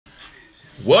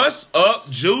What's up,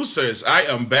 Juicers? I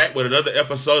am back with another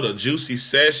episode of Juicy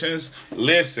Sessions.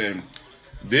 Listen,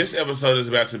 this episode is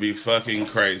about to be fucking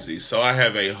crazy. So I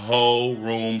have a whole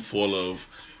room full of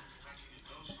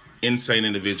insane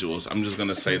individuals. I'm just going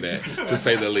to say that, to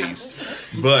say the least.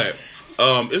 But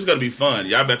it's going to be fun.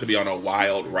 Y'all about to be on a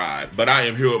wild ride. But I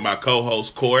am here with my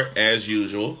co-host, Court, as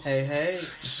usual. Hey, hey.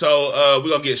 So we're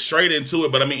going to get straight into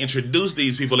it, but I'm going to introduce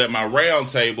these people at my round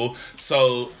table.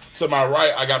 So to my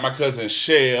right, I got my cousin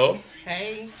Shell.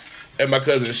 Hey. And my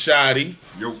cousin Shotty.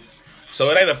 Yo. So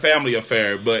it ain't a family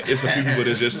affair, but it's a few people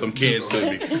that's just some kin to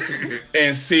me.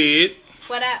 And Sid.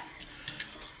 What up?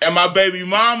 And my baby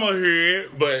mama here,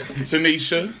 but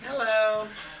Tanisha. Hello.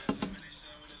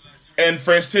 And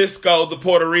Francisco, the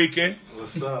Puerto Rican.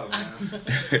 What's up, man?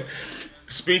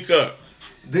 Speak up.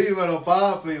 Dímelo,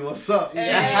 papi. What's up?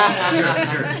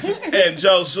 And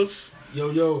Joseph.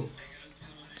 Yo.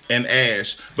 And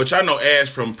Ash. But y'all know Ash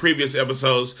from previous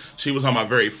episodes. She was on my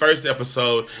very first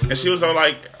episode. And she was on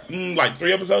like 3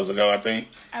 episodes ago, I think.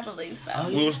 I believe so.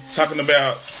 We was talking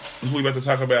about who we about to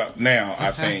talk about now,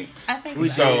 I think. I think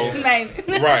So, maybe.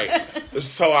 Right.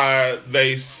 So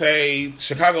they say,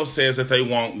 Chicago says that they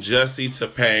want Jussie to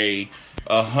pay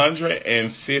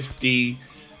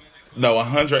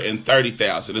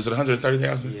 $130,000. Is it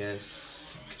 $130,000?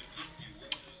 Yes.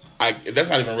 That's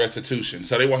not even restitution.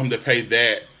 So they want him to pay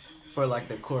that For like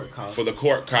the court costs. for the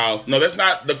court costs. No, that's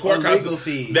not the court costs. Legal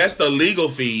fees. That's the legal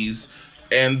fees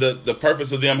and the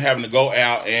purpose of them having to go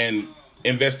out and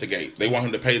investigate. They want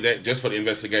him to pay that just for the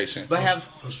investigation. But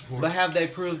have they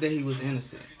proved that he was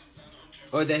innocent?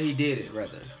 Or that he did it,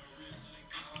 rather?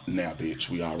 Now, bitch,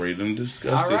 we already done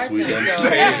discussed All this. right, We then, done so-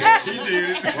 said He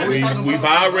did it. we're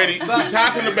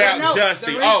talking about No, Jussie.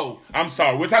 the Oh, I'm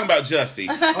sorry. We're talking about Jussie.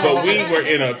 But we were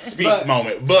in a speak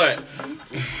moment. But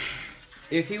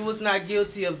If he was not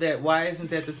guilty of that, why isn't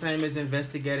that the same as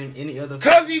investigating any other...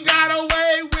 because he got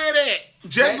away with it.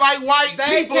 Just like white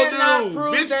They people cannot do.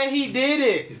 prove Bitch, that he did He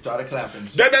it. started clapping.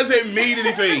 that doesn't mean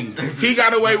anything. He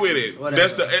got away with it. Whatever.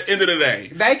 That's the end of the day.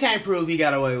 They can't prove he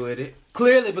got away with it.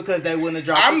 Clearly because they wouldn't have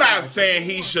dropped I'm the not charge. saying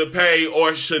he should pay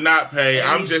or should not pay. And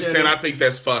I'm he just should've. saying I think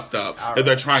that's fucked up. All That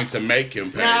they're right. trying to make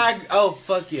him pay.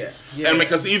 Fuck yeah. And I mean,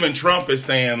 because even Trump is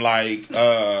saying like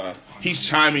he's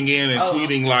chiming in and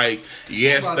tweeting like,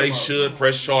 yes, they should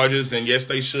press charges and yes,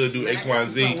 they should do X, Y, and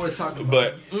Z. It's not worth talking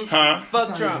about. But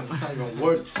Fuck Trump. It's not even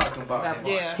worth talking about.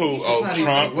 Yeah. who? It's Oh, not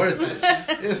Trump. even worth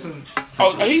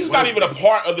it. He's not even a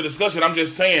part of the discussion. I'm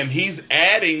just saying he's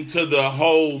adding to the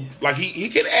whole. Like he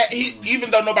can add.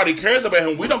 Even though nobody cares about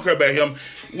him, we don't care about him.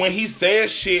 When he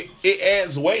says shit, it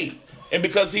adds weight. And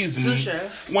because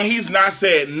when he's not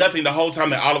said nothing the whole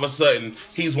time, that all of a sudden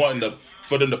he's wanting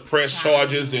for them to press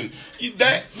charges and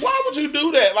that. Why would you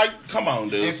do that? Like, come on,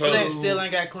 dude. And Flint still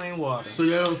ain't got clean water. So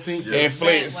y'all don't think And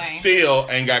Flint Same way. still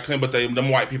ain't got clean, but them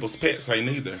white people's pets ain't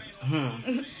neither.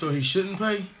 so he shouldn't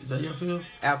pay? Is that your feel?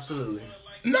 Absolutely.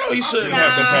 No, he shouldn't No,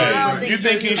 have to I pay. don't think You he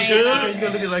think he should pay should? at You gotta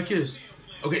look at it like this.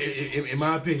 Okay, in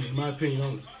my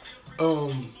opinion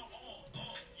only.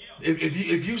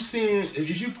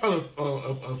 If you file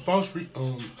a false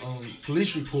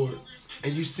police report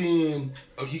and you seeing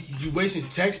you wasting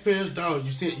taxpayers'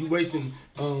 dollars, you wasting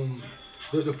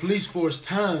the police force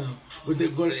time, but they're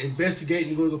going to investigate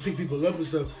and going to go pick people up and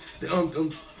stuff.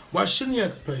 Why shouldn't you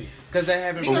have to pay? Because they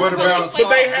haven't... But what about? But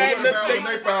they had what about nothing.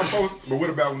 when they found folks? But what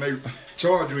about when they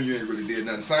charged you and you ain't really did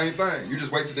nothing? Same thing. You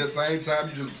just wasted that same time.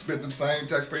 You just spent them same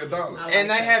taxpayer dollars. And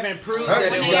they haven't proved That's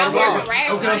that when it they was got wrong.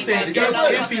 away. Okay, I'm saying You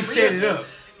gotta if he set it up,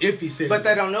 But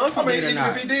they don't know if I he mean, did or even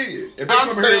not. if he did, if they I'm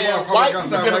come here saying and white walk people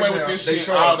outside get away right with now, this they shit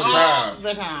charge all the me. time. All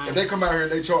the time. If they come out here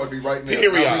and they charge me right now,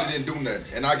 Period. I really didn't do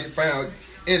nothing, and I get found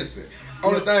innocent.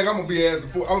 Only thing I'm gonna be asking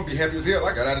for, I'm gonna be happy as hell.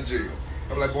 I got out of jail.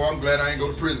 I'm like, boy, I'm glad I ain't go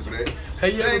to prison for that.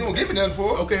 Hey, They ain't gonna give me nothing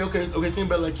for it. Okay. Think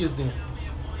about it like this then.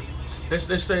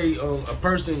 Let's say a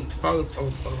person filed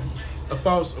a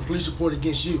false police report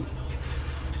against you.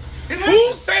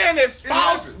 Who's saying it's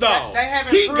false though? They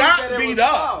haven't He proved got that it beat was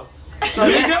up. false.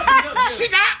 She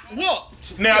got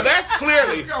whooped. Now that's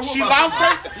clearly she lost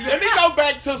her. Let me go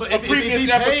back to But a if he previous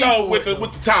paid episode for with it,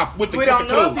 the We don't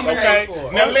know if clues. he Okay. paid for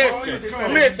it. Now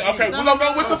listen. Okay, we're gonna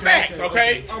go with the facts.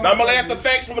 Okay. Now I'm gonna lay out the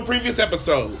facts from the previous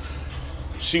episode.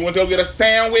 She went to go get a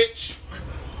sandwich.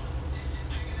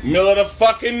 Middle of the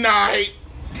fucking night.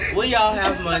 We all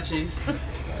have munchies.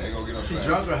 I ain't gonna get no sign.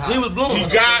 Drunk or high? He was blown. He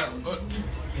got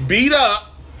beat up.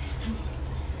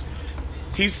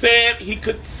 He said he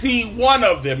could see one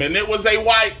of them, and it was a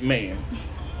white man.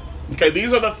 Okay,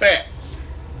 these are the facts.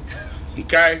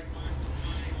 Okay?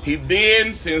 He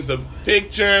then sends a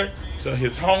picture to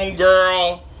his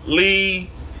homegirl, Lee.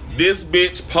 This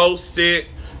bitch posted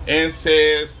and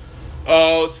says,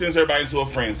 "Oh," sends everybody into a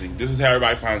frenzy. This is how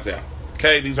everybody finds out.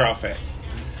 Okay, these are all facts.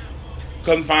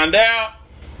 Come find out,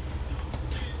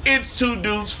 it's two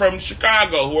dudes from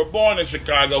Chicago who were born in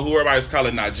Chicago, who everybody's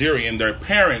calling Nigerian. Their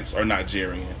parents are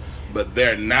Nigerian, but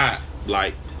they're not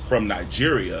like from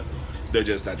Nigeria. They're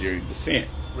just Nigerian descent.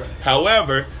 Right.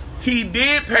 However, he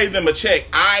did pay them a check.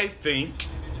 I think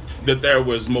that there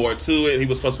was more to it. He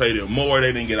was supposed to pay them more.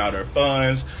 They didn't get all their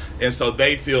funds. And so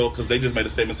they feel, because they just made a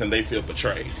statement saying they feel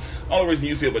betrayed. Only reason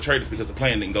you feel betrayed is because the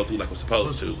plan didn't go through like it was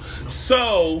supposed to.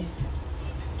 So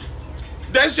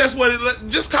that's just what it.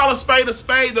 Just call a spade a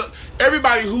spade.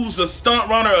 Everybody who's a stunt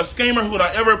runner, a schemer, who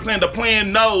don't ever planned a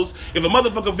plan knows if a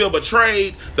motherfucker feel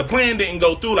betrayed, the plan didn't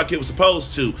go through like it was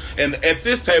supposed to. And at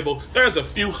this table, there's a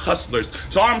few hustlers,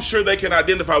 so I'm sure they can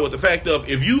identify with the fact of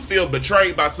if you feel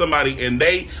betrayed by somebody and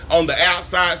they on the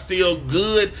outside still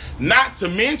good. Not to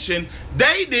mention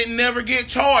they didn't never get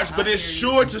charged, but it's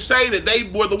sure to say that they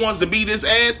were the ones to beat his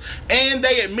ass and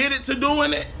they admitted to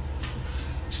doing it.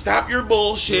 Stop your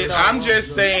bullshit. I'm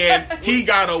just saying he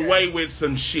got away with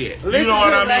some shit. You know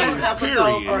what I mean?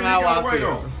 Period. For how I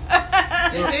feel.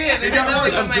 He did. It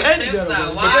doesn't make sense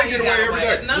though. Why he got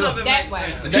away? None of it makes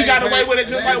sense. He got away with it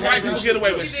just like white people get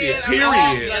away with shit.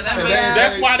 Period.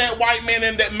 That's why that white man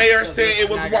and that mayor said it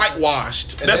was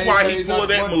whitewashed. That's why he pulled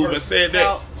that move and said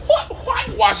that. What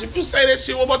whitewash? If you say that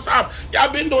shit one more time,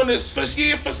 y'all been doing this for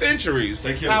centuries.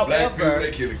 They kill black people.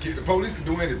 They kill the kid. The police can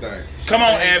do anything. Come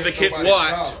on, advocate.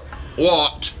 What?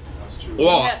 That's true.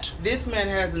 What? This man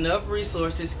has enough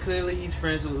resources. Clearly, he's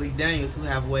friends with Lee Daniels, who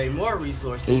have way more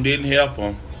resources. Who didn't help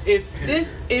him?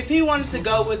 If he wanted to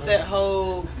go with that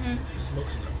whole,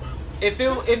 if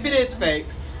it is fake,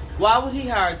 why would he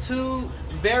hire two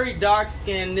very dark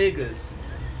skinned niggas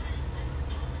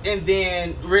and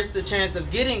then risk the chance of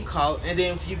getting caught? And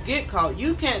then if you get caught,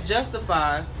 you can't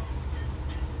justify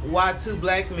why two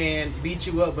black men beat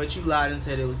you up, but you lied and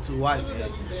said it was two white men.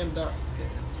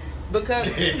 Because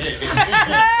and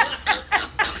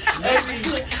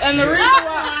the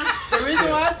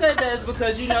reason why I said that is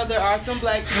because you know there are some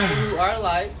black people who are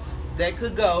liked that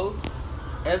could go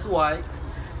as white,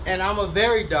 and I'm a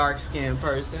very dark skinned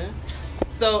person,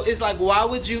 so it's like, why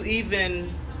would you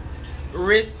even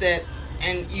risk that?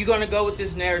 And you're gonna go with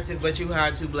this narrative, but you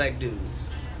hire two black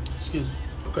dudes. Excuse me.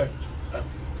 Okay.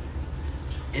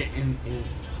 In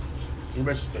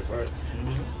retrospect, right?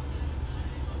 Mm-hmm.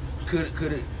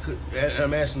 Could it?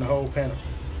 I'm asking the whole panel.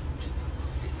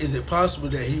 Is it possible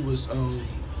that he was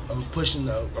pushing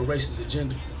a racist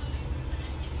agenda?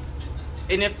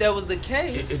 And if that was the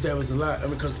case, if that was a lie, I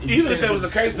mean, because even if that was the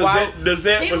case, does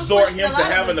that resort him to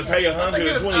having to pay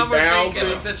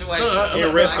 $120,000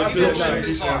 in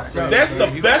restitution? That's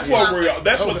what we're.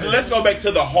 Let's go back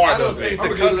to the heart of it.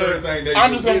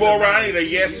 I'm just gonna go around either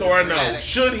yes or no.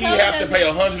 Should he have to pay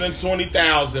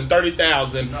 $120,000,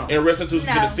 $30,000 in restitution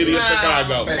to the city of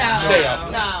Chicago?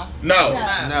 No.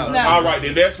 All right,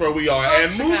 then that's where we are.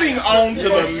 And moving on to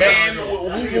the man,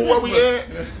 where we at?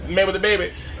 Man with the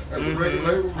baby.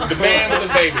 The man with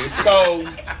the baby. So,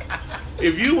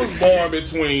 if you was born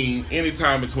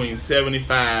anytime between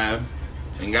 75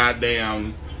 and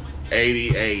goddamn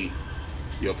 88,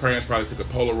 your parents probably took a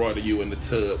Polaroid of you in the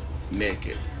tub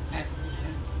naked.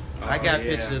 I got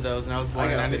pictures of those, and I was born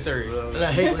in 93. And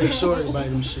I hate when they show everybody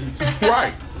them sheets.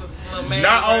 Right.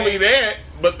 Not only that,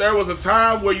 but there was a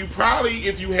time where you probably,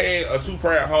 if you had a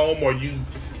two-parent home or you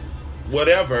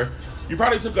whatever, you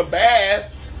probably took a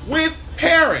bath with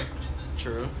parent.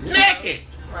 True. Naked.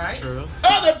 Right. True.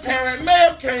 Other parent may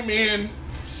have came in,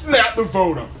 snapped the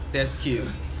photo. That's cute.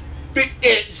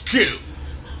 It's cute.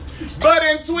 But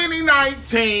in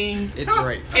 2019, it's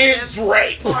rape. It's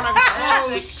rape.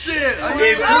 Oh shit!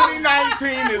 In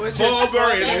 2019, it's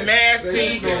vulgar, it's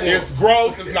nasty, it's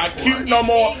gross, it's not cute no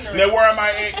more. Now where am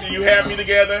I at? Do you have me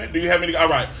together? All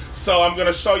right. So I'm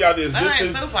gonna show y'all this.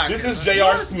 This is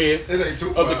J.R. Smith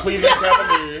of the Cleveland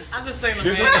Cavaliers. I'm just saying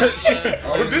this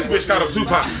bitch called him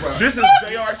Tupac. This is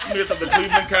J.R. Smith of the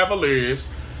Cleveland Cavaliers.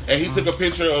 And he took a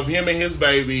picture of him and his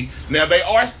baby. Now, they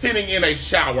are sitting in a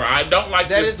shower. I don't like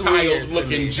this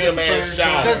tiled-looking gym-ass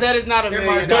shower. Because that is not $1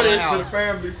 million house.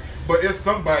 Family, but it's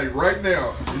somebody right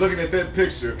now looking at that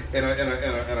picture in a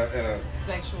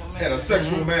sexual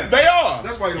manner. They are.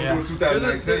 That's why you don't do it in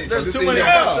 2019. There's too many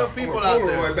people out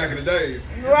there. Back in the days.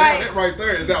 Right. That right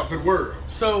there is out to the world.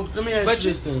 So, let me ask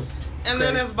you this then. And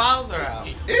then his balls are out.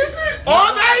 Is it?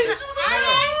 Are they?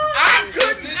 I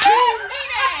couldn't see.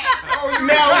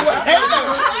 Now, did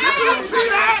you see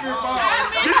that?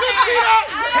 Did you see that?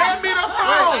 Hand me the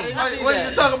phone. What,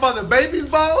 you talking about the baby's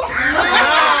balls?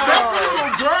 That's a little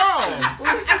girl.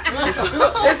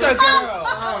 It's a girl.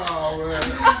 Oh, man.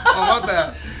 Oh, my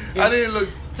bad. I didn't look.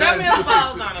 Tell me if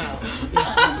Paul's not out.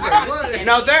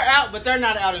 No, they're out, but they're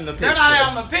not out in the picture. They're not out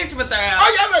in the picture, but they're out. Oh,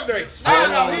 yeah, look there. Oh,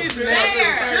 no, he's there.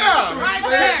 Yeah. Right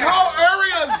This there. whole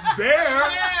area's there.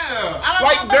 Yeah. I don't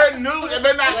Like, know they're nude, and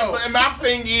they're not. And my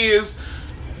thing is,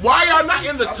 why y'all not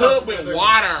in the tub with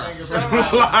water?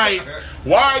 Like,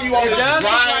 why are you on It this does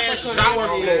look dry like a ass shower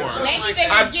community. floor? Maybe they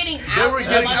were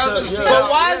getting out. But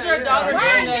why is your daughter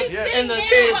in the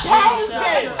thing? Pause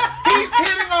it. He's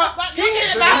hitting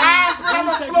the husband on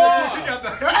the floor.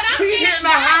 He's hitting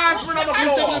the husband on the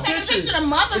floor. Take a picture. The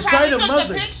mother It's probably probably the took the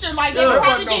mother. picture. Like they were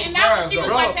probably getting out. She was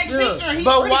like, take a picture. And he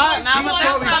But pretty why- boy- Nah, but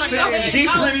that's not a good. He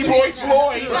pretty boy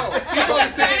Floyd. He put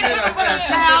a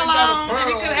towel on, and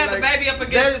he could have had the baby up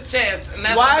against his chest. And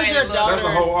that's Why what is made your it look daughter- That's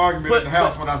a whole argument in the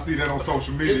house when I see that on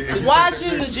social media. Why is she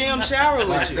in the gym shower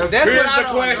with you? That's Here's what I the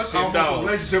don't question, Almost a though.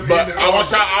 relationship But ended I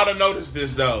want all- y'all all to notice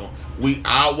this, though.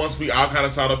 Once we all kind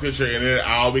of saw the picture and it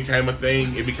all became a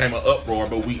thing, it became an uproar,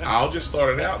 but we all just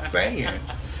started out saying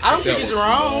I don't think it's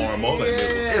wrong. normal and it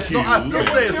was It's cute. I still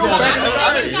say it's normal.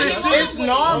 I didn't say shit. It's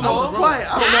normal. Play.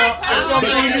 I don't know.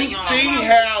 But do you see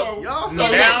how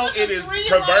now it is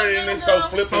perverted and it's so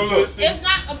flipped and twisted? It's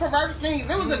not a perverted thing. If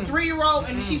it was a 3-year-old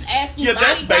and she's asking, Yeah,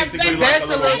 that's basically like a That's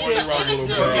a little little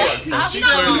bit- girl. So she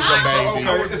clearly is a baby.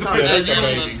 Okay, it's a Yeah, picture. it's a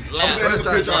baby. I'm saying it's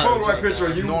a picture, a Polaroid picture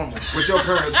of you with your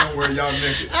parents somewhere and y'all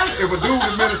naked. If a dude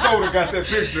in Minnesota got that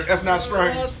picture, that's not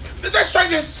strange. That's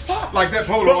strange as fuck. Like that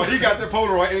Polaroid, he got that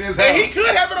Polaroid in his house. And he could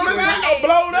have it on his video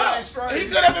blowed up. ain't strange. He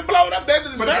could have it blowed up. That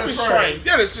is But very that's strange.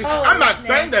 Yeah, I'm not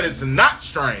saying that it's not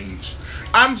strange.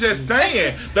 I'm just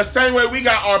saying the same way we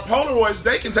got our Polaroids,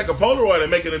 they can take a Polaroid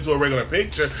and make it into a regular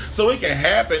picture, so it can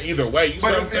happen either way. You see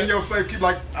But what I'm it's in saying? your safe keep.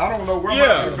 Like I don't know where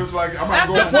Yeah. my picture. Like I'm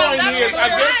not That's The going. just point That's is, I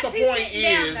what guess the He's point sitting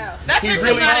down, is, though. That he picture's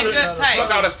really not in should. good taste.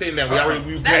 Look how it's sitting there. We already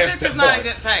moved That past picture's that not in part.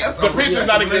 good taste. The picture's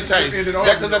not in good taste. Ended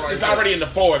Yeah, because it's already in the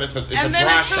floor. It's a And then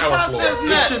dry it's too shower close to floor. his It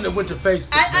nuts. shouldn't have went to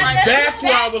Facebook. That's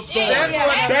where I was going.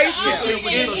 Basically,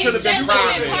 it should have been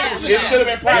private. It should have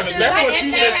been private. That's what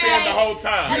you been saying the whole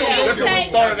time. That's what we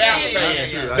started out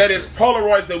saying. That it's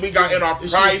Polaroids that we got in our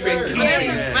private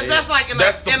keeping. But that's like in a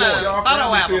That's the photo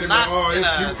point. album, not in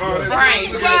a frame.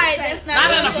 Right, that's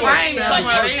Not in a frame It's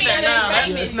somewhere like either.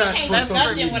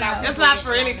 No, it's not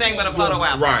for anything but a photo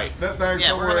album. Right. That thing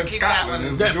Yeah, we're somewhere gonna in keep that Scotland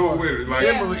one. is to do with it. Like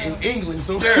Emily in England,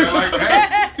 so yeah, like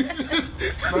hey,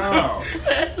 no.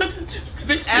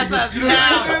 As a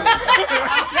child, a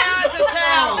parent to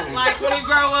child, like when you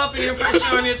grow up and you're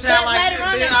showing your child like Later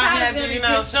on, this, that I child's had gonna you, be you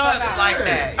know, pissed show it about like it.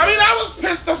 that. I mean, I was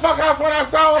pissed the fuck off when I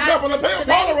saw a couple of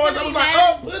Polaroids. I was like,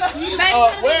 oh, put these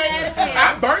up.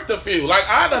 I burnt a few. Like,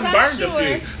 I done burned a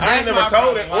few. I ain't never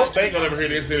told it. Oh, they ain't gonna ever hear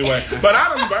this anyway. But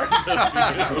I done burned a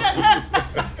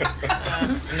few.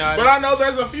 But I know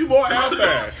there's a few more out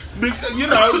there. Because, you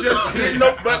know, just hidden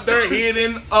up, but they're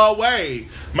hidden away.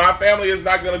 My family is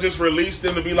not going to just release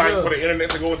them to be like for the internet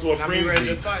to go into a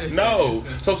frenzy. No.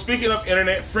 So speaking of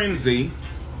internet frenzy,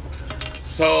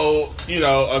 so, you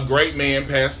know, a great man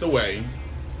passed away.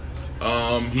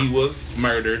 He was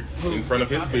murdered in front of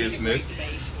his business.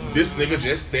 This nigga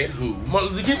just said who?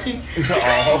 Martin Luther King.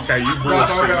 Oh, okay, you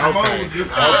bullshit. Okay, you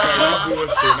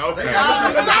bullshit. Okay.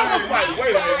 Because I was like,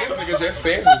 wait a minute, this nigga just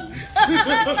said who?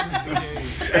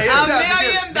 Hey, $1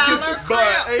 million crib.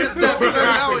 Hey, it's that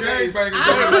nowadays.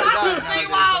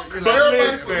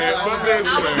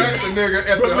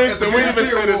 But listen, we didn't even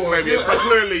say this name yet. So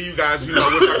clearly, you guys, you know,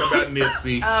 we're talking about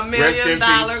Nipsey. $1 Rest in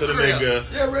million peace to the crib.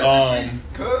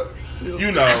 nigga.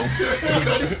 You know,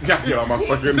 y'all get on my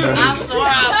fucking nerves. I swear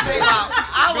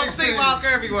I will see walk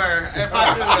everywhere if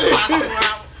I do it. I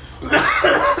swear.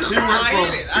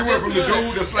 He went from the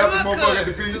dude that slapped the motherfucker at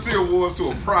the BET Awards to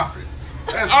a prophet.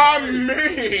 I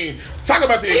mean, talk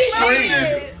about the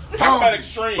extremes. Talk about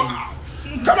extremes.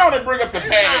 Come on and bring up the Not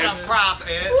a past.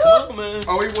 prophet. Come on, man.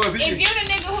 Oh, he was. If you're the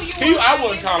nigga who you I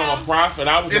wouldn't call him a prophet.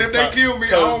 I was. And if they kill me,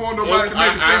 I don't want nobody to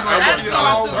make it seem like That's it's going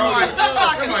all too far. good.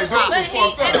 Tupac is a Like, prophet. dude,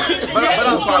 fucked up. Tupac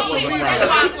was a prophet.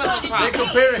 Tupac was a They prophet.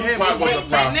 comparing him Tupac was a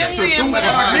prophet. Nipsey and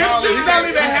Nipsey don't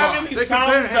even have any They songs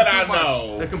comparing that I him too much.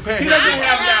 know. They comparing He him. doesn't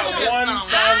have that I one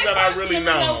song that I really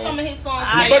know some know. of his songs.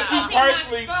 But you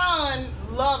personally- My son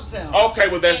loves him. Okay,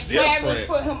 well that's and Travis different.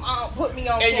 put me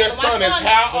on. And your so my son is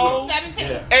how old?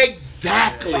 17.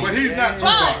 Exactly. But he's not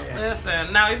Tupac.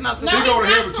 Listen, no, he's not too No, He big. go to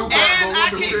he's heaven not Tupac. And but I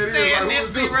wonder who keep that is. saying Like, who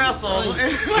is Nipsey Tupac? Russell.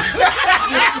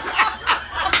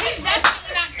 He's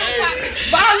definitely not Tupac.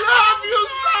 I love you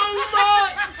so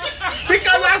much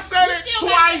because I said it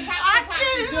twice.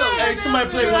 Hey, Hey, somebody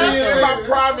play one of This this is song. my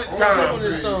private One of time.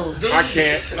 this songs. I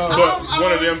can't, but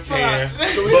one of them can.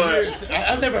 But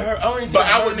I've never heard.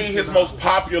 I would need his most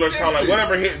popular song, like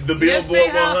whatever hit the Billboard 100.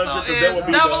 Nipsey Hussle Cause that would is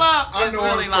be Double the, Up. I It's know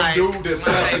really him like from dude that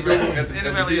slapped the dude at it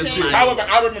the really is BET. like.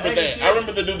 I remember that. I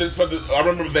remember the dude that's for the. I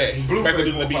remember that he smacked the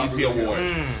dude in the BET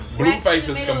Awards. Blueface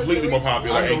is completely more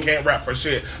popular and can't rap for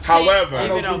shit. However, I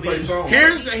know Blueface song.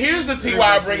 here's the T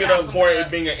why I bring it up for it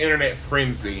being an internet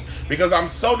frenzy, because I'm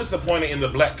so disappointed in the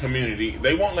black community.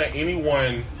 They won't let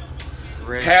anyone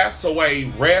pass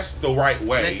away, rest the right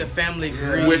way, Let the family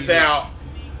grieve without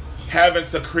having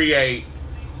to create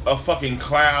a fucking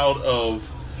cloud of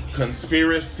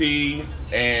conspiracy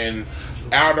and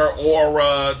outer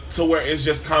aura to where it's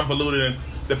just convoluted and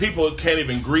the people can't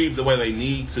even grieve the way they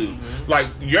need to. Like,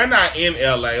 you're not in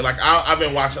LA. Like, I've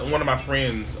been watching one of my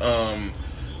friends,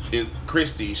 is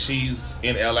Christy. She's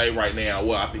in LA right now.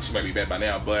 Well, I think she might be back by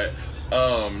now, but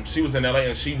she was in LA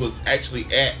and she was actually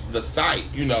at the site,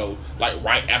 you know, like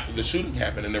right after the shooting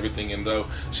happened and everything. And though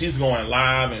she's going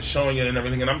live and showing it and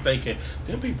everything, and I'm thinking,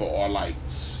 them people are like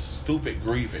stupid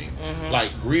grieving,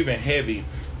 like grieving heavy.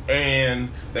 And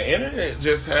the internet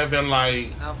just having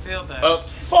like I feel that. a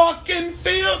fucking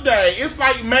field day. It's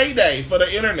like May Day for the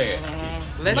internet.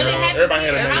 Let But them- it happens Everybody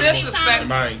here. had a How It's many disrespect. times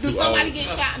Mine do too somebody old. get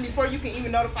shot and before you can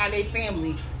even notify their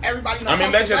family, everybody knows? I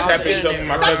mean, that just happened to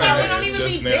my cousin. Sometimes they don't even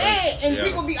just be now. dead, and Yeah.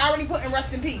 people be already putting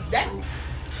rest in peace. That's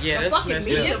Yeah, the that's fucking messed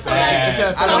media up. side. It's So I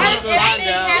his don't find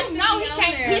family out. has to know he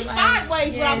can't piss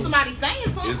sideways without somebody saying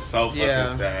something. It's so fucking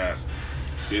Yeah. sad.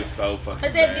 It's so fucking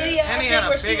But that sad. video, I And he think, had a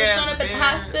where she big was ass showing up at the beard.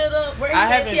 hospital. Where he I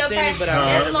said, haven't "Okay, seen it, but I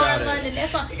that's heard Lauren about it. London.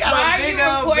 That's on. got a Why are big you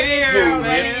old reporting beard, this girl, man.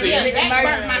 man? Nipsey. Yeah, Getting that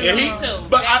murdered? burnt my Yeah, he, skin too.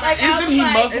 but That Like, I isn't was he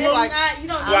like, Muslim? it's Like- not, you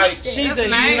don't like, do that. she's His a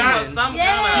name human. was some Yeah.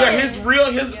 kind of. Yeah,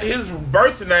 his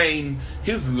birth name,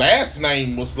 his last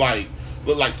name was like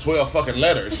 12 fucking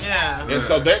letters. Yeah. And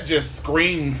so that just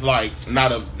screams like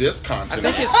not of this I continent.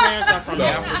 think his parents are from So-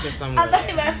 Africa I somewhere.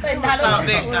 think that's the So not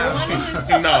big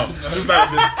though. No, it's not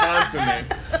of this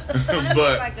continent. It's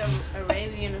But like a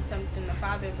Arabian or something. The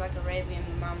father's like Arabian,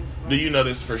 the mom's do black. you know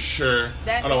this for sure?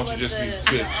 That I don't is want you what just to the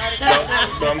spit.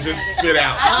 article- Don't just spit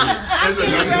out.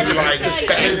 You like facts. You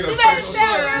like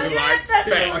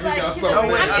facts. No,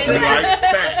 wait, I You think, like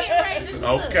facts.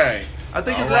 Okay. I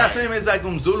think his All last right. name is like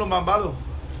Zulu Mambalo.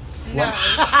 No. No.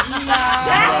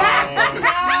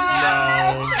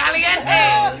 Caliente.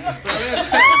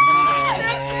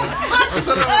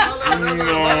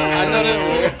 I know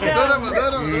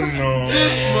that.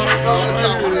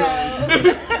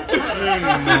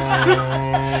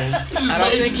 I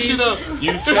don't think he's.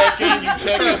 You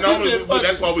checking. Normally,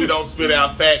 that's why we don't spit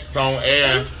out facts on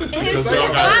air. Because we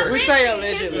don't got. We say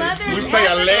allegedly. We say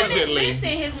allegedly. Listen,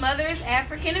 his mother is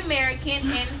African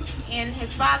American and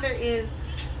his father is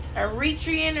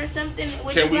Eritrean or something.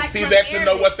 Which Can is we like see from that to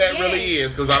know Arabic. what that Yes. really is?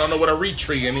 Because I don't know what a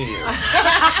Eritrean is.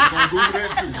 Google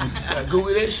that too.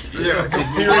 Google that shit. Yeah,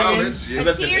 Etherean? yeah.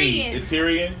 That's an E.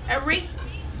 Etherean.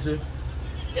 Etherean?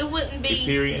 It wouldn't be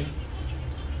Etherean?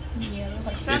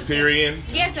 something. Etherean?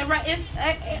 Yes,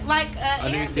 it's like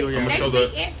didn't see what Arabic. you're I'm gonna They show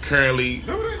speak the it. currently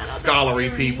scholarly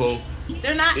people.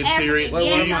 They're not Etherean. African. Wait,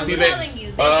 Yes, what I'm See telling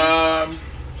you. that?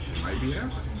 Might be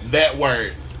African. That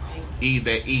word.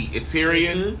 That E.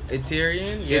 Etherean?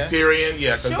 Etherean, yeah. Etherean?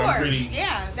 Yeah, because Sure. I'm pretty.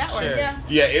 Yeah, that Sure. one. Yeah.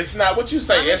 Yeah, it's not what you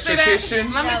say, Let me see that.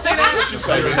 esthetician. Let me see What that. you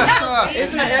say?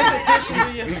 It's an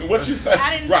esthetician. What you say? I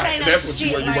didn't Right, say no that's what you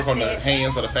shit work. You work like on the that.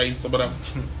 hands or the face or whatever.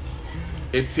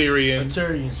 Etherean.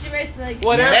 Tyrion. She basically like,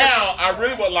 Whatever. Now, I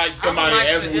really would like somebody like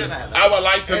as to we. hear that, though. I would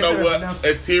like to know Answer what pronounce-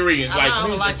 Etherean I like.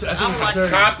 would like to. I think I would it's like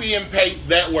to. Copy and paste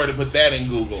that word and put that in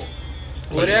Google.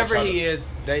 Whatever he is,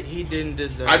 that he didn't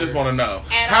deserve. I just want to know.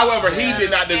 At However, all. he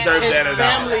did not deserve His that at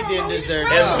all. family didn't deserve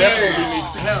And that. that's what we need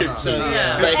to get to. So,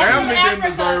 Yeah. Thank you. Family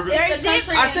didn't deserve it. They're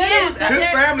Egyptian. I said it was- His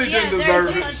family didn't deserve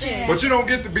it. Egyptian. But you don't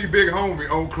get to be big homie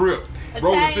on Crip.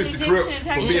 Rolling 60 Crip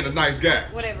for being a nice guy.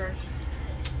 Whatever.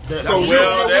 So you don't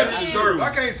know what that's he deserves. true. I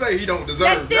can't say he don't deserve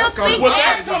it. They still That's 'cause speak Well, Yeah.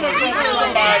 that's coming from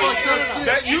somebody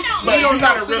that you, but you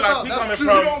gotta realize he coming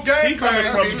true. You don't from he coming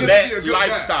gangbang, from you just that be a good guy.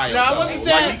 lifestyle. No, I though. wasn't Like,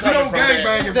 saying- he You coming don't from that.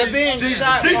 gangbang and The be being Jesus.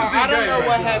 shot. Jesus I don't know gangbang.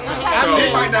 what happened. He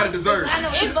I might not have deserved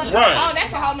it. Right. Oh,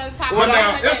 that's a whole nother topic. But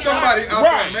now, if somebody out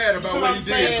Right. there mad about what he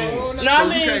did to him, No, I so you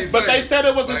mean- can't But say, they said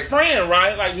it was his like, friend,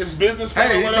 right? Like his business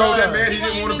friend. hey, he or told that whatever. man he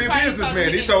didn't want to be a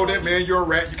businessman. He told that man, you're a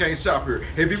rat, you can't shop here.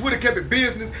 If he would have kept it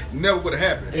business, never would have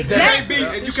happened. Exactly.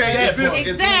 You can't exist in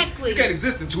Exactly. you can't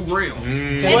exist in two realms.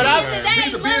 What I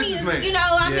He's a businessman. You know,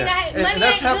 I mean, And money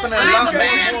that's ain't happening good. a lot I'm a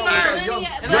man more first. like young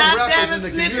And I rappers damn in the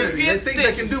it, snitches community. get They think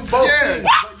they can do both Yeah. things.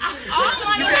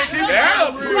 You can't keep it Yeah.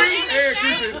 real and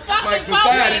keep it like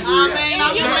society Oh, real. man, It's I'm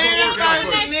not a gonna man work out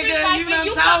first, for you. Nigga, Like, you done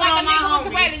you told felt like on a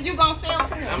is you gonna sell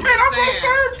to him? Man, I'm gonna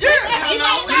serve. Yeah. You You ain't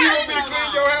want me to serve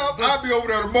clean your house? I'll be over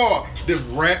there tomorrow. This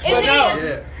rat. It is.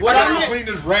 Yeah. What I I gotta clean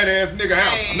this rat ass nigga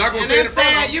house. Hey, I'm not gonna and say it in it's front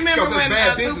of sad. him You remember because when it's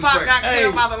bad business Tupac got practice.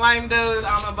 killed by the lame dude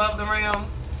on Above the Rim?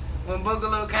 When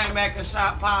Boogaloo came back and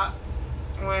shot Pop?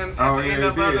 When Oh, at the yeah, end he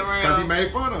of Above did. the Rim? Because he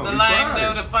made fun of him. The He lame tried.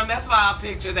 dude, the fun. That's why I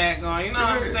picture that going. You know what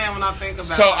I'm Yeah. saying when I think about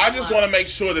So it. I just want to make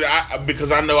sure that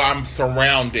because I know I'm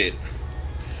surrounded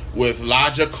with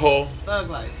logical. Thug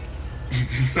life.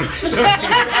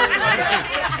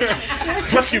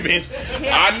 Fuck you, bitch.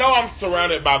 I know I'm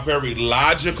surrounded by very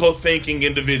logical thinking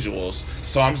individuals.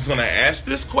 So I'm just gonna ask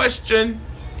this question,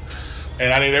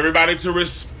 and I need everybody to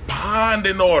respond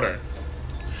in order.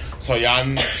 So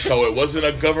so it wasn't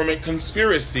a government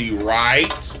conspiracy, right?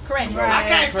 Correct. I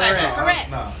can't say that. Correct.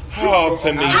 Nah. Oh, I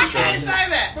can't Tanisha. say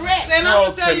that. Correct. Then I'm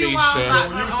gonna tell you why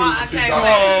I can't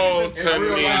Oh, say that.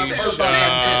 Tanisha.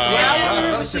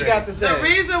 Yeah, what she got to say. The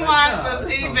reason why it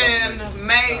was even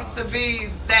made to be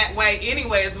that way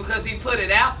anyway is because he put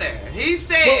it out there. He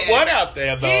said, Put what out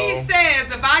there, though? He says,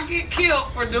 if I get killed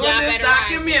for doing Y'all this better ride.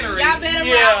 documentary, Y'all better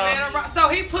Yeah. ride. So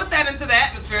he put that into the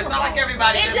atmosphere. It's not like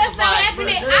everybody It just just so was like, happened.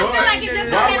 I feel like it just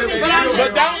so Why would happened. they do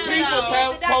But it? don't people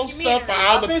post stuff for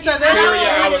all the I think so.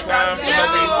 period all the time?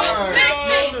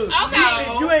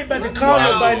 Okay. You ain't about to call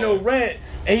nobody no rat,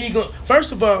 and he going.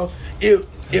 First of all, if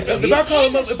I call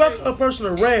him up, if I call a person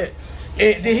a rat,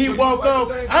 and then he walk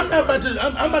off, I'm not about to.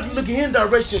 I'm about to look in his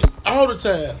direction all the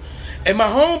time. And my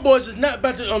homeboys is not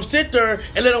about to sit there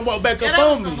and let them walk back yeah, up that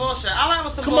was on some me. bullshit. All that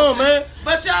was some Come bullshit. on, man.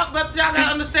 But y'all gotta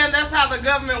understand that's how the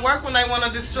government work when they want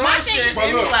to destroy My thing shit. is, But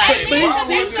look, Anyway. but he's But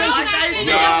still- that's all I They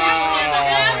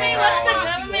see.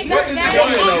 What is the There ain't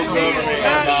no government government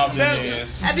involved in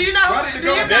this. Do you know Why who? did Do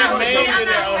the you government know That man who? did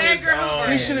it on his Edgar own.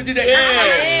 Hoover. He shouldn't have did that. Yeah.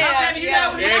 Okay, do you know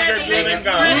who he Edgar said the good and biggest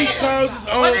gone. He threat? caused his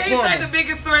What own did he say the karma.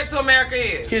 biggest threat to America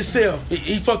is? Himself.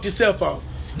 He fucked himself off.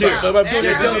 Yeah. By doing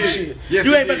that Edgar dumb did. shit. Yes,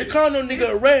 You he ain't about to did. call no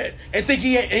nigga a rat and think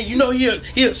he ain't, and you know he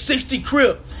a 60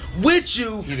 crip with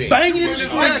you He did. banging in the He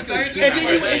street, did.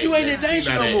 and then you ain't in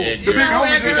danger no more. The big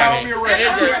homie just called me a rat.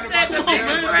 Edgar said the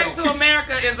biggest threat to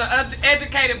America is an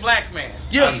educated black man.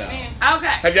 Yeah. Okay.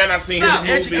 Have y'all not seen his So,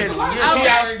 movies? educated. He Yeah.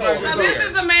 also So this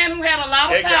is a man who had a lot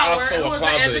of Edgar power, also who a was an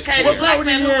closet. educated What black power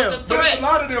man did who he was a have? But there's a threat.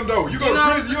 lot of them though. You go You to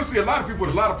know- prison, you'll see a lot of people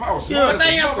with a lot of power. Yeah. But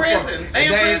they in prison. They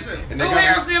in And prison. and Who got-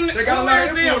 hears them? They got a Who lot of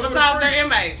hears them influence for the besides their streets.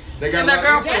 inmates They got and a their lot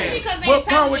of- That's girlfriends? because they What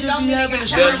tell power me does don't he mean have they in the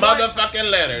got The street? power. motherfucking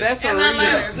letters. That's a And their real.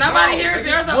 letters. Nobody hears.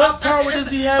 There's a What power does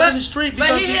he have in the street? But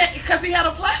Because because he had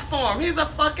a platform. He's a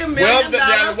fucking Well, $1 million.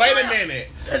 now, wait a threat.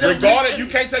 minute. That don't Regardless, make- you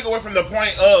can't take away from the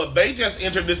point of they just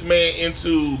entered this man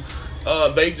into.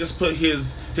 They just put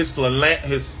his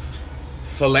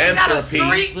philanthropy.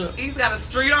 He's got a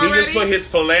street He already. just put his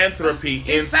philanthropy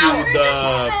He's into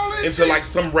powerful. into like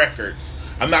some records.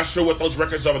 I'm not sure what those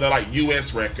records are, but they're like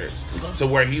U.S. records. To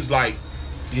where he's like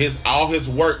all his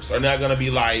works are now gonna be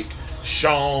like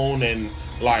shown and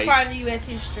like Part of the U.S.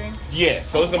 history. yeah.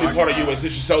 So it's gonna be part of U.S.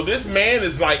 history. So this man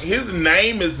is like his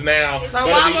name is now So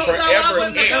gonna why be would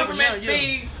forever the etched. government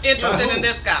be interested in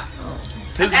this guy?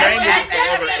 His name is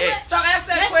forever etched. So ask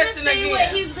that Let's question just see again. what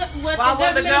he's what Why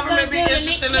would the the government be government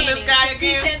interested in this guy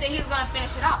again? He said that he's gonna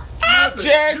finish it off. I'm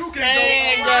just You can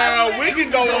saying, go girl. on. We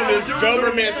can go on this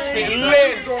government speak. Go on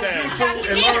Listen. YouTube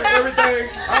and learn everything.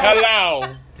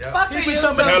 Hello. Fucking He been you.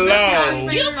 talking about- Hello.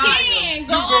 You can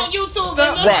go on YouTube So-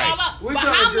 and look Right. all up. We But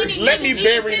gonna how agree. many Let me niggas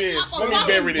bury even this. pick up a Let me fucking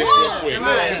bury this book? real quick.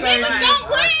 Niggas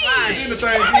don't read. Then the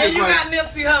thing And is you like, got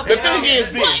Nipsey Hussle. The thing is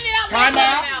this. Putting it out Time there.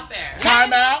 out. out there.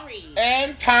 Time out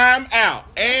and time out.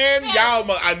 And y'all,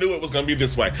 I knew it was going to be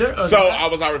this way. So I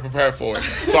was already prepared for it.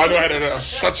 So I knew I had to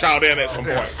shut y'all down at some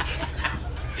points.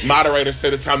 Moderator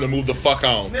said it's time to move the fuck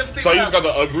on. So you're just going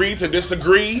to agree to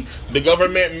disagree. The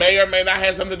government may or may not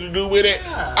have something to do with it.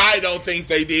 I don't think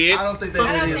they did. I don't think they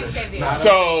I don't did think either. they did.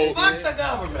 So Fuck the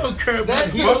government. I don't care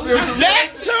about you. that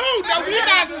too. No, we're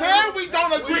not saying we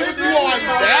don't agree with you on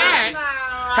that.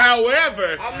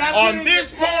 However, on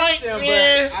this point,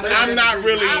 I'm not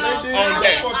really on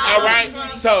that. All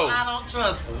right. So, I don't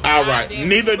trust him. all right.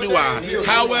 Neither do I.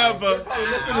 However, Probably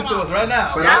listening to us right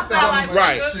now. but Y'all I sound like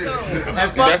Right. some good too.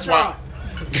 And fuck that's why.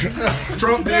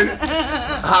 Trump did it.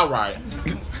 All right.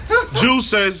 Juice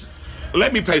says,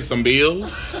 let me pay some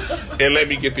bills and let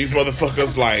me get these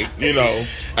motherfuckers like,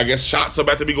 I guess shots are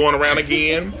about to be going around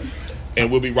again. And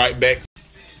we'll be right back.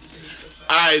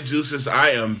 All right, Juices,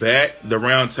 I am back. The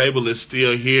round table is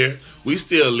still here. We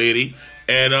still litty.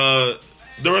 And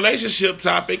the relationship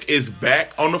topic is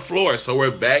back on the floor. So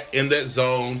we're back in that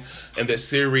zone and that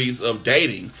series of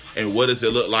dating. And what does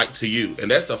it look like to you?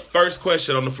 And that's the first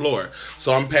question on the floor.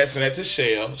 So I'm passing that to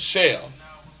Shell. Shell,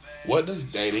 What does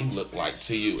dating look like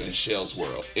to you in Shell's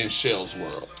world? In Shell's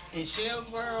world. In Shell's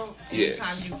world, Yes.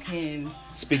 anytime you can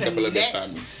Speak up a little bit,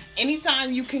 connect- Tommy.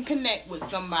 anytime you can connect with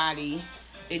somebody,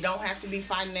 it don't have to be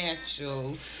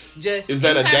financial. Just Is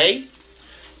that a anytime- date?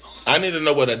 I need to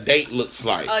know what a date looks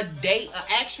like. A date, an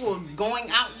actual going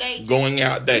out date. Going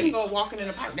out You date. can go walking in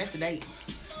the park. That's a date.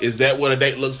 Is that what a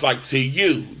date looks like to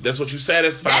you? That's what you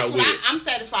satisfied That's with. what I'm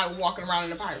satisfied with walking around in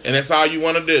the park. And that's all you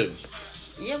want to do.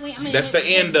 Yeah, I mean That's the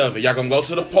end of it. Y'all gonna go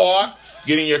to the park,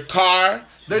 get in your car,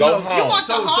 go home. You want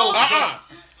the whole?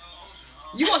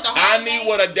 You want the whole? I need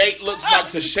what a date looks like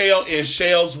to Shell in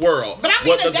Shell's world. But I mean,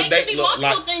 what a does date can be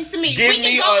multiple things to me. Give We can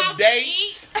me go a out to date.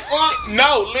 eat, or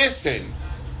No, listen.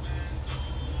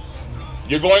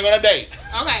 You're going on a date.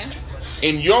 okay.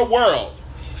 In your world,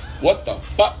 what the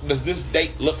fuck does this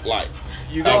date look like?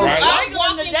 You All go. right? I'm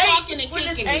walking, talking, and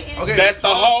kicking it. Okay. That's the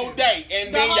whole day. And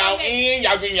The then whole y'all day. in,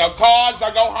 y'all get in your cars,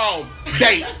 y'all go home.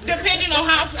 Date. Depending on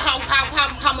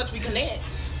how much we connect.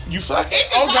 You fucking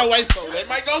okay, wait, so that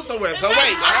might go somewhere. So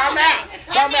wait, calm out.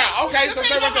 Okay, so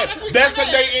say right there. That's a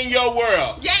date in your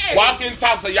world. Yes. Walk and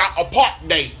talk, so y'all a park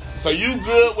date. So you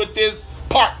good with this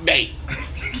park date?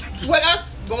 With us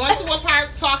going to a park,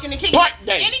 talking, and kicking Park it.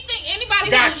 date. Anybody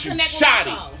who Got just you. connect Shot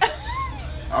with it. us.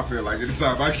 I feel like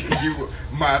anytime I give you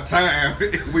my time,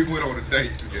 we went on a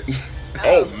date.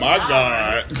 Oh my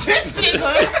God. This nigga.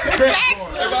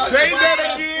 Say that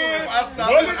again. If I stop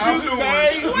What what did I'm you doing,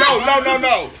 say?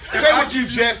 No. Say what you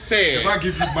just said. If I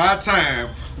give you my time,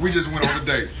 we just went on a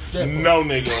date. No,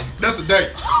 nigga. That's a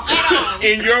date.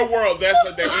 In your world, that's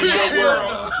a date. In your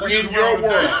world. In your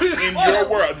world. In your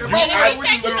world. If I The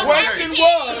went on a question date,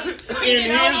 was in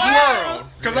his world.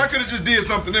 because I could have just did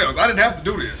something else. I didn't have to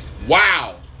do this.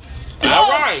 Wow. All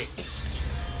right.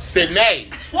 Sydney.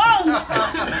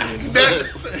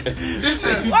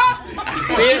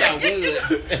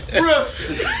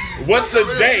 What's a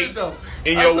date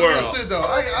in your world? Shit, though.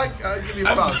 I give you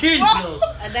I'm props. kidding though.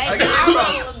 A date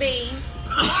that would be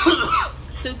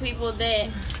two people that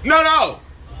No.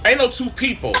 Ain't no two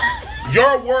people.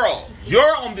 Your world.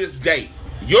 You're on this date.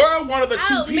 You're one of the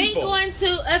two me people. going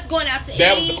out to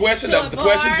That eat. was the question. to That was a the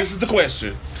question. bar, This is the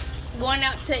question. Going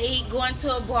out to eat, going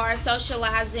to a bar,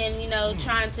 socializing,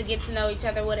 trying to get to know each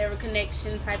other, whatever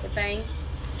connection type of thing.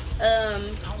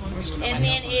 And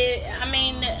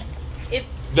then if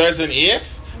There's an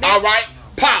if. All right.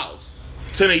 Pause.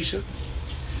 Tanisha.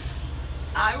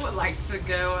 I would like to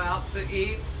go out to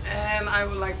eat, and I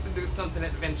would like to do something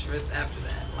adventurous after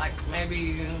that. Like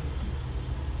maybe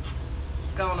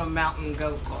go on a mountain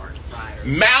go-kart ride.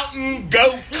 Mountain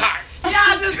go-kart. Yeah,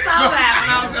 I just saw that when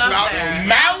I was up there.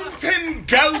 Mountain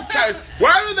go-kart.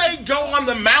 Where do they go on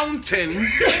the mountain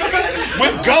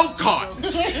with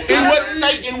go-karts? In what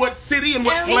state, in what city, in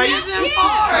what place?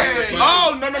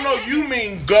 Oh, no. You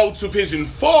mean go to Pigeon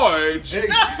Forge and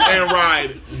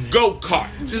ride go-kart.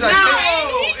 Just like,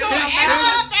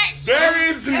 There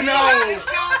is no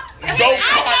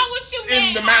go-karts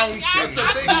in the mountain.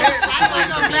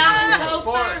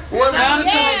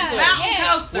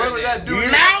 Where was that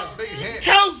dude? Mountain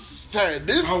coaster.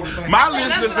 This, my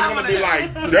listeners are gonna be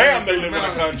like, damn, they live in the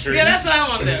country. Yeah, that's what I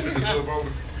want to do.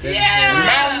 Yeah.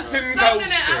 Mountain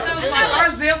coaster. Or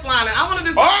zip lining. I want to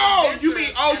do something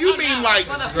You mean like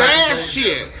stash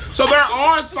shit. So there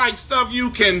are like stuff you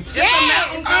can.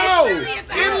 Enlighten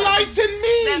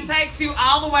that me. takes you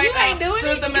all the way up to the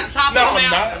top No, of the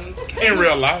I'm mountain. not. In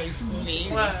real life.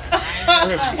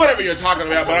 Whatever you're talking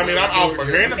about, but I mean, I'm all for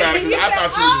hearing about it because I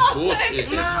thought you were just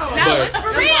bullshitting. no, it's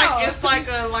for real. It's like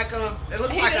it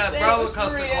looks like a roller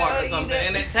coaster car or something,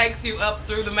 and it takes you up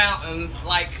through the mountains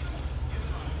like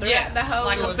the whole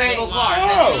like a single car.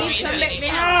 Oh. You come back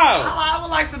down. I would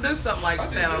like to do something like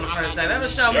that on the first day. That'll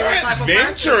show me You're what type of person you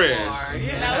adventurous. are.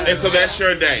 Yeah. And so that's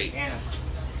your date.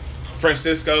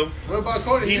 Francisco, What about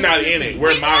Cody? he's not in it.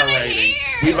 We're moderating.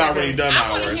 We've already done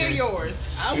I want to hear ours.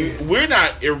 yours.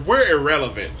 We're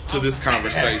irrelevant to this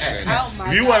conversation. Oh my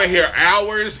If you want to hear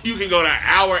ours, you can go to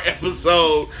our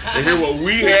episode and hear what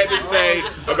we had to say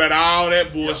about all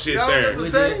that bullshit Y'all there. got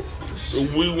to say?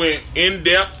 We went in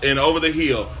depth and over the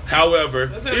hill. However,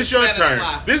 This is it's your Spanish turn.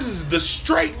 fly. This is the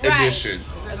straight Right. edition.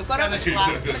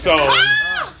 So,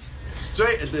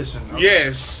 Straight edition. Okay.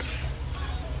 yes.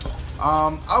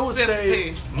 I would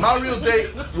say my real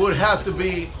date would have to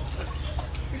be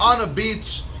on a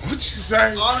beach. What you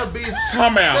say? On a beach.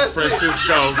 Time out, That's it.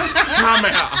 Francisco. Time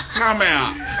out. Time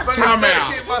out. Time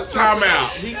out. Time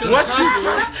out. What you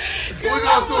say? We're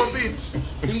going to a beach.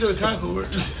 You can go to Concord.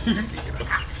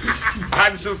 I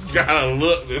just got a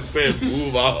look that said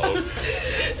move on.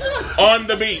 On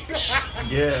the beach.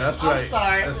 Yeah, that's right.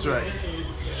 sorry. That's right.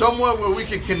 somewhere where we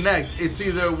can connect. It's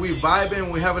either we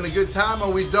vibing, we having a good time,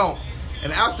 or we don't.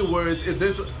 And afterwards, if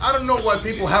there's, I don't know why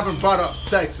people haven't brought up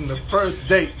sex in the first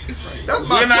date. That's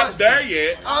my We're not question. there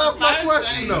yet. That's my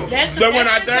question, though. We're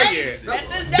not there yet.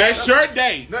 That's your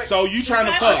date. So you trying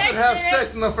to fuck? I could have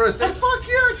sex in the first date. Fuck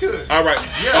yeah, I could. All right.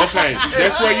 Yeah. Okay.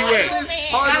 That's where you at.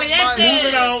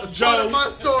 Moving on, It's part Joe. of my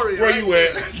story. Where right? you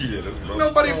at? Yeah, that's what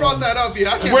Nobody brought that up yet.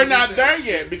 I can't We're believe not that. there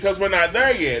yet because we're not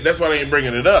there yet. That's why they ain't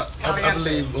bringing it up. I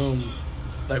believe,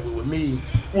 like with me,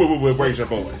 We'll raise your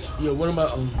boys. one of my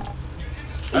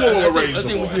I raise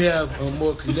think your when you have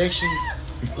more connection,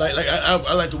 like I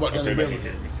like to walk down the river. You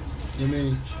know what I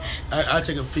mean? I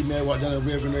take a female walk down the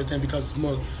river and everything because it's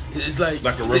more. It's like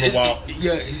a river walk.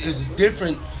 It's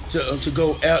different to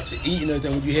go out to eat and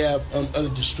everything when you have other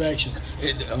distractions.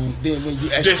 Then when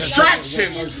you actually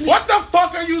Distractions. What the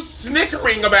fuck are you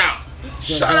snickering about?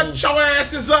 Shut your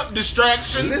asses up,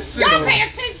 distraction. Listen, Pay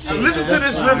attention. Listen to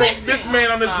this man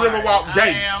on this Riverwalk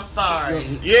date. I'm sorry.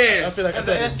 Yes. I feel like a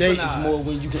date is more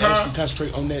when you can actually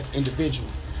concentrate on that individual.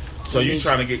 So you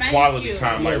trying to get quality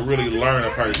time, like really learn a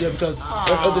person. Yeah, because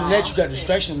other than that, you got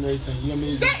distraction and everything. You know what I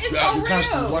mean? That is You're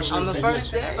constantly watching On the everything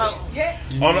first else. day.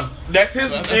 Yeah. That's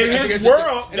his in his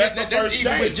world. That's the first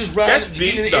even date. with just riding, That's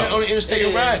deep getting though. on the interstate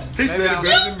and riding. He said it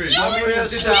better than me. real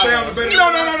Just shallow. say I'm the better No,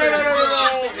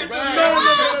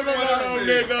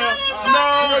 nigga. No,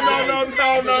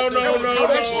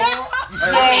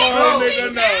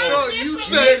 Bro, you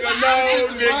said Nigga, no,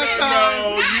 nigga, no.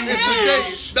 You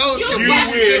wish. Those You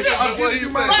combined wish. together are what he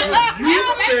said. You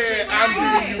said I'm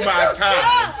giving you my time,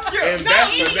 and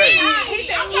that's a date.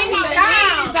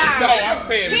 No, I'm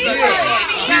saying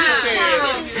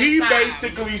he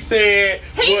basically said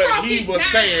what he was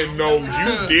saying. No,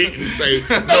 you didn't say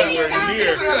nowhere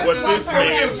near what this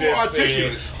man just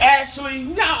said. Ashley,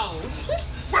 No.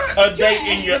 a date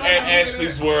in your at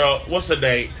Ashley's world. What's a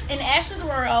date? In Ashley's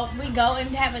world, we go and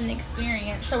have an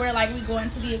experience. So we're like, we going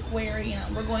to the aquarium,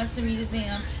 we're going to the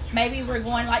museum. Maybe we're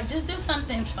going like just do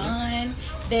something fun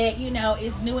that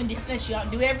is new and different that you don't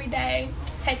do every day.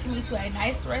 Taking me to a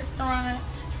nice restaurant.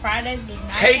 Fridays does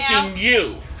not Taking count.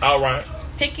 you. All right.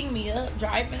 Picking me up,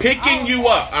 driving. Picking you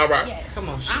up. All right. Yes. Come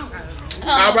on.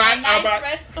 All right, a nice all right.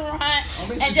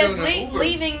 restaurant, and just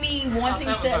leaving me wanting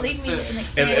to leave me with an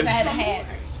experience I haven't had.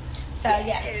 So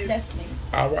yeah, that's me.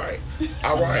 All right.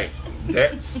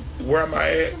 That's where am I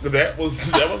at? That was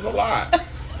a lot.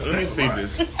 Let me see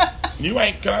this. You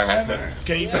ain't. Can I have that?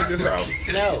 Can you take this out?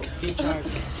 No. Keep trying.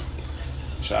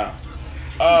 Child.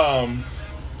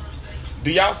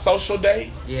 Do y'all social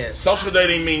date? Yes. Social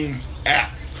dating means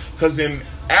apps. Because in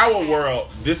our world,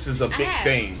 this is a big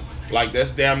thing. Like,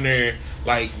 that's damn near,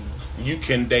 like, you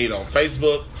can date on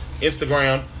Facebook,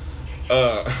 Instagram,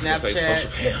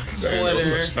 Snapchat, no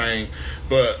Twitter. such thing.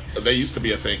 But they used to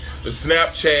be a thing. The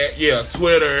Snapchat, yeah,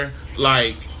 Twitter,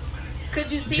 like, Could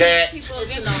you see Chat, people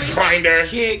eventually? Grindr,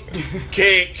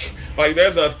 Kick. Like,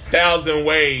 there's 1,000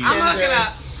 ways. I'm looking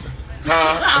up.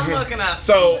 Huh? I'm looking up.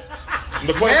 So,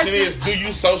 the question is, do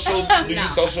you social date?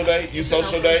 You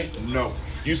social date? No.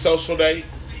 You social date?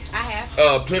 I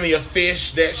have. Plenty of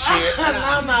fish, that shit.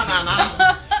 No.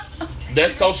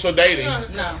 That's social dating.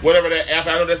 No. Whatever that app.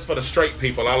 I know that's for the straight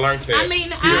people. I learned that. I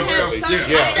mean,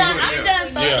 I've done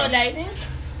social dating.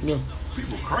 Yeah.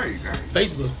 People crazy. Ain't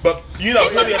Facebook. But you know,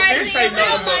 People plenty of crazy fish ain't in real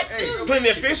nothing life, but too. plenty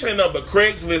of fish ain't nothing but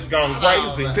Craigslist gone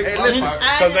crazy. Hey, listen.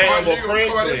 Because they ain't no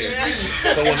Craigslist.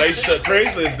 So when they shut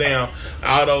Craigslist down,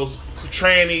 all those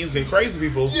trannies and crazy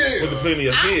people with the plenty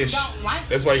of fish.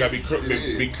 That's why you gotta be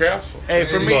careful. Hey,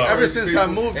 for me, ever since I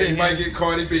moved and in you might here, get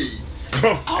Cardi B.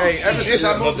 hey, ever since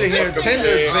I moved in here,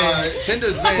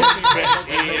 Tinder's been.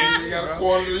 You got a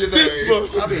quarter of your day. I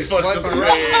be Fucker swiping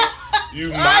right. said you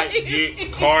might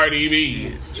get Cardi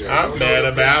B. I'm mad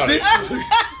about it.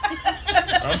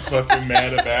 I'm fucking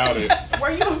mad about it.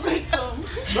 Were you a victim?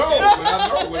 No, but I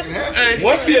know what can happen.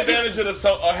 What's the advantage of the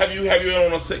have you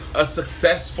been on a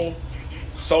successful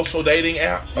social dating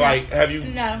app? Like, have you?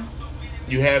 No.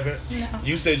 You haven't? No.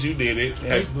 You said you did it.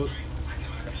 Facebook.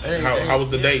 How was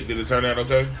the date? Did it turn out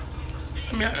okay?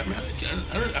 I mean, I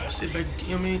sit back.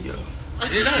 You know what I mean? Yo.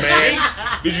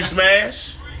 Smash? Did you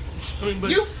smash? I mean,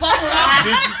 but You fuck up. Did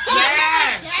you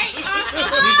smash? Did you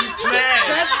smash?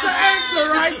 That's the answer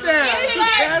right there.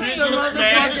 That's Did the you motherfucking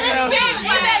smash? answer. Is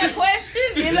that a question?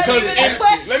 Is Because that a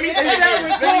question? let me say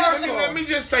this. Let me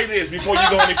just say this before you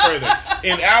go any further.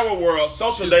 In our world,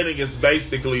 social dating is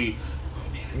basically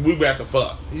we about to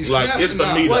fuck. You Like, it's the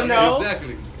snapping meetup. Well, no.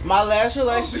 Exactly. My last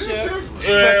relationship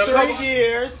Yeah, for 3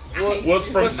 years was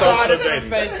from was social started from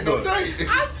dating. No Facebook. date.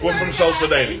 Was from social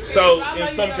dating. So in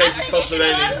some cases, social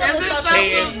dating.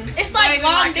 It's like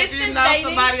long If you distance know dating.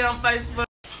 somebody on Facebook.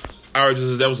 All right,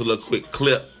 that was a little quick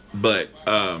clip, but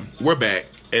we're back.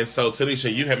 And so,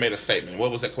 Tanisha, you had made a statement. What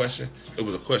was that question? It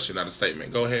was a question, not a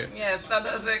statement. Go ahead. Yeah, so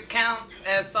does it count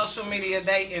as social media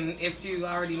dating if you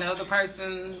already know the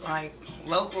person, like,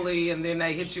 locally, and then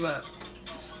they hit you up?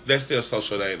 That's still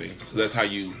social dating. That's how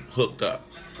you hooked up.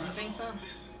 I think so.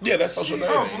 Yeah, that's social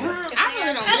dating. I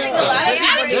really don't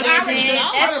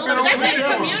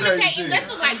think so.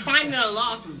 That's like finding a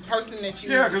lost person that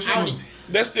you already.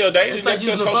 That's still dating. That's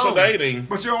still social dating.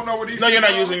 But you don't know what these. No, you're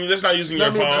not using. That's not using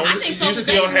your phone. I think social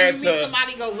dating means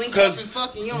somebody go link up and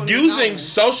fuck and you don't using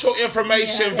social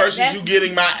information versus you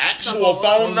getting my actual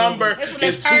phone number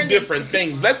is two different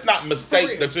things. Let's not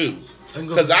mistake the two.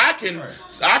 Because I can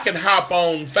hop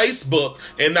on Facebook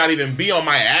and not even be on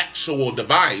my actual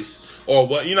device. Or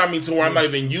what, you know what I mean, to where I'm not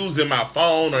even using my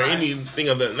phone or anything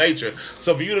of that nature.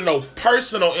 So for you to know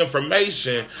personal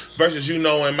information versus you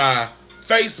knowing my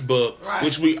Facebook,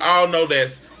 which we all know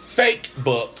that's fake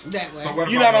book. That way. So what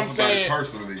if you know I what I'm know somebody saying?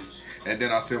 Personally, and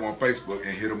then I see him on Facebook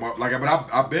and hit him up. Like, but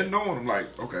I've been knowing him.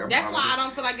 Like, okay. That's why I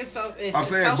don't feel like it's so. I'm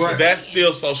saying, but that's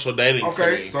still social dating.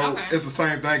 Okay, to me. so it's the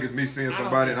same thing as me seeing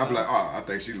somebody and I'm like, oh, I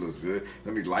think she looks good.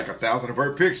 Let me like 1,000 of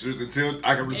her pictures until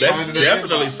I can respond That's to that.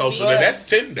 definitely social dating. That's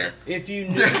Tinder. If you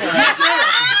knew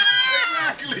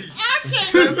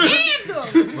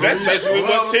That's basically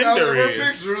what Tinder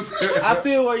is. I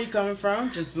feel where you're coming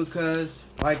from, just because,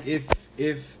 like, if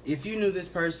you knew this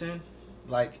person,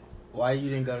 like, why you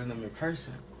didn't go to them in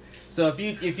person? So if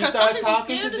you start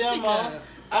talking to them,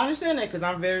 I understand that because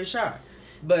I'm very shy.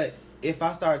 But if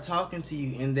I start talking to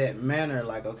you in that manner,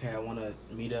 like, okay, I want to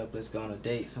meet up, let's go on a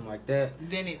date, something like that.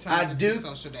 Then it turns into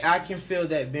social dating. I can feel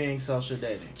that being social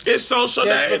dating. It's social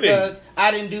dating because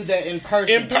I didn't do that in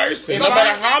person. No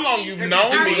matter how long you've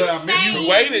known me, you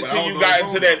waited till you got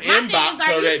into that inbox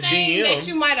or that DM. That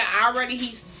you might have already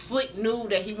knew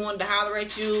that he wanted to holler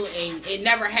at you and it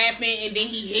never happened and then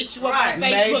he hit you up on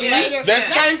Facebook later. That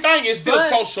same thing is still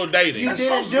social dating. You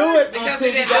didn't do it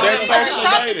until you got That's social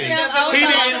dating. He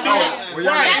didn't do it.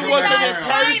 Right, he wasn't in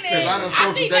person.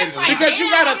 Because you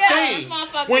gotta think,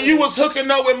 when you was hooking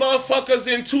up with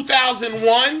motherfuckers in 2001,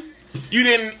 you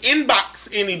didn't inbox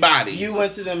anybody. You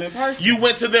went to them in person. You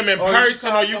went to them in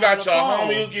person, or you got your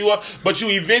homie hook you up, but you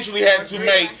eventually had to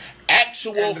make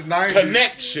actual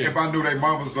connection. If I knew their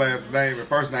mama's last name and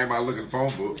first name, I look at the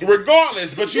phone book.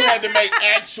 Regardless, but you had to make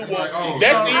actual.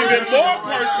 That's even more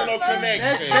personal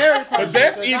connection. But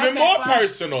that's even more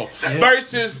personal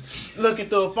versus looking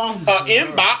through a phone book.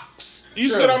 Inbox. You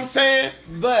see what I'm saying?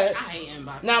 But I hate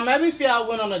inbox. now maybe if y'all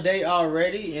went on a date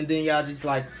already and then y'all just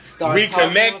like start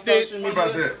reconnected. What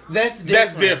about that? That's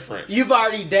different. You've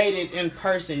already dated in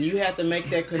person. You have to make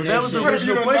that connection. That was the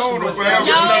original question. No,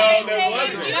 that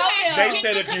wasn't. They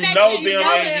said if you know them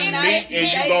and you meet and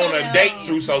you go on a date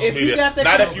through social media,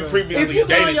 not if you previously if you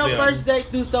go on dated your them. first date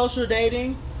through social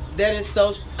dating, that is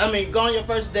social. I mean, go on your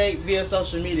first date via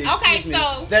social media.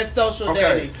 That's social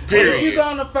dating. Period. If you go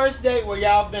on the first date where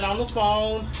y'all been on the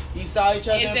phone, you saw each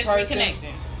other in person.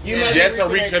 Reconnecting. That's a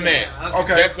reconnect.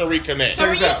 Okay. That's a reconnect. So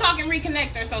are you talking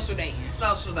reconnect or social dating?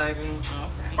 Social dating.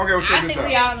 Okay, well, check I this think out.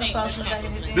 we all know social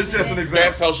dating. This is just an example.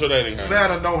 That's social dating. Say I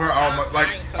don't know her all my, like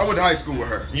I went to high school with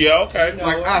her. Yeah, okay.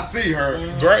 Like I see her.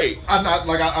 Great. I'm not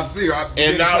like I see her.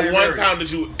 And not one time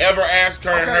did you ever ask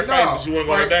her in her face that you want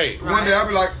to go on a date. One day I'd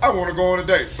be like, I want to go on a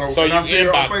date. So you I see her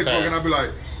on inbox Facebook her. and I'd be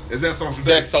like, is that social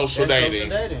dating? That's social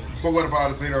dating. But what if I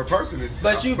had seen her in person?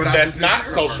 That's not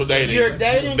social dating. You're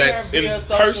dating That's her in via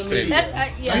social person.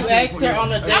 media. You asked her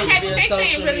on a date Okay, but via they say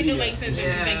social it really do media. make sense if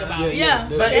you think about it. Yeah.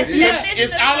 But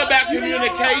It's all about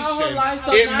communication.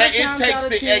 It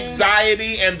takes the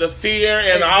anxiety and the fear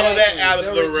and all of that out of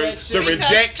the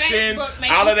rejection,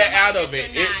 all of that out of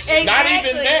it. Not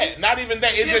even that. Not even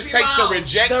that. It just takes the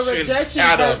rejection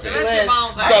out of it.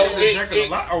 So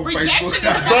Rejection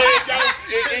but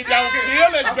it don't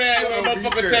feel as bad when a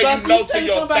motherfucker tell you no to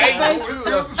your face.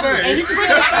 And you can say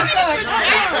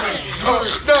no,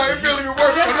 it feels even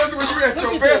worse unless when you at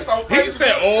your best on Facebook. He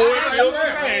said, "Oh, it feels the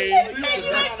same." You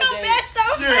at your best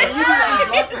on Yeah, you be like,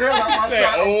 what the hell? He said,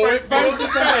 "Oh, it feels the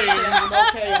same." I'm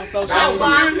okay on social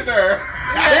I'm media.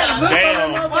 a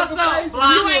millionaire. What's up?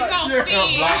 You ain't gonna see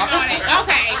it.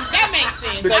 Okay, that makes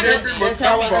sense. That's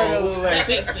how I heard a little That less.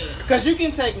 makes sense. Because you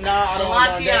can take, I don't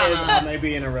want to I may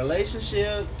be in a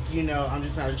relationship, I'm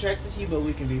just not attracted to you, but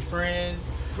we can be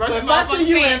friends. But if I see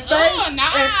you in face,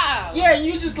 yeah,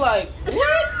 you just like, what?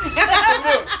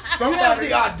 Look, You have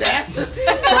the audacity.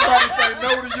 somebody say no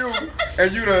to you,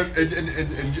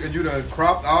 and you done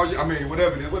cropped all. I mean,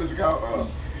 whatever it is. What is it called?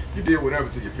 You did whatever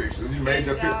to your pictures. You made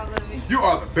your picture. You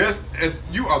are the best.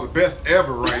 You are the best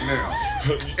ever right now.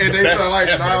 And they say like,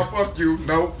 nah, fuck you.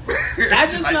 Nope. I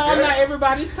just know I'm not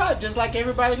everybody's type, just like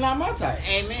everybody not my type.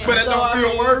 Amen. But that So, don't I feel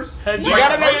mean, worse. You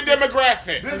gotta know your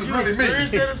demographic. This is really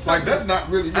me. Like, that's not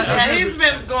really you. Yeah, he's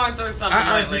been going through something.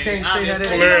 I honestly can't say that.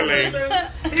 Clearly.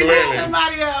 He hit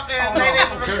somebody up and they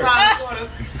didn't respond to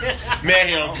us. Man,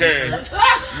 he don't care. Man,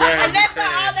 And he that's don't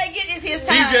not all care. they get is his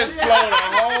time. He just flowed a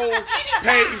whole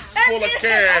pace full of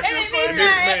care. And it's his And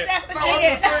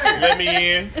this man, time. let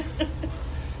me in.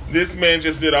 This man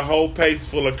just did a whole pace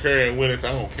full of care and went into,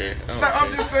 I don't care. I don't I'm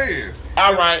care. just saying.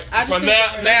 All right. So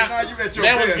just now you at your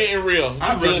that was best. getting real.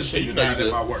 I'd You real rather shit. be You know you not at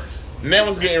do. my worst. Now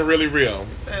it's getting really real.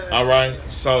 All right.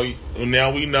 So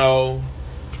now we know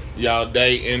y'all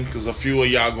dating because a few of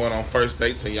y'all going on first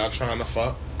dates and y'all trying to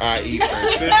fuck. I.e.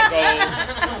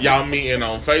 Francisco. Y'all meeting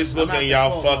on Facebook and y'all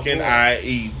fucking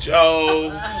I.E. Joe.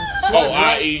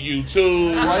 I.E. you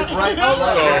too. Swipe right, So,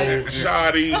 swipe right.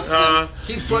 shoddy, huh?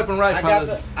 Keep swiping right,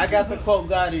 fellas. I got the quote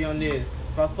Gotti on this.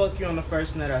 If I fuck you on the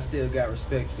first night, I still got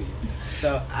respect for you.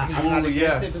 So I'm not Ooh, against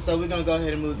yes. it. So we're gonna go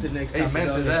ahead and move to the next topic. Amen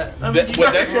Go to ahead. that.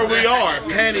 Well, that's where we are.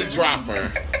 Panty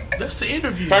dropper. That's the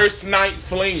interview. First night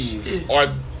flings.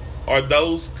 Are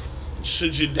those,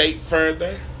 should you date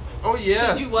further? Oh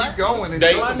yeah, Should you what? keep going and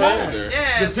Date going. further.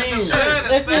 Yeah, it's Depends.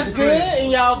 good, If it's good especially.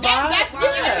 and y'all vibe, That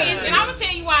yeah. depends, and I'm gonna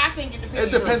tell you why I think it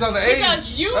depends. It depends on the age.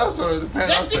 Because you, That's what it depends.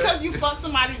 just because you fuck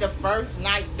somebody the first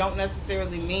night, don't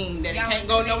necessarily mean that it can't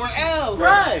go nowhere else.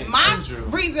 Right. My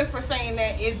reason for saying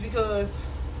that is because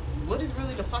what is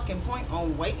really the fucking point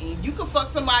on waiting? You could fuck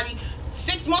somebody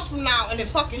 6 months from now and then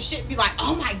fucking shit be like,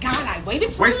 oh my god, I waited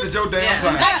for Wasted this. your damn Yeah.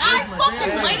 time. Like I fucking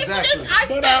Yeah, waited for exactly. this. I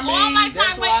But spent I all mean, my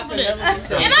that's time why I waiting for can this. never be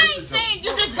so And I ain't saying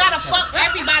you just gotta fuck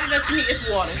everybody that you meet. It's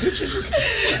water. Look at you.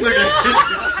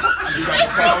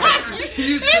 It's water.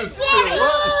 You It's just water. feel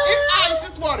what? It's ice.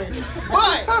 It's water.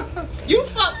 But you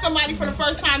fuck somebody for the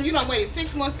first time. You done waited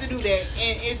 6 months to do that,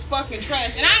 and it's fucking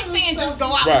trash. And I ain't saying just go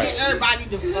out Right. and get everybody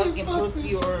to fucking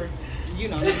pussy or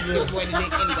niggas give away the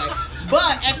dick anyway.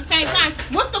 But at the same time,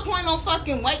 what's the point on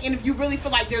fucking waiting if you really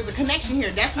feel like there's a connection here?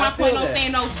 That's my I feel point on that.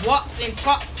 saying those walks and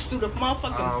talks through the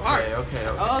motherfucking park. Okay.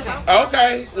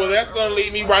 Okay, well that's gonna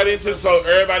lead me right into, so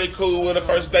everybody cool with a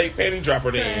first date panty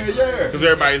dropper then, Yeah. because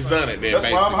everybody's done it then. That's why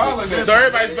I'm basically. hollering at So you.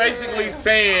 everybody's basically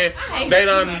saying they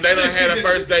done had a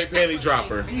first date panty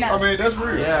dropper. I mean, that's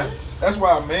real. Yes. That's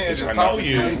why a man Bitch, just I know talking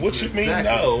you. to you. What you mean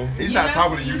Exactly. no? He's not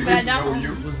talking to you to get to know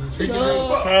you.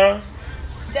 Huh?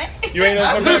 You ain't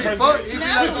I on really first fuck. date? He'd be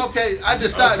like, okay, I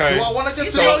decide. Okay. Do I want to get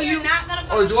to So- know You're you, not gonna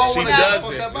fuck or do I She want to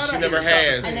doesn't. She never I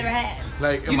has. never had.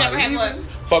 Like, You am I never had what? leaving?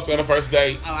 Fucked on the first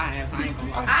date. Oh, I have. I ain't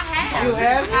gonna lie. I have. You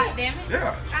have? God damn it.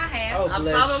 Yeah. I have. Oh, I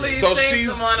bless totally you. So seen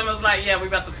she's- someone and was like, yeah, we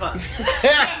about to fuck.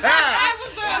 I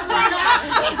was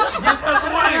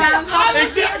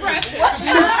That's the goal.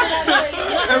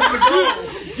 That's the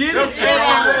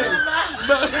goal.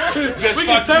 Just We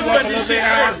can fucked talk you about up a this little shit bit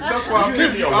higher. That's why I'm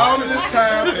giving you all of this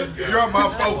time, and you're my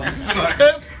focus. Like,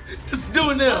 Let's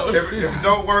do it now. if it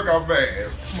don't work, I'm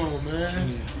mad. Come on,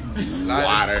 man.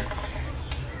 Water.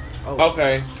 Oh.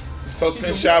 Okay. So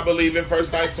since y'all believe in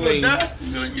first night fling, I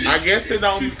guess it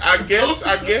don't. I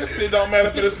guess it don't matter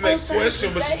for this next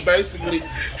question, which is basically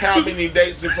how many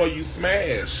dates before you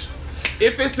smash.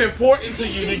 If it's important to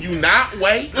you, do you not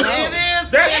wait? It is.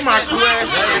 That's my If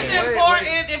question. it's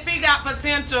important. If he got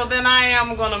potential, then I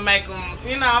am gonna make him.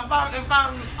 You know, if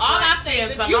I'm All I say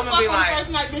is, if you I'm gonna fuck be on like, the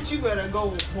first night, bitch, you better go.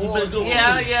 You better go.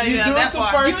 yeah. You do that it the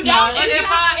part. first You don't. night.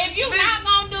 If you're not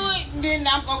gonna do it, then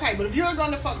I'm okay. But if you're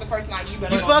gonna fuck the first night, you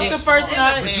better. You go fuck the extra first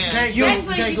hard. night. But you can't You- go.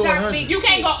 Especially You can't if go these are 100. big You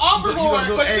can't go overboard,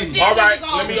 go but you 80. still All right,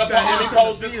 need to go. let me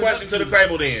pose this question to the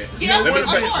table then. Yeah, Let me of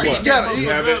say course. You what? gotta, You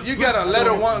have it? you gotta let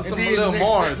her want some And then little next-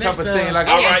 more next type of time- thing. Like,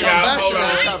 All I right, want to come y'all, back hold to on.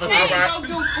 that I type ain't of saying thing. Alright. go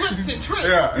do flips and tricks.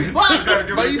 Yeah. You gotta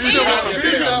give But it you a still beat. want to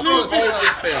beat that Hold pussy.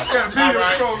 yourself. You gotta beat All it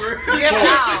right. stronger. Yes,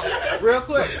 now. Real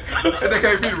quick. And they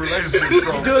can't beat a relationship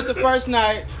stronger. Do it the first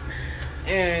night,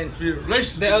 and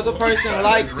the other person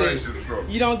likes it.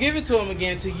 You don't give it to them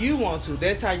again till you want to.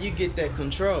 That's how you get that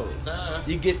control.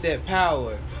 You get that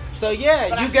power. So yeah,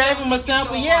 But you I gave still him a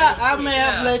sample. Yeah, I may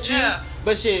have let you, Yeah.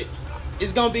 but shit,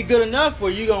 it's gonna be good enough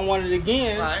where you gonna want it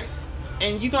again, Right.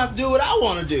 and you gonna have to do what I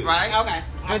want to do. Right.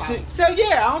 Okay. So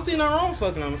yeah, I don't see nothing wrong with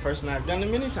fucking on the first night. I've done it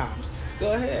many times.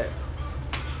 Go ahead.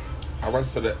 All right,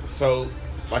 so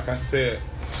like I said,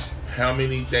 how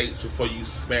many dates before you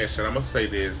smash? And I'm gonna say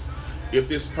this: if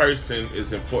this person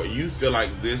is important, you feel like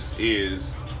this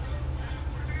is,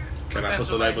 can I put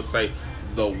the label? Say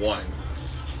the one.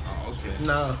 Oh, okay.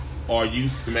 Nah. Are you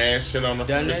smashing on the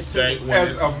Done first that too. date when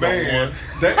As it's a the man, one?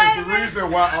 that is the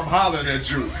reason why I'm hollering at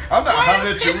you. I'm not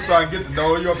hollering at you so I can get to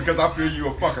know you because I feel you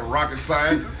a fucking rocket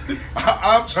scientist.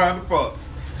 I'm trying to fuck.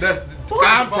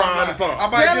 I'm trying to fuck. I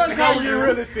might Tell get us to how know you you.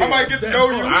 really feel. I might get to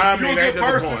know you. I mean, You're a good ain't that the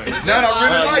person. point? Now I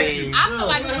really like you. I feel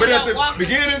like when But we at go the walking,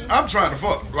 beginning, I'm trying to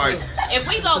fuck. Like, if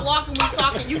we go walking, we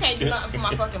talking, you can't do nothing for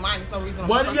my fucking mind. There's no reason.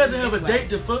 Why do you have to have a date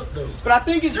to fuck though? But I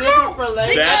think it's different for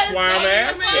ladies. That's why I'm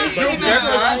asking. You That's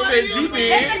what you said you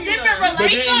That's a did. different But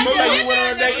then relationship. you say you went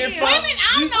on a date and fuck. Women,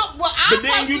 I don't know. Well, I But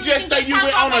then you just say you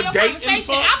went on a date and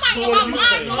fuck. I might So in what my you mind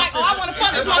saying? feel like, oh, I want to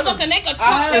fuck this motherfucker. And they could I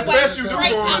talk have that way best you do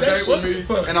straight go on a up. date with me,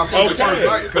 and I fuck the Okay. first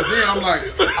night, because then I'm like,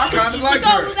 I kind of like So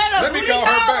her. was that a Let me booty call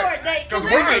her call or a back. date? Because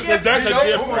Because women, there's a That's a you know,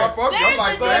 difference. who I fuck, I'm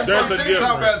like, man, There's a she's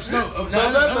talking about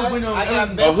shit. I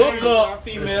got best A friends that are hookup.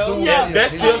 females. Yeah.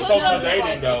 That's still A social hookup.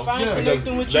 dating though. If I'm Yeah.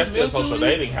 connecting with you That's still social mentally,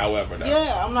 dating, however. Though.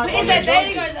 yeah, I'm not Is gonna that enjoy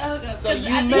dating or it. the hookup? So 'Cause you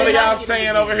I think may What are y'all not-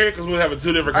 saying over here? Because we're having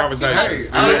two different conversations.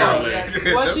 Hey,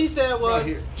 Literally. What she said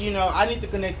was, you know, I need to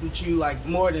connect with you like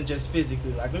more than just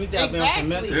physically. Like, we need to have some Exactly.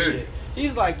 mental Yeah. shit.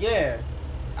 He's like, yeah,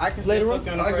 I can stay Later on,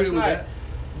 fucking on I the agree first with night. that.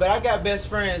 But I got best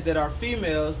friends that are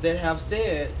females that have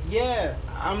said, yeah,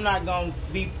 I'm not gonna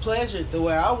be pleasured the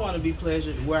way I want to be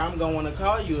pleasured, where I'm gonna want to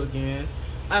call you again,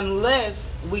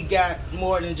 unless we got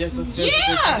more than just a physical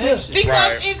Yeah, connection. because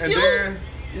Right. if And you then,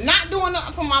 not doing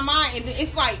nothing for my mind, and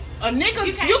it's like a nigga.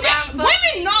 You can't You can down fuck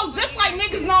women know, just like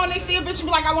niggas know, and they see a bitch and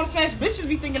be like, I want to smash. Bitches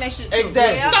be thinking that shit too.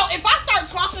 Exactly. Yeah. So if I start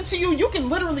talking to you, you can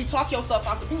literally talk yourself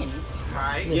out the panties.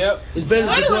 Right. Yep. It's better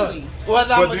than Literally.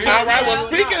 Whether I'm But a then- chick All right. or Well,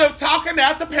 not. speaking of talking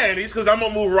out the panties, because I'm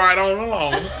gonna move right on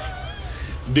along.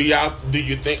 Do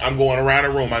you think I'm going around the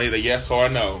room? I need a yes or a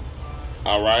no.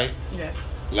 All right. Yeah.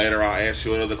 Later, I'll ask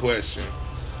you another question.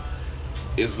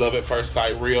 Is love at first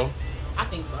sight real? I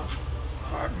think so.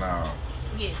 fuck no.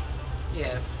 Yes.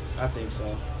 Yes. I think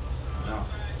so.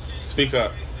 Speak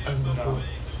up. I can go for it.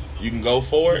 You can go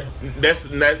for it. That's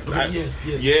that. Okay, yes.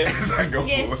 Yes. I go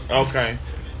Yes. for it. Okay.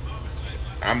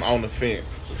 I'm on the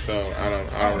fence, so I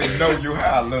don't I don't even know you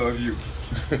how I love you.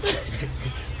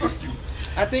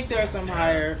 I think there are some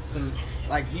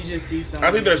like you just see some. I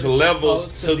think there's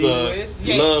levels to the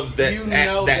Yes. love that's You at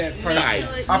know that that person.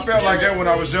 sight. I felt like that when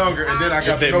I was younger, and then I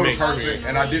got That to know the makes person, sense.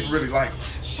 and I didn't really like him.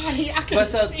 Shawty, I But could.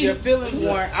 so your feelings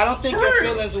weren't. I don't think your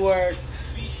feelings were.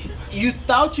 You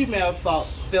thought you may have felt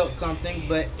something,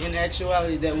 but in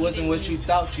actuality, that wasn't what you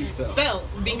thought you felt.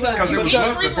 felt because Because you it was get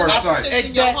lust three at first sight. relationships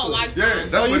in your whole Exactly. lifetime. Yeah,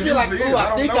 that's So what you'd be like, usually ooh, is.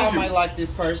 I think don't I know might you. like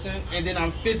this person, and then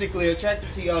I'm physically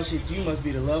attracted to you. Oh shit, you must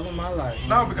be the love of my life.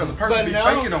 No, because a person But be no.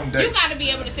 faking on You dates. got to be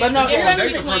able to But tell no, the it's difference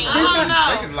Dating a between. person I don't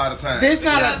know. faking a lot of times. This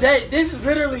not a date. This is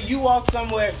literally you walk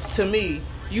somewhere. To me,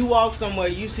 you walk somewhere,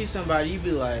 you see somebody, you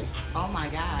be like, Oh my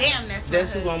god. Damn, that's my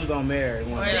that's who husband. I'm gonna marry. Or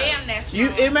One day. damn, that's You,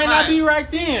 my it may not be right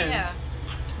then. Yeah.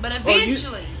 But Or you-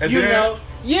 eventually. And you then- know,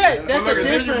 yeah, that's But a look, and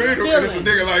then you different meet him, and it's a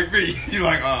feeling. nigga like me. You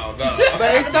like, oh no.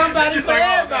 But it's somebody for Like,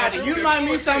 oh, everybody. no, You this might meet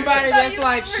bullshit. somebody that's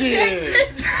like, shit,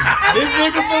 this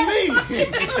nigga for me.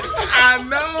 I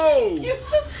know.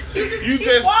 You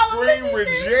just scream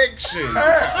rejection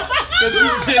because you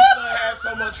just done had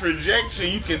so much rejection.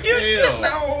 You can tell.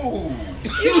 No.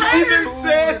 You heard just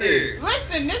said it.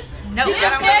 Listen, this. No, this I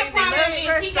don't bad believe they problem love is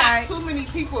first he got sight. too many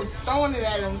people throwing it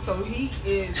at him, so he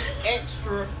is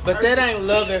extra. But that ain't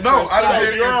love at No, first I done sight.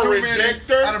 been You're a in too many.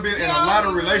 rejecter? I done been in a lot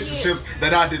of relationships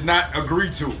that I did not agree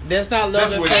to. That's not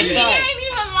love That's at what first And it he is. sight. ain't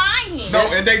even lying. No,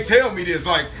 and they tell me this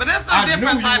like. But that's I a different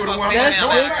knew you type were the of one. female No,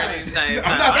 out I'm there these days.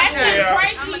 I'm not. That's Yeah. a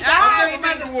crazy I'm guy.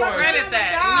 giving the one. credit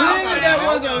that. Clearly that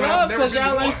wasn't But I'll love never because be y'all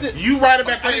the one. understood. You right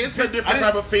about that. It's a different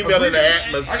type of female in the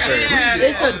atmosphere. Yeah.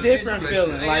 It's a different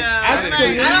feeling. Like, Yeah, I, to I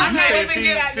me, can't said even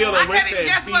get. female, I we can't said even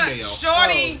guess what. female.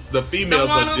 Shorty, The the females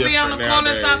one are who be on different the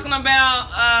corner nowadays. talking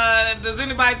about, does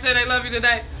anybody say they love you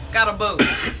today? Got a boo.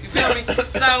 You feel me?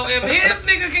 So if his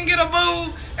nigga can get a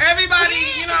boo, everybody,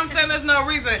 you know what I'm saying? There's no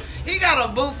reason. He got a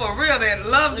boo for real that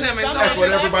loves him and That's what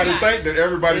everybody think, that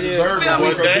everybody It is. deserves Feel a me?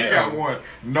 one because he Damn. got one.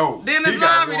 No. Dennis he got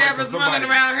Lobby one that 'cause was running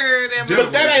somebody around here.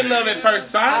 But that ain't love at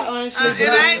first I sight. honestly It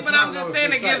believe ain't, but I'm just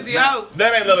saying it gives you hope.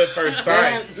 That ain't love at first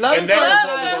sight. Love And that for was Love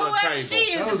what was on whoever the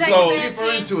she table. is. That to was take deeper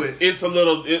that into it. It's a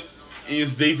little.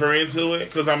 It's deeper into it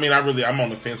because I mean I'm on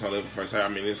the fence on love at first sight. I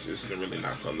mean it's really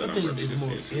not something I that I'm think really it's just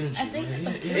more into. energy. I think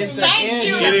man. it's Yeah, it's yeah. an Thank energy.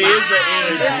 you. It is an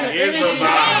energy. It's a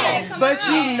vibe. But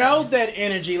you know that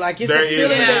energy, like it's There a is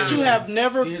feeling energy. that you have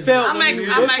never Yeah. felt I when make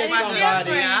you I look make at my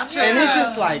somebody, judgment. and it's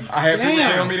just like, I had people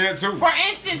tell damn. me that too. For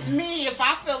instance, me, if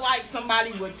I feel like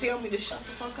somebody would tell me to shut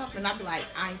the fuck up, and I'd be like,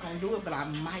 I ain't gonna do it, but I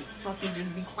might fucking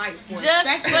just be quiet for a Just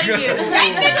second. for you.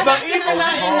 But even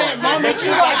not in that moment,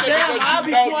 you like, damn, I'll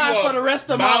be quiet for the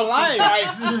rest of my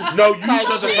life. No, you Type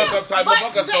shut the shit. fuck up type But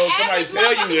motherfucker. the So somebody average tell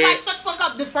you motherfucker like, that. shut the fuck up.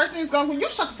 up, the first thing is going to you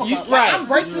shut the fuck up. Right. Like, I'm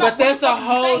bracing But up. that's a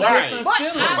whole Right. different But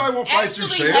feeling. Nobody won't I fight you,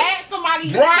 actually Shell. had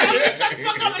somebody Right. tell me to shut the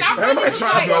fuck up, and I really Nobody was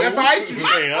trying to like, If I you, my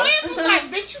Shell. friends was like,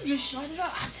 bitch, you just shut it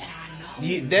up. I said, I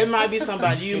know. There might be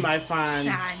somebody you might find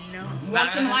I know.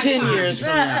 Once in a 10 lifetime. years from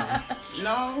now.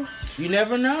 No. You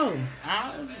never know.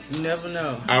 I, You never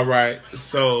know. All right,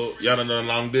 so y'all done done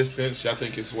long distance. Y'all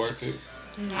think it's worth it?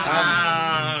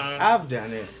 I've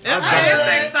done it. It's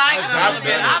exciting. I've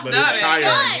done it, I've but done it's it.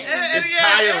 tiring. It's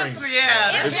tiring.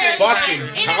 It's It's fucking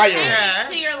tiring.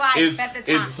 To your life It's at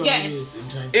the time. it's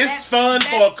yes. it's fun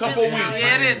for a couple That's weeks.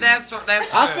 Get it? That's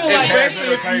I feel true. like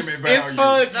Especially if entertainment you, it's value.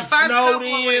 fun if The you first snowed couple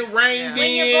of in, weeks, rained When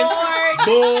in, you're bored.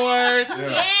 bored.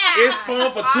 Yeah. It's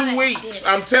fun for All 2 that weeks. shit.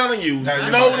 I'm telling you, Now, you're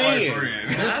snowed my in,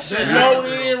 friend. snowed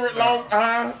in, long.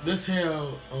 That's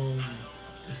how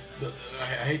I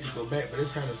hate to go back, but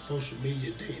that's how the social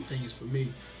media dating thing is for me.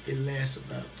 It lasts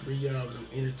about 3 hours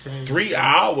of entertainment. 3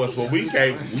 hours. Well, we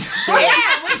gave. Yeah, we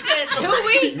said 2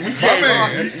 weeks. My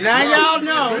man. Now y'all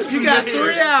know you got 3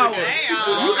 hours.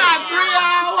 You got 3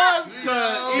 hours to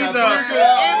either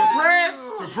impress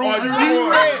To or prove you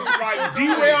derail. Like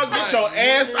derail, get your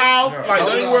ass off. Like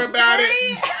don't even worry about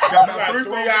it. Got You about got 3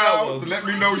 3 hours hours. to let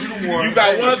me know you the one. You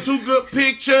got 1 or 2 good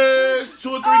pictures, 2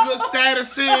 or 3 good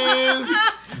statuses.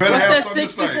 Better What's have that, something to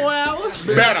 64 say. hours?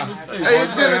 Better. Hey,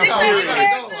 it's dinner time.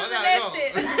 I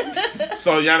gotta go.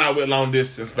 So y'all not with long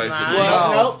distance, basically.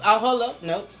 Well, nope. Hold up.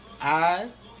 Nope. I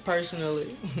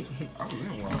personally, I was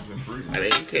in one. I was in 3. I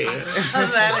didn't care.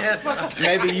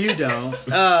 maybe you don't.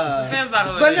 Depends on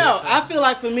who But it no, is. I feel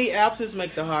like for me, absence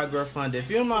make the hard girl fun. If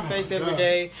you're in my face every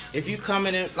day, if you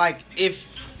coming in, like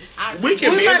if. We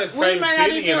can We be might- in the we same might not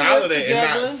city even and all live of that and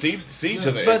not together. see each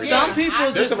other But every some day. people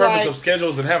That's just the purpose like of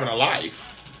schedules and having a life.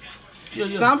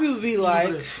 some people be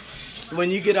like,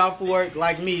 when you get off of work,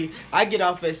 like me, I get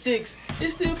off at 6.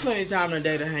 It's still plenty of time in the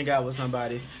day to hang out with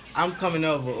somebody. I'm coming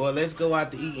over, or let's go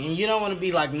out to eat. And you don't want to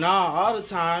be like, nah, all the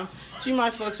time. She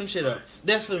might fuck some shit up.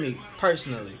 That's for me,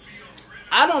 personally.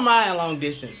 I don't mind long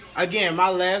distance. Again, my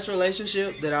last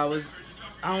relationship that I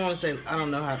don't want to say, I don't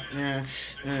know how,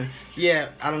 yeah,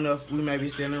 I don't know if we may be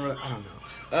still in a I don't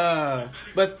know.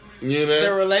 But You know?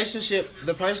 the relationship,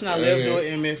 the person I lived with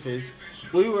in Memphis,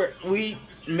 we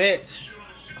met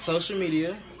social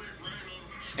media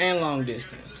and long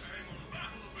distance.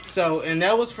 So, and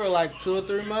that was for like 2 or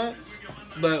 3 months,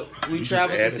 but we You just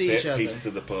traveled to added see that each other. piece to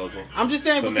the puzzle. I'm just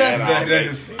saying So because now that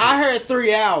makes I heard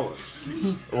 3 hours.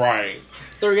 Right.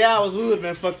 3 hours, we would have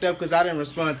been fucked up because I didn't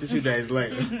respond to 2 days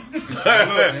later.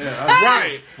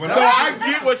 Right. When So I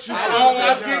get what you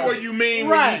I get what you mean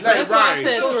when Right. you say That's why I right.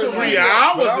 said 3 3 hours.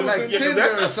 hours But I is like yeah, Tinder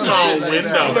that's or a some small shit like window.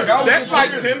 that. Look, I was That's in like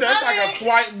prison. Tinder. That's like a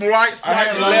swipe right, I had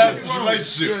swipe a long left. distance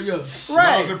relationship. Yeah. When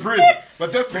I was in prison.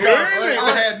 But that's because Really?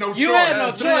 I had no choice. You had no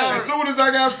choice. As soon as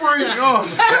I got free,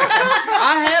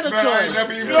 I had a man, I ain't never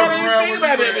choice. even You come don't even around think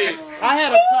with about you. it. I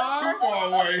had a Too car. far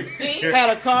away.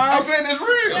 Had a car. I'm saying it's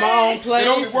real. My own place. It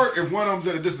only works if one of them's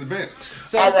at a disadvantage.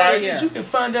 So, All right. yeah. You can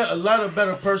find out a lot about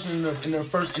a person in their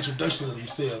first introduction of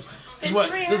themselves. That's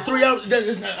what the 3 hours. That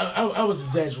is not, I was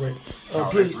exaggerating.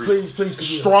 Please forgive.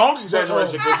 Strong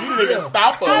exaggeration because you didn't even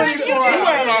stop us. You went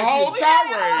on a whole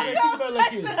tirade. Think about it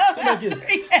like this.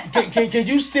 Think like this. Can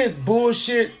you sense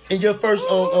bullshit in your first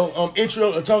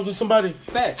intro or talking to somebody?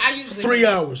 Fact. I usually 3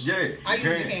 hours. Yeah. I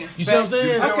usually can. You see what I'm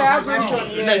saying? Okay, I agree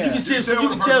with you. Now you Yeah. can see, you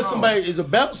can tell somebody is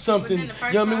about something. You know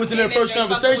what I mean? Within their And first if they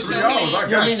fuck conversation. with You know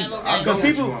what I You know what I mean? got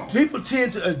Because you. people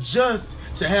tend to adjust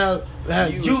to how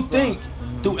you think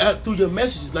through your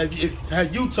messages, like how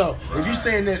you talk. If you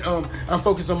saying that I'm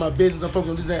focused on my business, I'm focused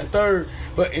on this, that, and third,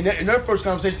 but in their first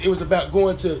conversation, it was about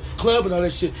going to club and all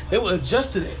that shit. They will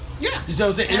adjust to that. Yeah. You see what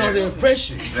I'm saying? In order to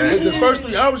impress you. But the first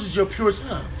 3 hours is your pure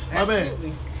time. My bad. Absolutely.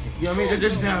 You know what I mean? That's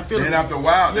just how I feel. Then after a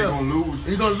while, they're Yeah. going to lose.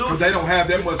 You're gonna lose. Because they don't have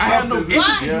that much I have no substance.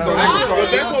 issues with So you. they can start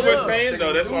But that's what we're losing. saying,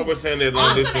 though. That's why we're saying that long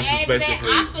Also, to distance is add to that, basically.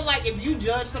 I feel like if you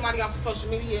judge somebody off of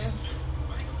social media,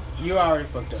 You already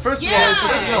fucked up. First of Yeah.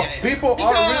 all, people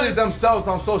aren't Because- really themselves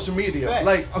on social media. Facts.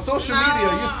 Like on social media,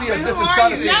 you see a who different are side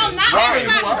you? of people. No, not Right.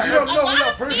 everybody. You don't know A who lot that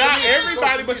of person Not females-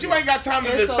 everybody, but you ain't got time to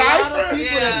It's a lot of decipher.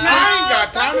 people Yeah. that I ain't got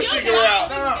No, time to you figure can-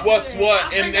 out what's what,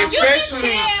 and You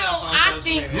especially. can tell, I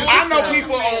think. I know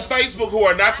people on Facebook who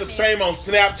are not the same on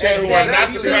Snapchat, who are not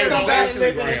the same on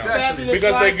Instagram.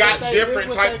 Because they got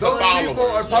different types of Those people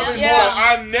are followers. probably So more.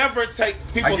 I never take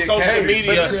people's I get social carried,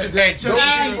 media but at that's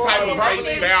any type of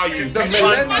face value The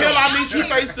millennials- until I meet you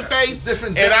face to face,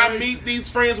 Different and I generations. meet these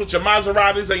friends with your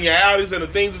Maseratis and your Audis and the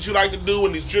things that you like to do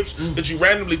and these trips that you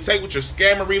randomly take with your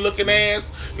scammery looking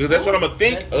ass. Because that's what I'm gonna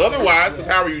think. Otherwise, because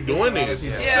how are you doing this?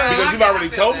 Yeah. Because you've already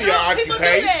told me your People do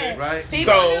occupation. that. Right.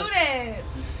 People So- do that.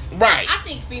 Right. I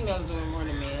think females doing more than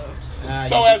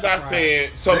So as I said,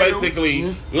 so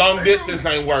basically, long distance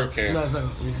ain't working. No, it's not.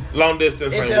 Long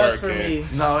distance It ain't does for working. me.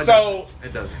 No, So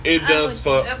it doesn't. it does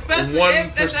for Especially 1%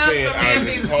 if it does for me out if of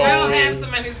he's this real whole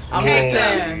handsome and he's I'm room. just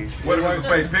saying. What about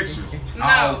fake pictures? No,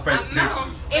 All fake no.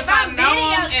 pictures. If I I know video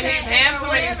him and check he's or handsome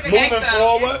and he's whatever Moving caked up,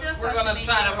 forward, we're gonna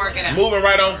try to work it out. Moving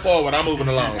right on forward. I'm moving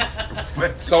along.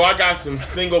 So I got some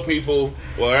single people.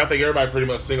 Well, I think everybody pretty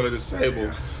much single at this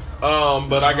table.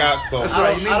 But I got some That's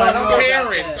right. You need my I don't number. know.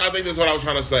 parents. I think that's what I was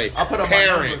trying to say. I'll put on my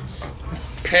Parents.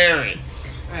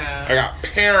 Parents. I got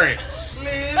parents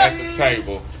at the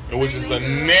table, which is the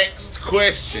next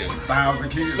question. 1,000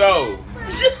 kids. So,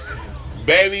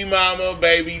 baby mama,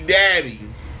 baby daddy,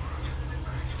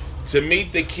 to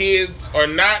meet the kids or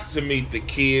not to meet the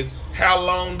kids, how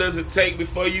long does it take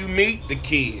before you meet the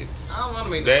kids? I don't want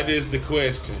to meet That nobody. is the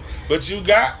question. But you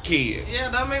got kids. Yeah,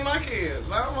 that mean my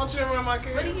kids. I don't want you to meet my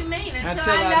kids. What do you mean? Until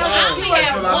Until I I know know. that you Until I know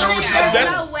have what one you child.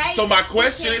 That's- No way so my you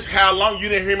question can- is, how long? You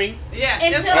didn't hear me? Yeah,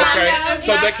 Until it's I Okay, know.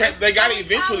 so they got to Time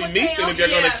eventually will meet tell. them if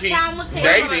they're going Yeah, to keep time will tell.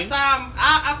 dating. I've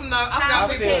got Time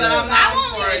people will that tell. I'm I known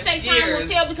won't for even say time will years.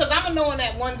 tell because I'm knowing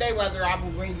that one day whether I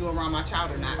will bring you around my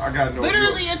child or not. I got no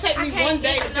Literally, idea. it'll take I me can't one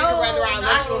day to get- figure whether I'll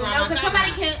let you around my because child.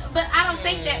 somebody can, but I don't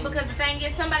think that because the thing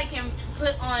is somebody can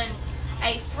put on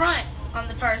a front on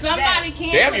the first Somebody day.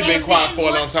 can. Damn, you but been quiet then for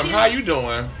a long once time. you- How you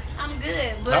doing? I'm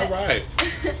good, but All right.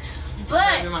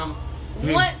 but Mama.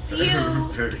 once you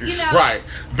know, Right.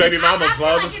 Baby mama's I feel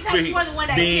slow like to it takes speak. more than one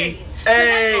day, B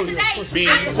period. A B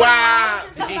Y.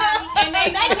 And they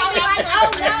can be like,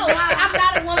 oh no, I'm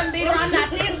not a woman beater, I'm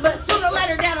not this, but sooner or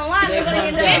later down the line, they're going to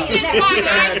end up This is being why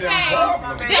I that. say.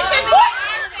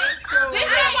 This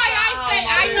is why I say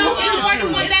I know it's more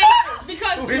than one day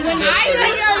because when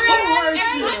I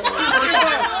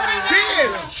She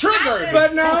is triggered.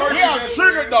 But no. We are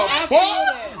triggered the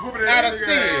fuck Whooping out that of nigga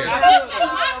sin. ass.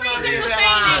 My reason for saying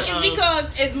that is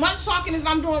because as much talking as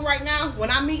I'm doing right now, when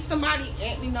I meet somebody,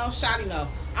 Anthony know, Shotty know,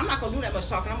 I'm not gonna do that much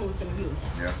talking. I'm gonna listen to you.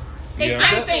 Yeah. Yeah.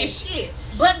 I ain't saying shit.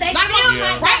 But they Not still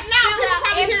Yeah. might Right now, spill people out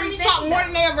probably hearing me everything, talk more though.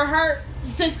 than they ever heard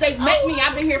since they met me.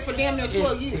 I've been here for damn near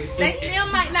 12 years. They still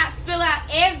might not spill out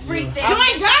everything. You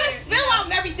ain't gotta spill out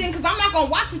and everything because I'm not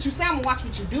gonna watch what you say. I'm gonna watch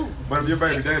what you do. But if your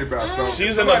baby daddy about something,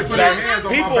 She's an somebody put their hands observant.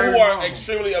 on my People baby who are mama.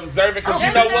 extremely observant, because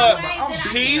you There's know no what? way that I-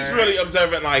 She's really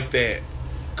observant like that.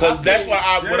 Because that's what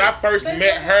when I first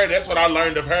met her, that's what I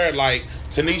learned of her. Like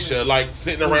Tanisha, like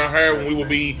sitting around her when we would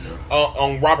be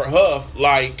on Robert Huff,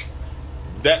 like.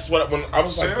 That's what when I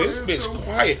was like, Sarah this is bitch too.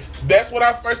 quiet. That's what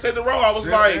I first said to Ro. I was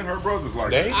Sarah like, and her brothers like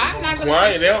they that. I'm not gonna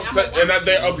quiet. say They don't shit. say, I'm and gonna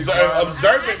they're Be quiet.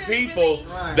 observant I just people.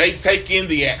 Right. They take in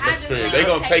the just atmosphere. think They it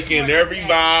gonna takes take in more every than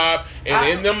that. vibe,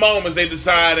 and in the moments they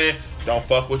deciding, don't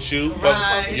fuck with you. Fuck,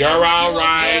 Right. you're all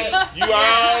right. You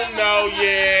all know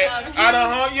yet. I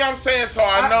don't. You know what I'm saying? So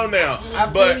I know now. I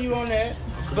But feel you on that.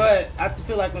 But I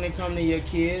feel like when it comes to your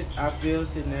kids, I feel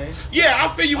sitting there. yeah, I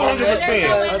feel you 100%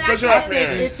 because you're a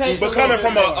parent. But coming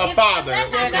from a father,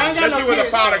 let's see what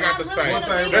the father got to say.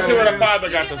 Let's see what the father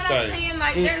got to say.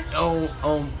 Like, It, there's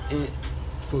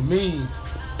for me,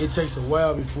 it takes a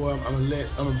while before I'm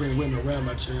gonna bring women around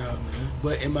my child.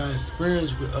 But in my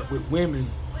experience with women,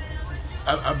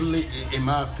 I believe, in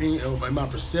my opinion or in my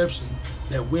perception,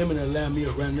 that women allow me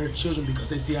around their children because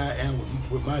they see how I am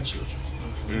with my children.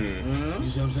 You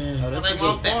see what I'm saying? Oh, that's they a good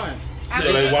want that. point. So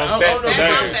they want I don't know.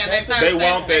 that. They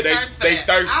want that. They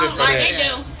thirsting for Like that. they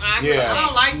do. I Yeah.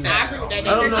 don't like I that. agree with that.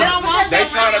 I don't know. They don't want They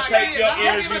that. trying to take your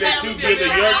energy that you give to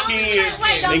your kids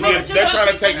and give. They're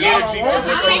trying to take energy from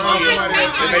what you give,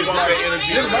 and they want that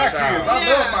energy They're from my the kids. child. I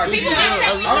love my kids. People might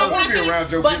tell you I don't want to be around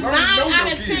your but kids. I 9 don't know out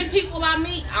your of 10 kids. people I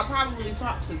meet, I probably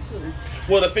talk to too.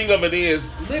 Well, the thing of it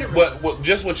is, Literally. but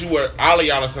just what you were, all of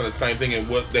y'all are saying the same thing, and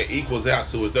what that equals out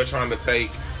to is they're trying to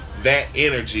take that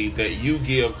energy that you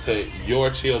give to your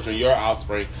children, your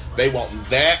offspring. They want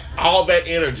that, all that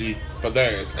energy for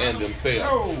theirs and themselves,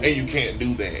 No. and you can't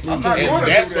do that. I'm not And gonna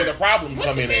that's do where that. the problem What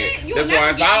come you in said? at. You That's never why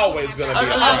it's get always it. going to be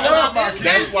a I love problem. my kids.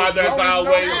 That's why there's I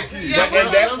always always, love my kids. and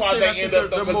Well, that's I'm why saying they I think end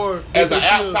up. they're more- As they an feel-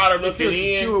 outsider they looking feel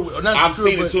in, secure, not I've secure,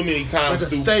 seen it but too many times like a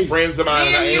through safe. friends of mine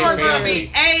Me and and you are gonna family.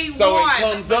 be A1 So it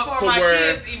comes up before to my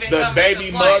where kids even the come baby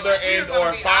into play. mother We're and gonna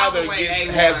or be father all the way A1,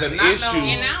 has an not no- issue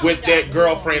And I with got that one.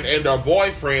 girlfriend and or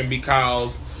boyfriend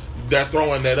because they're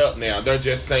throwing that up now. They're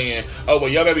just saying, oh, well,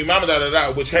 your baby mama,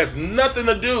 da-da-da, which has nothing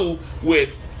to do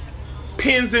with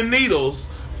pins and needles,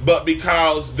 but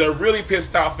because they're really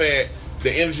pissed off at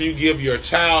the energy you give your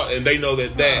child and they know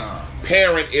that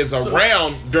parent is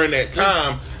around during that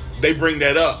time, they bring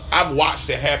that up. I've watched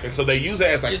it happen. So they use it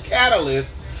as a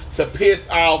catalyst to piss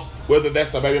off, whether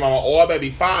that's a baby mama or a baby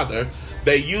father.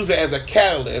 They use it as a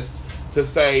catalyst to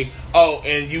say, oh,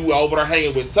 and you over there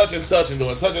hanging with such and such and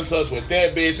doing such and such with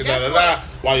that bitch and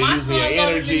while you're using your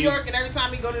energy. New York, and every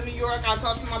time he go to New York, I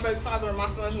talk to my baby father, and my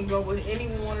son can go with any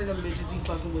one of them bitches he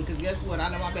fucking with. Because guess what? I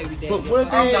know my baby daddy. But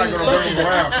what I'm not gonna bring him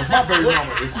around because my baby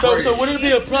mama is crazy. So would it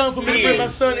be a problem for me to bring my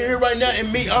son in here right now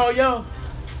and meet all y'all?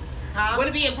 Would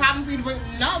it be a problem for you to bring?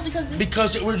 No,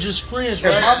 because we're just friends,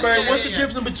 right? So what's the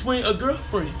difference between a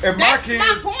girlfriend? That's my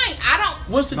point. I don't.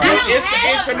 What's the It's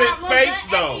difference? the intimate space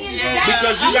though,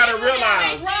 because you gotta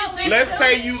realize. Let's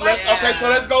so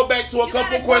let's go back to a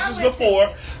couple questions before.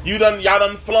 Y'all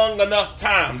done flung enough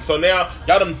time, so now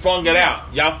y'all done flung it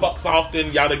out. Y'all fucks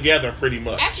often, y'all together pretty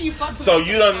much. Actually, you fuck. So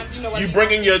you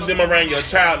bringing them around your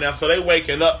child now, so they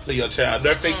waking up to your child.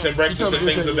 They're fixing breakfast and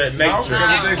things of that nature.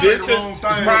 This is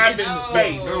private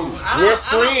space. We're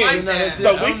friends,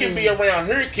 so we can be around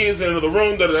here, kids into the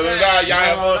room. Y'all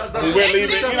have fun. We're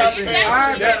leaving. You know what I'm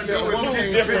saying? That's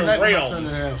two different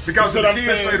realms. Because if the kids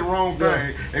say the wrong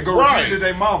thing and go repeat it to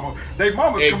their mama, their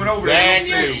mama's coming over there.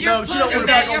 No, but you don't want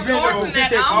to you're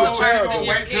forcing that on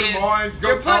wait till the morning.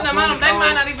 You're putting them on them. They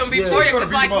might not even be for you.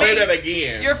 Because like say that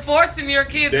again. You're forcing your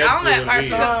kids on that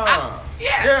person.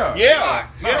 Yeah.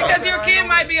 Because your kid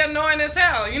might be annoying as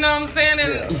hell. You know what I'm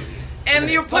saying? And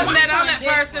you're putting that on that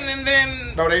person, and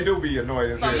then no, they do be annoyed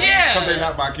as hell. Yeah, because they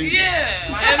not my kids. Yeah,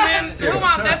 and then who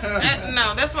want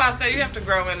that's why I say you have to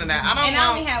grow into that. I don't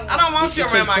want you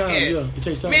around my kids.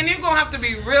 Man, you're gonna have to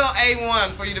be real A1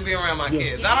 for you to be around my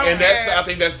kids. I don't care. I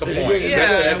think that's the point.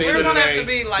 Yeah, we're gonna have to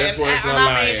be like, and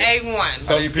I mean A1.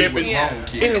 So skipping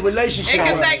in a relationship, it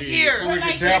can take years.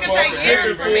 It can take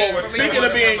years for me. Speaking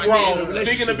of being grown,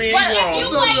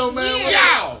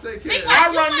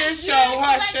 I run this show.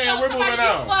 We're moving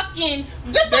on.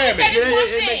 Just let me say this one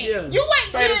thing. You wait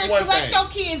years to let your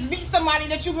kids meet somebody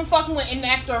that you've been fucking with, and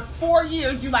after 4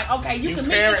 years, you like, okay, you can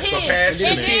meet the kids,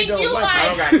 and then you like, I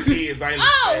don't got kids.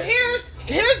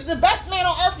 here's the best man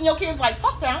on earth, and your kids like,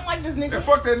 fuck that, I don't like this nigga. Yeah,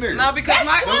 fuck that nigga. No, because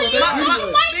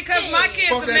my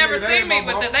kids have never seen me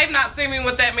with that. They've not seen me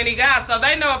with that many guys, so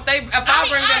they know if I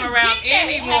bring them around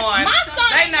anyone,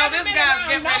 they know this guy's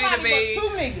getting ready to be.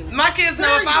 My kids know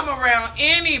if I'm around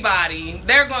anybody,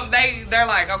 they're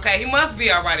like, okay, he must be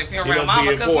all right if you're around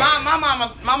mama, because my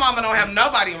mama don't have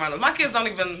nobody around us. My kids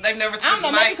they've never spent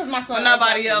the night with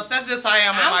nobody else. That's just how I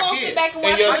am with my kids.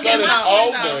 And your son is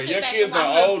older. Your kids are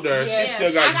older. She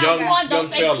still got young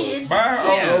fellas.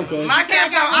 My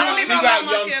kids I don't even allow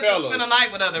my kids to spend a night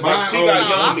with other people. She got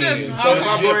young men. So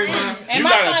you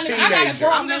got a teenager.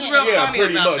 I'm just real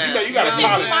funny about that. You got a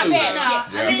college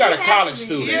student. You got a college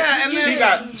student. Yeah, and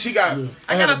then she got.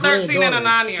 I got a 13 and a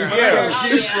 9-year-old.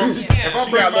 If I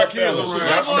bring my kids around,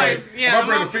 if I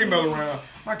bring a female around,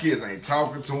 my kids ain't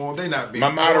talking to them. They not being.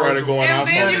 My moderator going and off.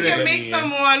 And then you can meet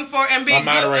someone and be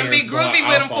groovy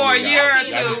with them for a year or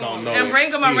two, and bring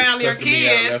them around your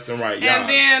kid, and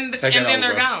then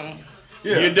they're gone.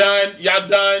 Yeah. You done? Y'all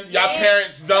done? Y'all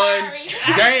parents done?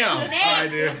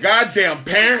 Damn. Goddamn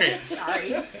parents.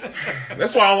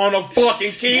 That's why I want no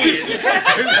fucking kids. You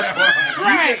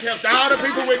just helped all the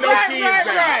people with no kids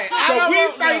out. So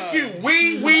we thank you.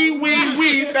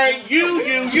 We thank you,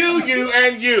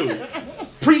 and you.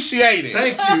 Appreciate it.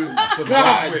 Thank you.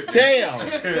 God damn.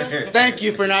 Thank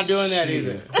you for not doing that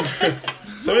either.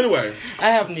 So anyway.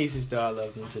 I have nieces though. I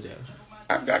love them to death.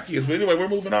 I've got kids, but anyway, we're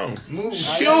moving on.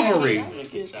 Chivalry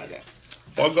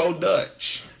or go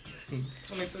Dutch?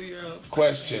 22-year-old.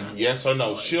 Question: yes or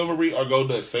no? Chivalry or go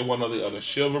Dutch? Say one or the other.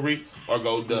 Chivalry or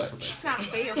go Dutch? It's not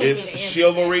fair. It's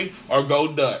chivalry or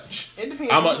go Dutch. It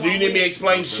depends. Do you need me to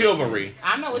explain chivalry?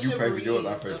 I know what chivalry is. You pay for yours,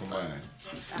 I pay for mine.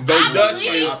 Go Dutch.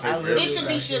 It should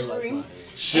be chivalry.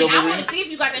 And I want to see if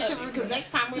you got that chivalry, because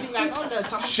next time we got to go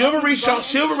to Chivalry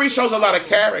shows a lot of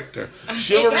character.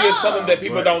 Chivalry is something that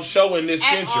people don't show in this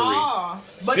century.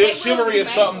 Chivalry is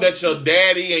something that your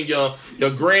daddy and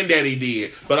your granddaddy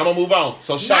did. But I'm gonna move on.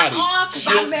 So Shadi,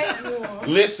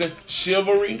 listen,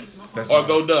 chivalry or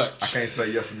go Dutch? I can't say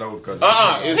yes or no because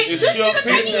it's chivalry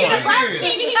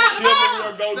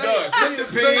or go Dutch. No, you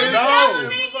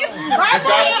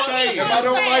gotta say if I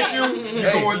don't like you,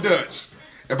 you're going Dutch.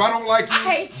 If I don't like you,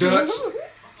 Dutch,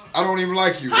 I don't even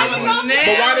like you. But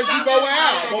why did you go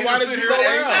out?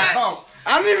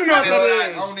 I don't even know what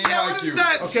that is. I don't even like you.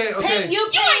 Okay. You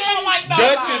ain't gonna like nobody.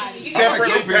 Dutch is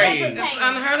separately paid. It's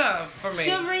unheard of for me.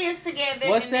 Chivalry is together.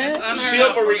 What's that?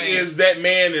 Chivalry is that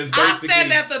man is basically. I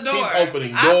stand at the door. He's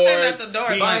opening doors. I stand at the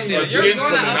door. He's a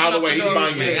gentleman all the way. He's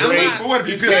buying you drinks.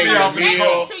 He's paying your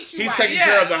meal. He's taking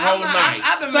care of the whole night.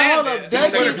 I demand it.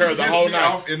 He's taking care of the whole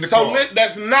night. So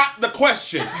that's not the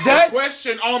question. The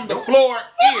question on the floor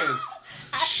is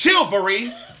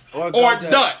chivalry or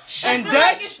Dutch? And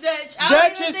Dutch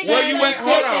Dutch is Where you at?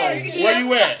 Hold on. Where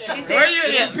you at? Where you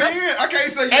at? Depends. I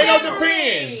can't say Ain't no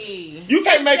depends. You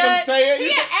can't make him say it. He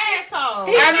You an asshole.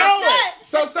 I know it.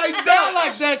 So say Dutch.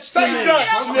 like Dutch to Say me. Dutch,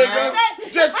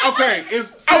 nigga. Just okay.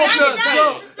 It's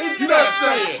you gotta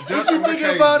say it. Dutch You on thinking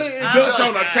occasion. about it? Dutch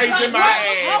on occasion, my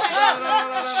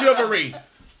ass. Chivalry.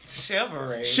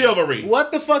 Chivalry.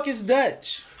 What the fuck is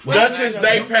Dutch? Dutch is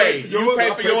they pay. You pay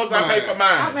for yours, I pay for I'm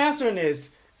mine. answering this.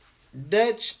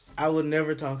 Dutch, I will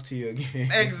never talk to you again.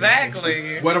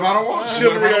 Exactly. What if I don't want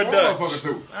Chivalry what if I or don't Dutch? want a motherfucker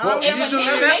to? Well, usually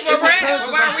That's what we're at.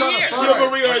 Why we here?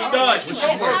 Chivalry or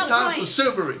Dutch? Time for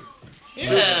chivalry.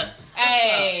 Yeah.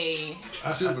 Hey.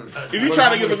 Chivalry. If you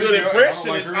trying to give a good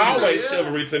impression, it's always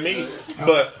chivalry to me.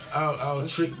 But I'll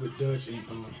trick with Dutch and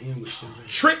end with chivalry.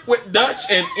 trick with Dutch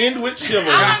and end with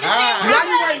chivalry. Why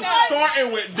you ain't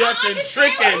starting with Dutch and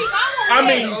tricking? I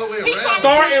mean,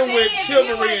 starting with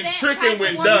chivalry and tricking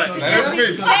with Dutch. That's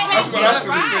me. That's what I should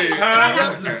have said.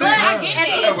 Huh? But I get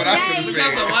That's that. what I should have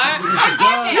Because of said.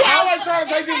 what? You always trying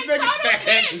to take this nigga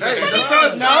chance.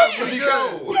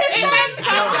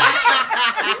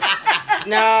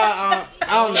 I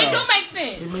don't It do know. make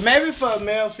sense. Maybe for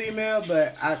male, female,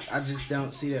 but I just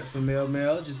don't see that for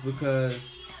male, just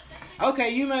because.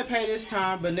 Okay, you may pay this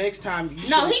time, but next time you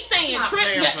No, should. he's saying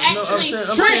trick. You I'm actually saying,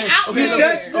 trick out okay,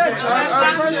 there. Dutch. Like,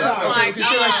 say like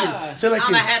this. Say like I'm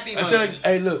a this. happy I say like,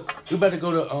 hey, look, we about to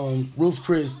go to Ruth's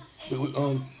Chris. You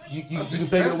can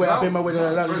pay your way. I pay my way.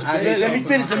 Let me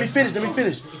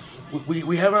finish.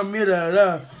 We have our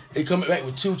meal. They come back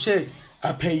with 2 checks.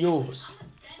 I pay yours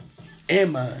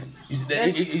and mine. He's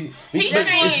That's chivalry.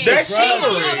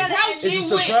 It's a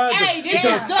surprise. Hey, this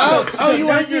Because- is dope. Oh, you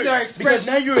want to see you're- their Because expression?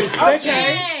 now you're expecting.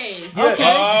 Yes. Yeah, Okay.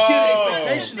 you kill the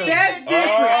expectation of it. That's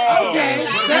different. Okay,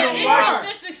 that's smart.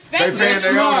 They paying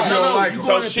their own. No, No, no, like you So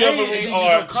going to pay chivalry and then you or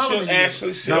start calling me.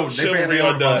 actually No, they chivalry paying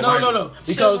or their Dutch? own. No.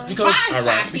 Because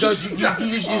Alright.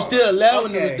 you're still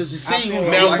allowing Okay. them to see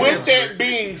who. Now, like with that. that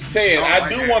being said, I I like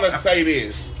do that. want to say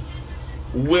this.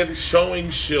 With showing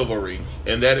chivalry,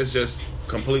 and that is just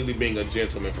completely being a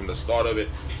gentleman from the start of it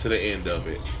to the end of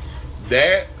it,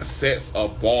 that sets a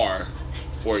bar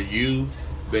for you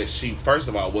that she, first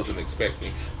of all, wasn't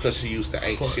expecting, because she used to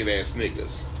ain't shit ass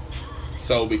niggas.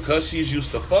 So because she's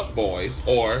used to fuck boys,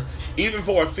 or even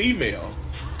for a female,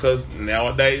 because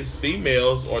nowadays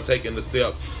females are taking the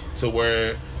steps to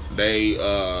where they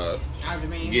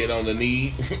get on the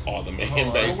knee, or the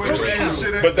man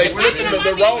basically, but they flipping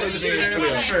the role is being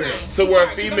flipped to where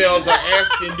females are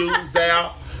asking dudes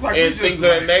out Like and we just things of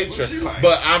that like, nature. what you like?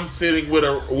 But I'm sitting with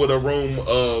a room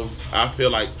of, I feel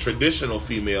like, traditional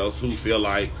females who feel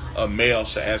like a male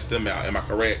should ask them out. Am I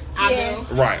correct?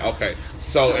 Yes. Right. Okay.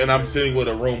 So, and I'm sitting with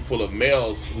a room full of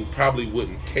males who probably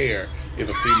wouldn't care if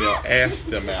a female asked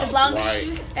them out. As long as right?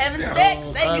 she's having sex,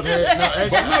 they I've good.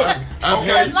 had Okay, I don't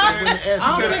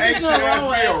said think ain't there's shit no ass wrong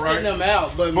with male, asking right? them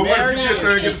out, but But what if marrying you get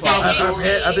there and get to talking to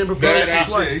her? I've been That proposed ain't to shit.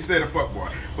 He twice. said a fuck boy.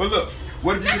 But look,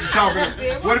 what if you get to talking?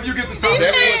 What if you get to talking?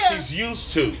 That's what she's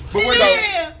used to. But what,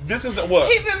 Yeah. This isn't what.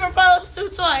 He been proposed to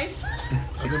twice.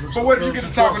 but what if you get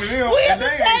to talking to them We at and the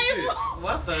they ain't shit? table.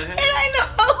 What the It hell? ain't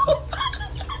no.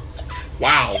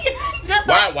 Wow.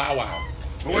 Wow.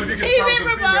 But what if you get He to talking to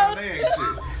been the female and they proposed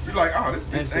ain't shit? You like, oh, this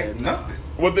bitch That's ain't it. nothing.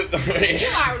 Well, You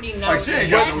already know. Like she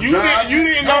ain't that. got no You job. didn't- you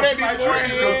didn't know that she might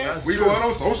beforehand? trick you 'cause we going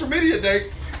on social media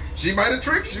dates. She might have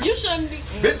tricked you. You shouldn't be.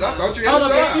 Bitch, I thought you had Hold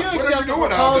a up, if you job. What are you accept the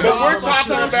doing out proposal there? But we're of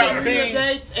talking social about media being-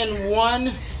 dates and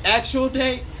one actual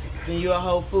date, then you're a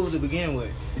whole fool to begin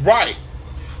with. Right.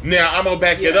 Now, I'm going to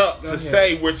back it Yeah, up go to ahead.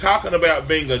 say we're talking about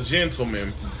being a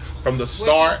gentleman from the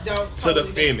start don't to the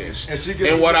totally finish. And she gets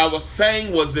And to- what I was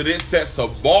saying was that it sets a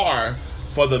bar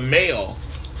for the male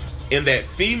in that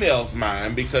female's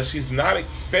mind, because she's not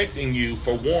expecting you,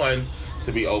 for one,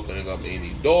 to be opening up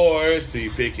any doors, to be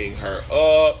picking her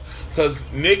up. Because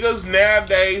niggas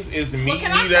nowadays is meat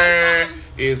can I say eater, something?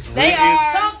 is They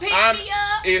are. Come pick I'm- me up.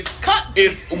 It's Cut.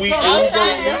 we Come Uber,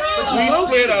 outside. we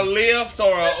split a Lyft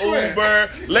or a Uber.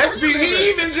 Let's be. He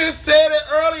even just said it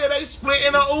earlier. They split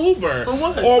in a Uber For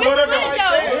what? or We whatever split like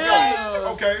though. that.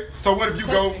 Okay, so what if you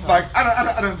go like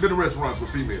I done been to restaurants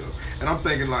with females, and I'm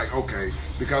thinking like, okay,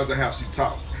 because of how she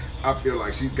talks, I feel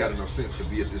like she's got enough sense to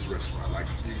be at this restaurant. Like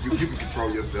you can control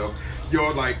yourself.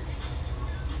 You're like,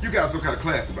 you got some kind of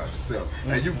class about yourself,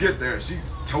 and you get there and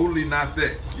she's totally not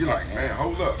that. You're like, man,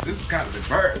 hold up, this is kind of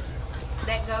embarrassing.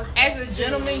 That goes. As a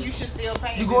gentleman, you should still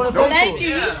pay. You going to No. pay Thank for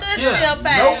you. it. You should Yeah. still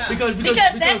pay. Nope. Because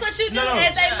Because that's what you do no. as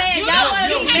a man. You Y'all want to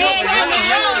don't- be you men. don't- Come you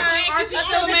on. don't- Aren't you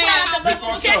until still a it's man? time to bust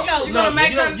the check open. You gonna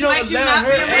make her you don't make you allow not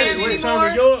be her a man to anymore?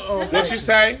 your What you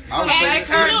say? Make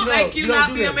her make you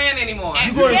not be a man anymore.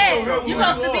 You going to show Yes, her you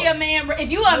what supposed to be a man. If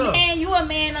you a man, you a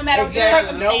man no matter what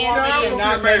Exactly. No woman circumstance.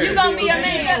 cannot make You gonna be a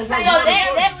man. So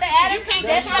that's the attitude.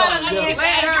 That's not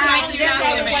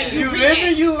a man. You live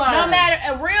and you learn. No matter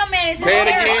a real man is Say it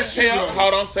again, Shell.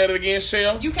 Hold on, say it again,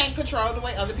 Shell. You can't control the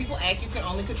way other people act. You can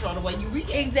only control the way you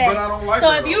react. Exactly. But I don't like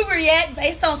so that, if you react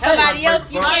based on somebody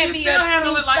else, you No, can't you be still a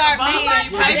handle it like a star boss.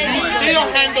 man. You pay You still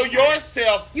handle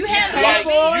yourself You handle like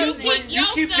it. you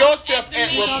keep yourself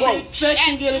at reproach.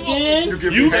 Expecting it again.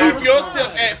 You keep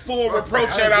yourself at full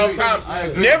reproach at all times. I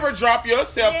agree. Never drop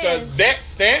yourself to Yes. that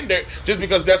standard just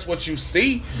because that's what you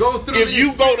see. Go through If the you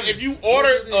experience. if you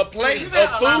order a plate You've had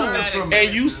of a lot of food bad and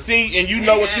experiences. you see and you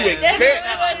know what you Yes. expect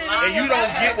That's and you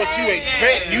don't get what you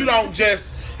expect, you don't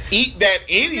just eat that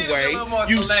anyway. little more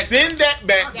You selective. send that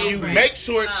back. You make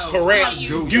sure it's No. correct.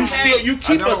 You You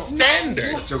keep I a know.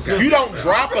 standard. Okay. You don't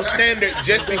drop a standard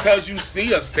just because you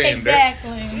see a standard.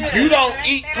 Exactly. You don't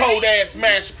eat cold ass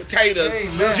mashed potatoes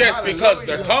Amen. just because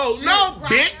they're Hallelujah. cold. No,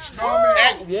 bitch.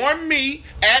 Add warm meat,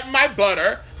 add my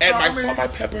butter, add my salt, my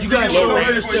pepper. You gotta little show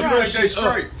her ranch. the You think they shit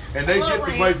up. straight, and they get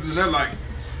to places and they're like,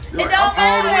 It you're don't like,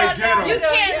 I'm all the way matter. ghetto. You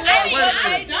can't let Wait a what they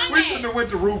minute. do. We shouldn't have went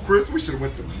to Ruth Chris. We should have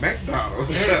went to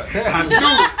McDonald's. I knew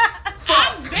it.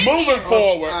 Moving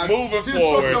forward, moving She's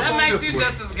forward. fucked up. That makes you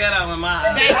just as ghetto in my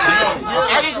eyes.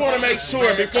 I just want to make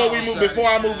sure before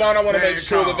I move on, I want to make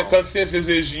sure that the consensus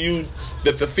is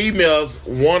that the females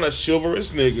want a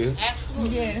chivalrous nigga.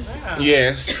 Absolutely. Yes.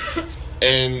 Yes.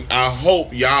 And I hope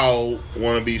y'all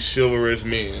want to be chivalrous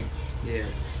men. Yes.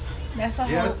 That's a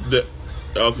Yes. hope.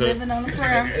 Okay. Living on a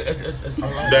prayer. That's a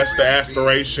lot. That's the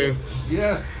aspiration.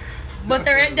 Yes. But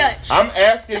they're at Dutch. I'm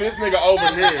asking this nigga over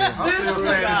here. I'm still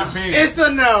saying it depends. It's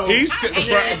a no. He's still.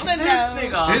 It's a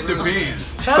no. It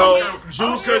depends. So,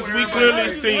 Juicers, we clearly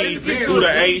see who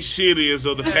the ain't shit is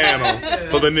of the panel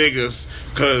for the niggas.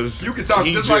 Cause You can talk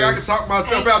he just like I can talk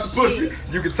myself out the pussy.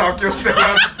 You can talk yourself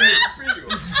out of the field.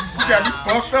 You got me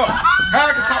fucked up.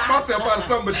 I can talk myself out of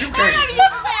something, but you can't.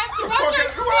 The fuck is,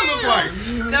 who I look like?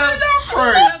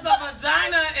 Because a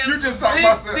vagina is You just talk big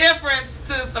myself. difference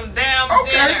to some damn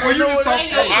Okay, dinner. well you just talk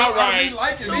yourself All out right. of me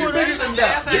liking me bigger than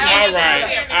That's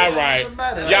that. All right.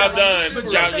 Y'all done.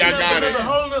 Y'all got it.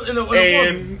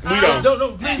 And we don't.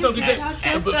 No, please don't get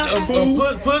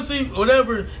that. Pussy,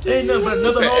 whatever, ain't nothing but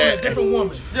another hole in a different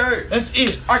woman. Yeah. That's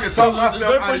it. I can talk So, myself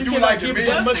therefore, out of you cannot liking give me, it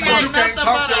that but much you ain't can't nothing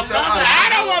talk but a yourself out of I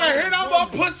don't want to hear no more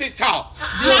pussy talk.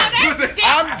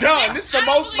 I'm done. This is the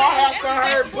most my house done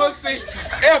heard pussy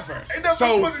ever.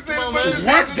 So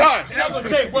we're done. I'm gonna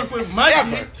take one for my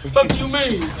Ever. dick. Fuck you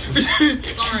mean?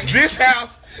 This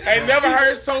house ain't never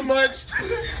heard so much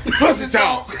pussy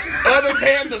talk other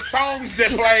than the songs that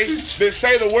play that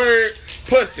say the word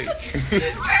pussy.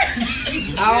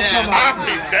 I'll come out. I'll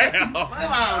be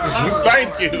down.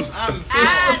 Thank you. I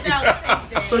don't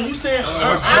think So you saying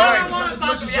I don't want as to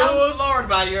much talk as to you. I'm yours? floored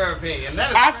by your opinion.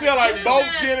 That is I feel like both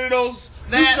genitals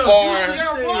that are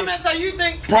you're a woman, so you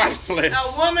think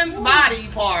priceless. a woman's body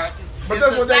part. But is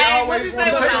that's the what they same. always What'd you want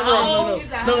to say take was a from whole?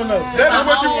 us. No. That is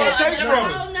what you want to take from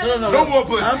us. No. No more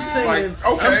pussy. I'm saying, Like,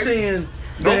 okay. I'm saying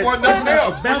No that more nothing else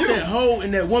it's for about you. that hoe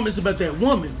and that woman. It's about that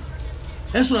woman.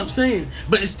 That's what I'm saying.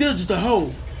 But it's still just a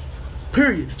hoe.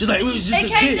 Period. Just like it was just It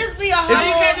a can't dick. just be a So you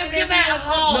whole. can't just give that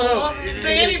whole No, to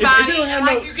anybody it don't have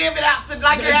like no- you give it out to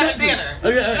like you're having dinner.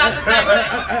 It's not the same thing.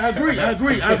 I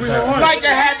agree wholeheartedly. Like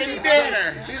you're having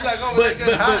dinner. He's like,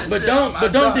 oh,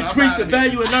 But don't decrease the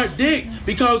value in our dick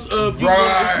because of you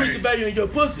Right. increase the value in your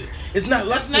pussy. It's not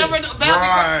like It's never about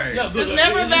Right. No, but it's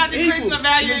never about decreasing equal. the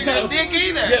value It's of your not- dick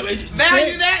either. Yeah, but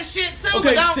Value sex- that shit too, Okay,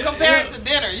 but don't sex- compare it yeah. to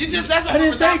dinner. You just that's what I we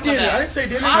didn't were say talking dinner. about. I didn't say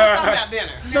dinner. I was talking about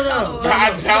dinner. No. I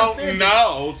don't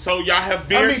know. So y'all have I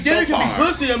veered mean, so dinner can be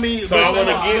far. pussy. I mean, So I want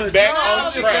to get back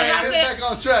on because track. I said- Get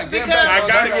back on track. Get because- I back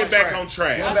gotta on get back track. on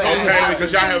track. Get back on Okay, track.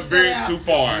 because y'all have veered too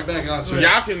far. Get back on track.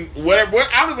 Y'all can whatever.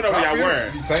 I don't even know what y'all I feel were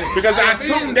what you're saying. because I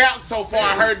tuned out so far.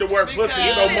 I heard the word pussy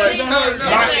so much.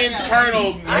 My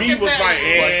internal me was like,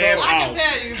 and I can off.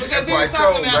 tell you because he Like, was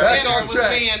talking so, about back dinner on was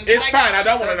track. being. It's fine. I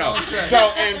don't want to know.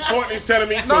 So, and Courtney's telling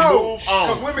me to No, move on.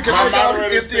 because women can My make all moderator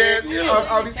these empty said,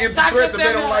 all these empty Talk threats if they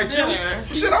yourself don't like out you.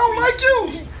 dinner. Shit, I don't like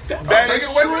you. That Take is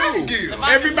it away what I true. can give.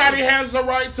 Everybody has a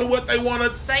right to what they want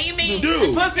to So you mean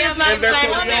do. Pussy is not And the that's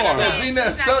same what as we dinner. are. Being that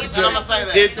I'm subject. gonna say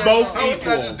that. It's both No, it's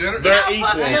not equal. just dinner. They're Pussy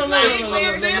is equal. not equal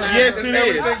as dinner. Yes, it is.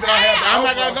 Everything that I have to I'm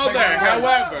not offer, gonna go taking there.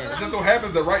 away. However, It just so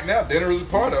happens that right now dinner is a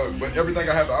part of it, but everything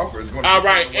I have to offer is going to all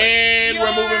right, and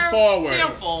we're moving forward.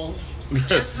 Temple It's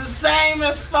the same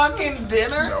as fucking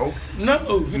dinner. No.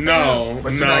 No,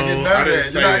 But you're not getting none I of didn't that.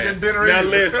 say You're not that. getting dinner Now either.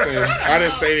 listen, I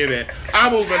didn't say any of that.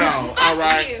 I'm moving on. All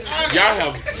right, y'all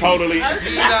have totally. This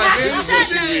is what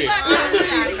you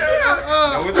get.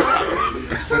 No, it's not.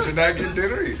 But you're not getting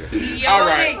dinner either. All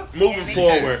right, moving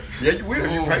forward. Yeah, you will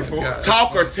if you pay for it.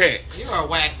 Talk or text. You are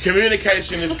whack.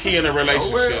 Communication is key in a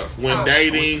relationship. When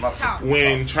dating, Talk.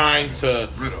 when trying to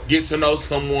get to know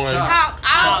someone. Talk.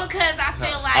 All because I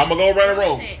feel like I'm gonna go around the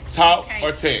room. Text. Talk Okay.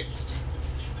 or text.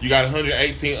 You got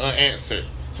 118 unanswered,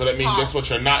 so that means Talk. that's what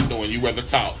you're not doing. You rather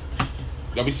talk.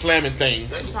 Don't be slamming things.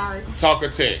 Sorry. Talk or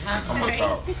text. I'm gonna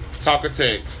talk. Talk or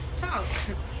text. Talk.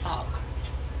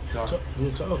 Talk.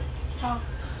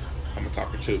 I'm a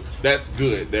talker too. That's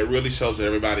good. That really shows that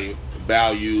everybody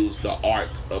values the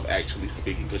art of actually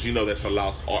speaking, because you know that's a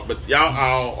lost art. But y'all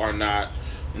all are not.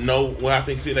 No, well, I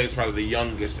think CNA is probably the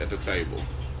youngest at the table.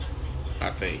 I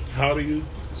think. How old are you?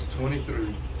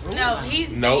 23. No,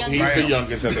 he's No, the he's youngest. the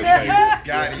youngest at the table.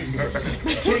 Got him.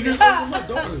 10 years older than my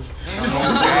daughter.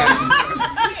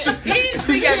 He's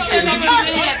the youngest at this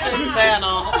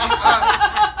panel.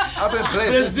 I've been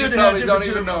playing It's since you good to probably have don't different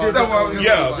even know. children. That's what I was just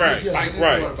Yeah, saying. right, Yeah.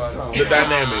 right. The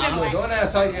dynamic. Don't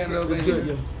ask how you end up It's in good,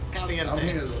 here. yeah. I'm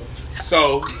here though.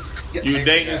 So, you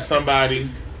dating somebody,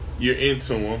 you're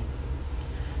into them,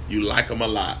 you like them a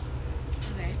lot.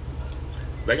 Okay.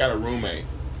 They got a roommate.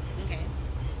 Okay.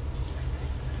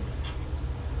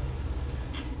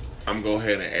 I'm going to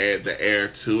go ahead and add the air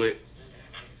to it.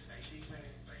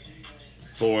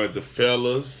 For the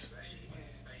fellas,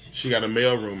 she got a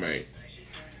male roommate.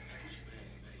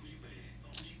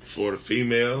 For the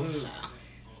females,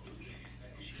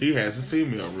 he has a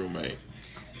female roommate.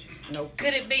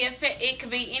 Could it be it could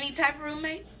be any type of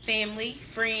roommate, family,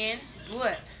 friend,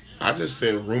 what? I just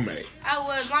said roommate. Oh,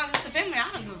 well, as long as it's a family, I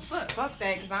don't give a fuck. Fuck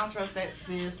that, because I don't trust that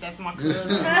sis. That's my cousin.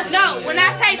 No, when I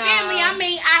say family, I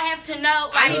mean I have to know.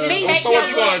 Like need to me. check So what,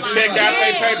 you your going to check out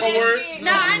their paperwork?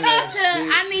 No,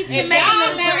 I need to If make y'all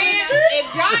sure marriage. if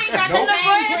y'all ain't got the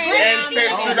same friends,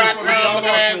 Ancestry.com,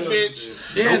 ass bitch.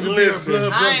 Yes, Don't listen.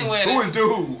 I ain't with Who it. is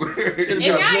dude? if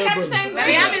y'all ain't got the same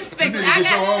Baby, I'm friends, inspecting. You need to I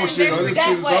get your own got shit on this. to that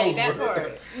is way, over. that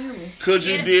part. Could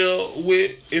you deal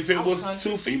with if it was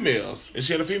two females and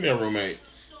she had a female roommate?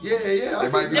 Yeah. They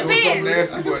might be doing Depends. something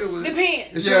nasty, but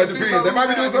Depends. yeah, it depends. They might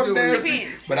be doing something nasty,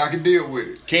 Depends. but I can deal with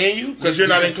it. Can you? Because you're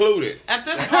not included. At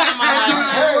this point in my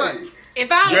life, Hey, If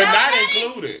I'm You're not not ready,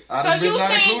 included. I done been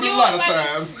not included a lot of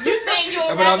times, You saying you'll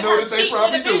but I rather know her that they cheat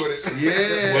probably with a doing bitch? it. Yeah.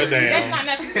 Well, That's damn. not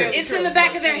necessarily it's true. in the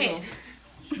back of their head.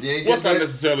 You ain't What's getting not that.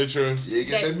 necessarily true? You ain't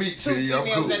getting that meat Two to you. I'm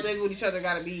females cool. that live with each other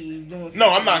gotta be doing. No,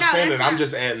 I'm not No, saying that's that. I'm not.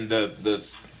 just adding the.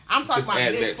 I'm talking just about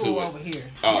add this that to fool it. over here.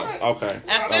 Oh, okay.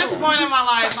 at this point in my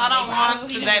life, I don't want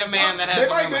to date a man that They has a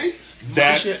might roommate. be.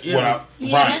 That's Yeah. what I.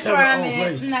 Yeah, Right. that's where I'm Have her own at.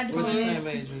 place. I'm not doing it.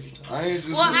 I ain't just.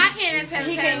 Well, I can't necessarily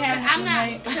He say can't that. have I'm a not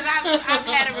roommate. because I've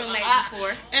had a roommate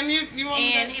before, And you want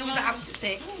me and to he was the opposite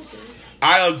sex,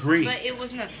 I agree. but it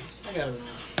was nothing.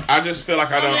 I just feel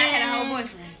like I And I don't. had a whole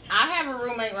boyfriend. I have a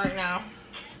roommate right now.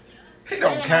 He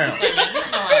don't count.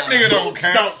 That nigga don't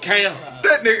count. Don't count.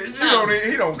 That nigga, you don't.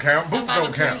 He don't count. Boots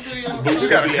don't count. You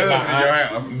got a Be at cousin in my your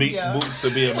aunt's- house. Meet Boots to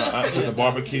be at my aunt's at the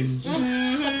barbecues.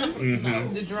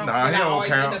 The drunk Nah, he that I don't always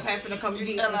count. end up having to come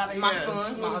get my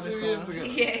son, my other son.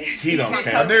 Yeah. He don't A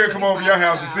count. nigga come over your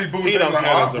house and see Boots. He don't like,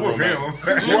 count oh, as a I'll whoop roommate.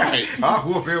 him. Right. I'll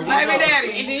whoop him. What's Baby up?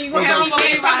 daddy. And then you What's gonna up? have me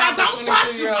Believe I talking have about, a don't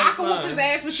touch him. I 22-year-old can whoop his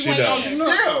ass, but She you ain't gonna does. do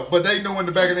nothing. Yeah, but they know in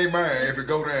the back of their mind if it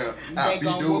go down, I'll They beat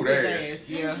gonna dude whoop his ass. ass,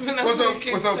 yeah. What's up?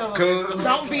 What's up, cuz?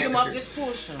 Don't beat him up, just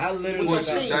push him. I literally Push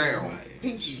got him down.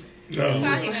 Pinky. No. All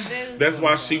he would do. That's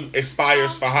why she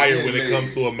aspires for higher when it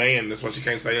comes to a man. That's why she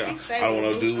can't say, I don't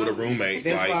want to do with a roommate.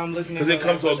 That's why I'm looking at Because it her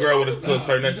comes to a girl with to a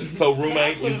certain age. So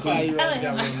roommate, you 25 cool. year old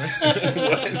got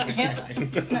roommate.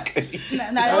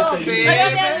 No,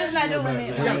 that's not doing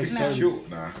it. You gotta be No. serious. Cute.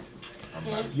 Nah.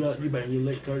 You better be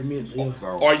late 30 minutes. Yeah.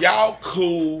 So, Are y'all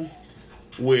cool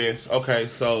with, okay,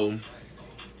 so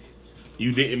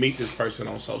you didn't meet this person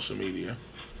on social media.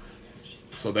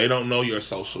 So they don't know your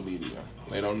social media.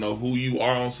 They don't know who you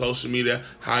are on social media,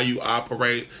 how you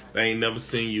operate. They ain't never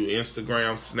seen you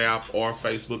Instagram, Snap, or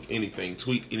Facebook, anything,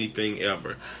 tweet anything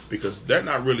ever. Because they're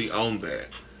not really on that.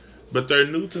 But they're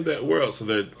new to that world. So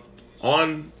they're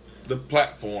on the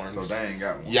platforms. so they ain't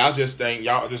got one. Y'all just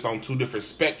on two different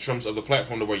spectrums of the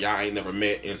platform to where y'all ain't never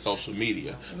met in social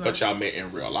media, but y'all met in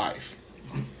real life.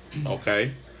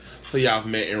 Okay? So y'all have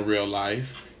met in real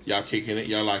life. Y'all kicking it.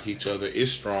 Y'all like each other.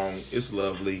 It's strong. It's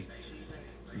lovely.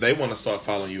 They want to start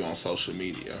following you on social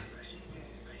media.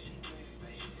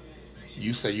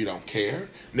 You say you don't care.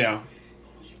 Now,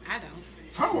 I don't.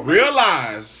 Follow me.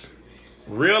 realize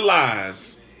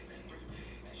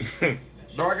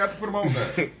No, I got to put them on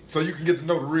there so you can get to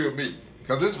know the real me.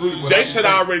 Because this really what They should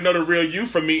already know the real you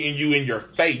from meeting you in your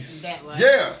face. That way.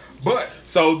 Yeah, but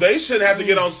So they should have to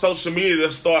get on social media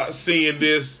to start seeing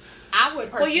this. I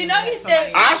would personally. Well, you know, he let somebody-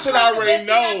 said- I should already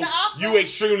know Best thing at the you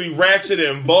extremely ratchet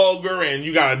and vulgar and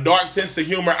you got a dark sense of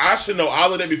humor. I should know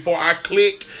all of that before I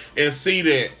click and see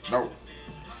that. no.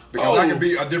 Because I can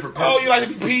be a different person. Oh, you like to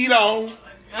be peed on?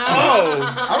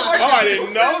 Oh, I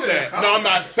didn't know that. No, I'm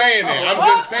not saying that. I'm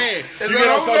just saying Is you that get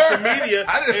on on social there? media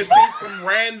I didn't- and see some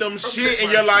random shit and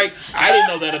you're like, I didn't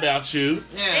know that about you.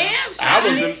 Yeah. I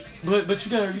wasn't. But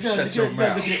you gotta Shut your look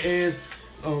mouth. at it as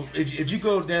if you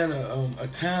go down a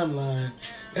timeline,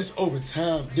 that's over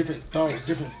time, different thoughts,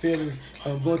 different feelings,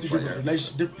 going through different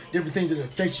relationships, different things that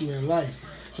affect you in life.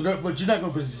 So, but you're not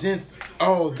gonna present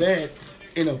all that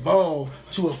and evolve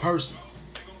to a person.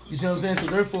 You see what I'm saying? So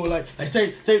therefore, like say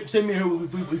me and her,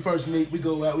 we first meet, we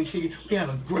go out, we kick it, we have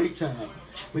a great time.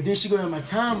 But then she go down my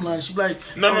timeline, she be like,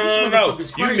 No. this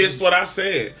motherfucker's You crazy. missed what I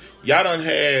said. Y'all done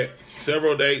had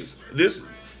several dates.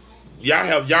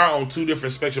 Y'all on two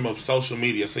different spectrum of social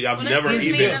media, so y'all never gives me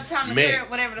even enough time to met. clear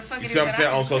up whatever the fuck You it see what is I'm that saying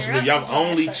I on can social clear media? up. Y'all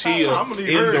only chill I'm gonna leave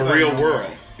in the everything real alone.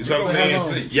 world. You see what I'm saying?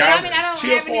 But Y'all I mean, I don't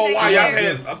chill have for a anything while. Y'all to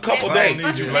had do. a couple That's dates.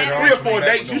 fucking 3 later on. 3 or 4 Back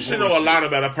dates. with You no should know a bullshit. lot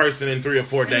about a person in 3 or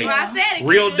 4 dates. Well, I said it.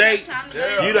 Real Gives you enough dates, time to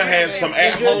clear up. you done had some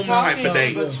at home type of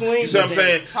dates. Between You see what I'm the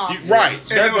saying? dates. Right.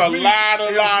 There's a me. lot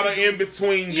of in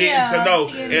between getting Yeah, to know.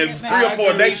 she And is 3 or 4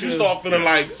 different. dates, you start feeling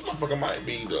like this motherfucker might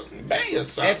be the bang or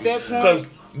something. At that point- Because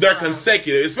they're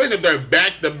consecutive, especially if they're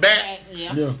back to back. Yeah.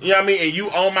 Yeah. You know what I mean? And you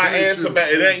on my Very ass true.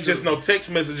 about it. Very Ain't just true. no text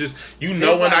messages. You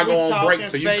know It's when like I we go on break,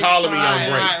 so talking you calling me on FaceTime.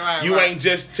 break. Right, You right. ain't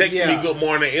just texting Yeah. me good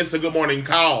morning. It's a good morning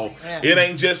call. Yeah. It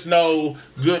ain't just no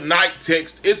good night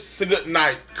text. It's a good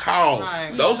night call.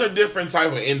 Right. Those are different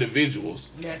type of individuals.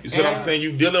 Yes. You see what I'm And- saying?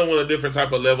 You dealing with a different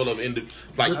type of level of There's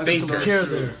some thinker. care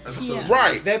there. Yeah.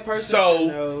 Right. That person should So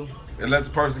know. it lets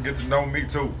the person get to know me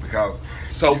too. Because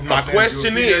So you know my what I'm saying,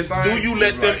 question you'll see is, that do thing, you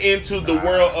let you're them like, into the nah.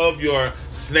 world of your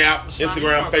Snap,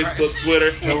 Instagram, Right. Facebook,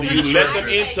 Twitter? Do you let them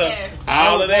into Yes.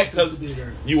 all of that? I want them Because to be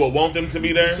there. you will want them to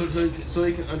be there? So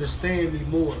he can understand me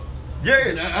more.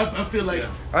 And Yeah, I feel like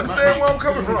Understand where I'm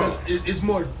coming from. It's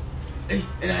more, and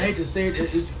I hate to say it,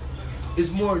 it's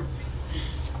more,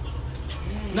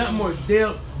 not more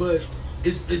depth, but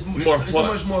it's More so what?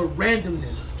 much more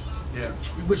randomness, Yeah.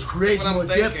 which creates That's what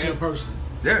more I'm depth in a thinking. person.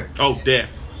 yeah. Oh, death.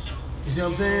 You see what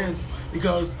I'm saying?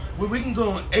 Because we can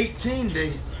go on 18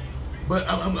 dates, but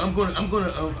I'm gonna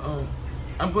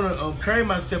carry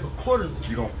myself accordingly.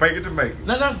 You gonna fake it to make it.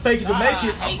 Not fake it to make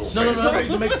it. No, not fake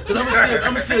it to make it. Because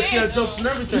I'm still tell jokes and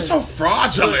everything. You're so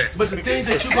fraudulent. But the things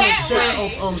that you're gonna share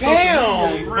on social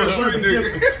Damn, media real is gonna be street nigga.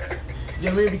 different. You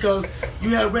know what I mean? Because you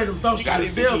have random thoughts You to gotta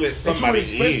yourself eventually let that you somebody would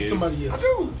express to in. somebody else. I do.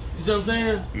 You see what I'm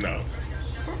saying? No.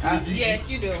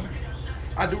 Yes, you do.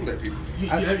 I do let people.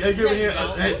 Have you ever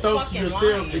had thoughts to Fucking yourself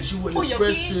lying. that you wouldn't Who, your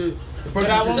express to kids? the person? But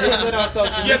I won't get put on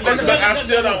social Yeah, media. but I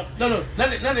still don't. No, not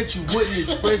that you wouldn't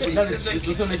express, but not that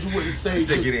it's something that you wouldn't say.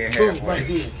 They get in just boom, halfway. right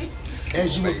then,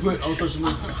 as you would put on social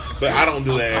media. But I don't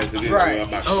do that as it is. Right. I'm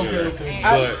not Okay, sure. okay.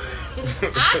 But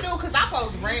I do because I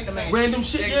post random ass Random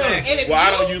shit, yeah. Exactly. And if well, I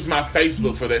you- don't use my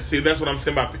Facebook for that. See, that's what I'm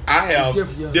saying about. I have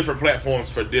Different, yeah. different platforms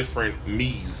for different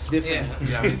me's. Different.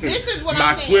 Yeah. This is what My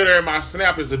I'm saying. Twitter and my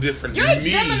Snap is a different You're me.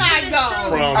 Gemini though.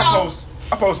 From-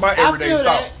 I post my I everyday feel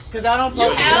that thoughts. because I don't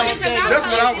post Yeah, the same because thing. I That's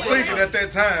what I was Yeah. thinking at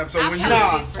that time. So when you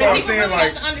Nah. start People saying really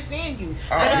like, have to understand you.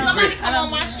 I But if agree. somebody come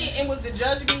on my shit and was to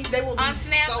judge me, they will be On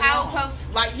Snap, so I'll wrong.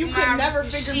 post Like you could my never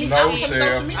figure me shit. No, out from Sarah.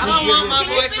 social media. I don't want my Can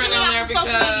you boyfriend figure me on out there from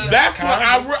social because- media? That's what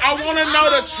I want to know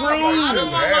the I I truth. don't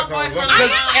want my Asshole. boyfriend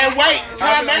Look. on And wait,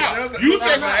 time like, out. that's- You that's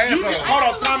just, an you just, asshole. hold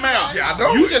on, time out. Yeah, I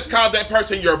know You it. just called that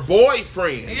person your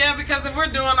boyfriend. Yeah, because if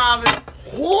we're doing all this,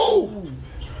 Who?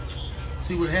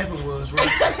 See what happened was right.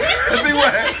 see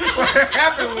what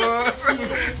happened was,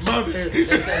 My bad. he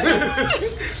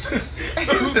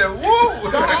said,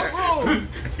 "Woo." Don't rude.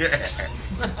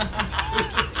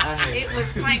 It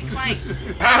was clank clank.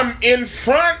 I'm in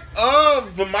front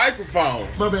of the microphone.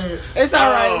 My bad. It's all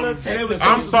right. Um, Look, take the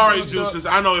I'm sorry, Juices.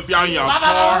 I know if y'all in your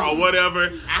car or whatever,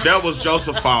 that was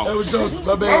Joseph's That fault. was Joseph.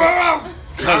 My bad.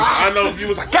 Because I know if you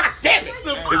was like, God damn it.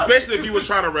 Especially if you was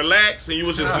trying to relax and you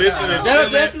was just listening and That'll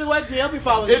chilling. definitely wake me up if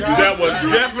I was If you- driving. That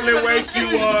would definitely wake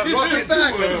you up.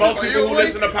 Because most people who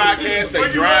listen to podcasts,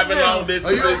 they driving long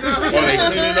distances or they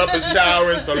cleaning up and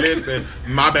showering. So listen,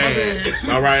 my bad.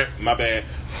 All right, my bad.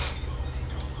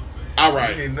 All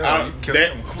right,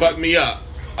 that fucked me up.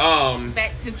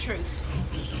 Back to truth.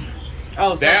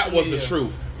 Oh, That social was the media.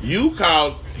 truth. You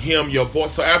called him your boy.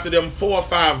 So after them 4 or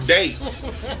 5 dates,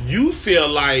 you feel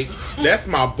like that's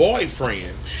my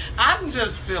boyfriend. I'm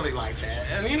just silly like that.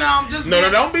 And you know, I'm just No,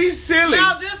 don't be silly.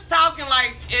 No, just talking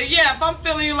like, yeah, if I'm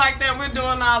feeling you like that, we're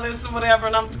doing all this or whatever,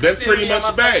 and I'm That's pretty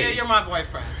much babe. Yeah, you're my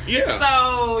boyfriend. Yeah.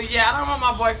 So, yeah, I don't want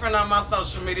my boyfriend on my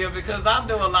social media because I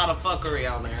do a lot of fuckery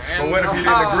on there. And, But what if you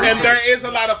didn't agree? And there is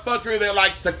a lot of fuckery that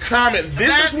likes to comment.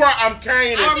 This is where I'm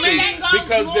carrying I it think to, that goes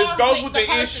because this more goes with with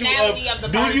the the issue personality of, of the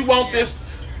do you person. want this,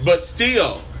 but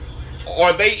still,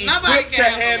 are they Nobody equipped to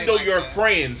can handle handle it like your that.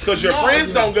 friends? Because your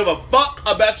friends don't give a fuck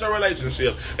about your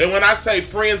relationship. And when I say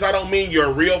friends, I don't mean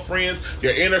your real friends,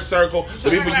 your inner circle, the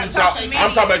people you about talk. social I'm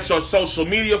media. talking about your social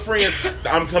media friends.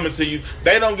 I'm coming to you.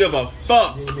 They don't give a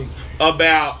fuck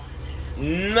about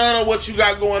none of what you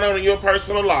got going on in your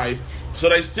personal life. So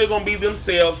they still gonna be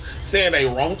themselves, saying they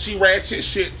raunchy ratchet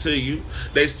shit to you.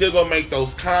 They still gonna make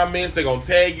those comments. They gonna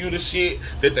tag you to shit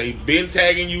that they've been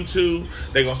tagging you to.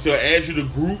 They gonna still add you to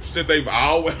groups that they've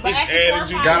always But after added 4 or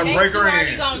you. 5 Gotta dates, break her you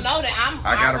already in. gonna know that I'm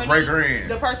I gotta already break her in.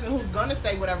 the person who's gonna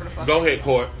say whatever the fuck. Go ahead,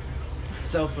 Court.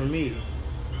 So for me,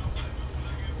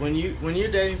 when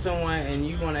you're dating someone and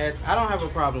you want to act, I don't have a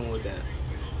problem with that.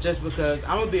 Just because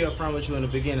I'm gonna be upfront with you in the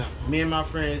beginning. Me and my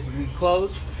friends, we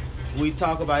close. We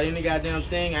talk about any goddamn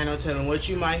thing. I know telling what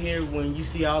you might hear when you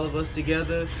see all of us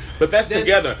together. But that's This-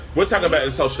 together. We're talking about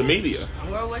in social media.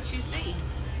 Or what you see.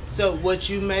 So what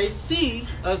you may see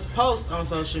us post on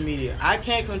social media, I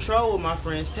can't control what my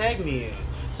friends tag me in.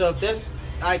 So if that's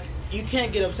like, you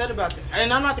can't get upset about that.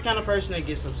 And I'm not the kind of person that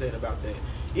gets upset about that.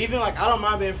 Even like, I don't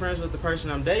mind being friends with the person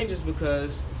I'm dating just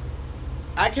because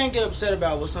I can't get upset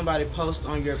about what somebody posts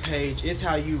on your page. It's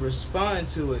how you respond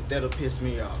to it that'll piss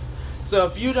me off. So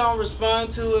if you don't respond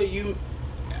to it,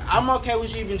 I'm okay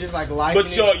with you even just like liking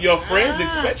But it. your friends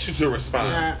expect you to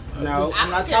respond. No, I'm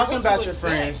not talking about your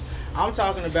friends. I'm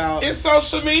talking about It's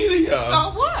social media.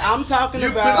 So what? I'm talking You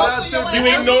about. So your You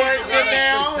ass- ignoring it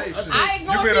now? I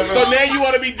ignore You been people. So now you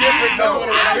want to be different. That's what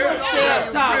I I'm will saying. still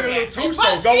You talk. been a little too But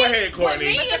soft. Go see, ahead, with Courtney.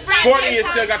 me, it's not Courtney that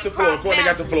has still got the floor. Courtney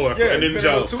got the floor. Yeah, And then you been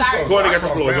a little Joe. too soft. Courtney got the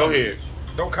Cross floor. Go boundaries. ahead.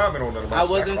 Don't comment on that. I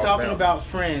wasn't talking about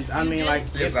friends. I mean, like,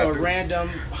 Yes, if I a do. random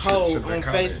hoe Should on they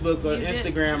comment? Facebook or You did.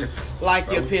 Instagram like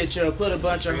So- your picture or put a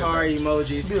bunch of heart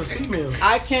emojis, Be a female.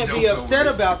 I can't be Jokes upset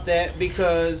over. about that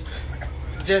because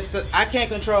I can't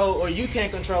control, or you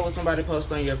can't control what somebody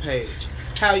posts on your page.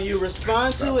 How you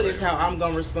respond to it is how I'm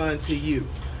gonna respond to you.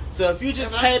 So if you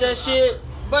just pay that shit,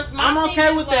 But my I'm thing okay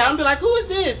is, with that. I'm be like, who is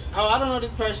this? Oh, I don't know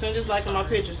this person. I'm just liking my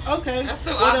pictures. Okay, That's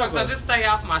too whatever. awkward, so just stay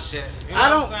off my shit. You know I what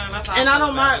don't- I'm saying? That's how and I feel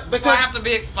don't about mind, it. because- Before I have to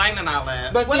be explaining all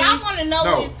that. But what see, I want to know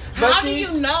No. is But how do see-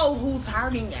 you know who's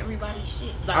hurting everybody's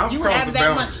shit? Like I'm you crossing have that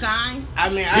much boundaries. time. I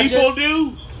mean, I People just,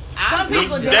 do. Some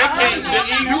people do. You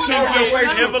can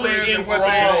get heavily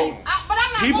enthralled. But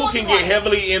I'm not People going can to get one.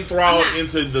 heavily enthralled I'm not.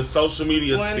 into the social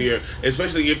media When- sphere,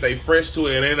 especially if they fresh to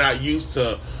it and they're not used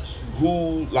to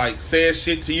who like says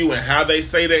shit to you and how they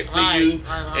say that to Right, you.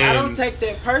 right, right. And I don't take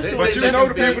that personally. But you just know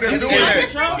the because people that's you doing can't that.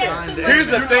 control that. here's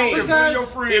the thing. If one of your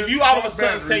friends If you all of a cross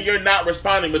sudden say boundaries- you're not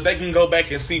responding, but they can go back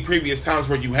and see previous times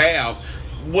where you have,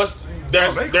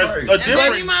 there's they there's crazy. a And then you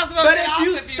difference. might as well But stay if off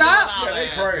you if you stop- doing all Yeah, they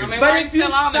that. crazy. I mean, But why if you you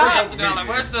still on there stop- after that? Like,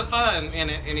 where's the fun in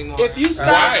it anymore? If you I stop,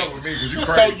 Right. know with me 'cause you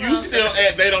So crazy. you still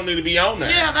they don't need to be on there.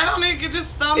 yeah, they don't need to just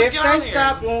stop if get on they here.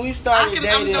 stopped when we started I'm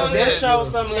dating, doing they this. show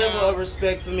some Yeah. level of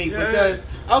respect for me. Yeah. Because,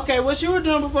 okay, what you were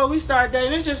doing before we started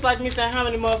dating, it's just like me saying how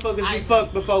many motherfuckers you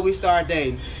fucked before we started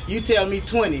dating. You tell me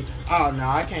 20. Oh, no,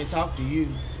 I can't talk to you.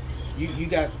 You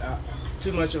got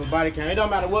too much of a body count. It don't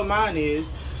matter what mine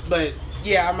is, but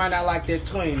yeah, I might not like that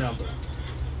 20 number.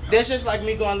 That's just like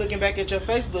me going looking back at your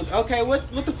Facebook. Okay, what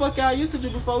the fuck y'all used to do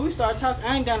before we started talking?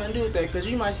 I ain't got nothing to do with that, because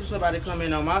you might see somebody come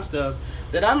in on my stuff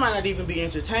that I might not even be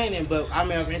entertaining, but I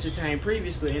may have entertained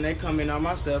previously, and they come in on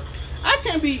my stuff.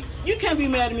 You can't be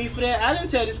mad at me for that. I didn't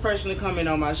tell this person to come in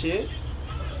on my shit.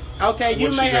 Okay, you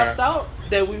What may you have got? thought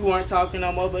that we weren't talking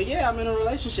no more, but yeah, I'm in a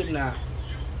relationship now.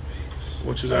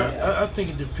 What you got? I think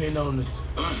it depends on this.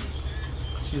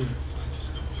 Excuse me.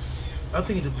 I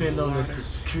think it depends on the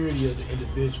security of the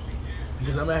individual.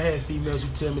 Because I had females who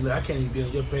tell me that I can't even be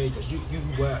on your page because you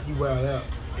wild out.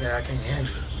 Yeah, I can't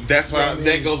handle it. That's why I mean,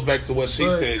 that goes back to what she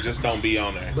but- said. Just don't be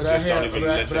on there. But Just don't I even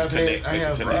let them connect. I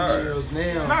have Make a connection. females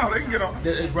now. No, they can get on.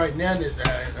 That right now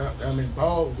that I'm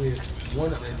involved with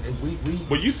one of them, and we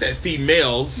Well, you said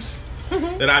females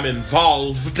that I'm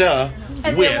involved with,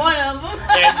 And then one of them.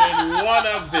 and then one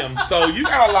of them. So you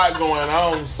got a lot going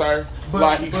on, sir.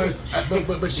 Like,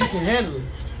 but she can handle it.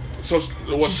 so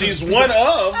well, she's one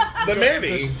of the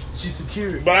many. She's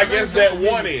secure. But I guess that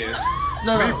one is.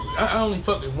 No, I only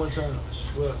fucked it one time.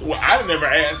 Well, I never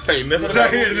asked. Say nothing about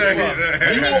who you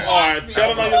are. Tell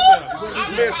them on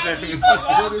yourself. Listen.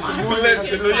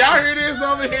 Do y'all hear this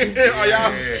over here? Are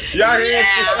y'all hear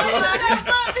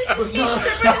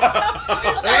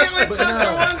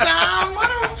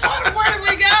Where did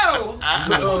we go?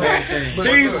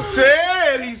 He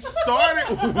said he started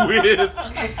with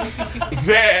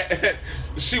that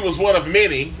she was one of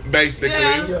many, basically,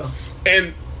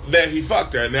 and that he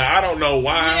fucked her. Now, I don't know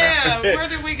why. Yeah, where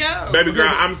did we go? Baby girl,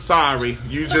 I'm sorry.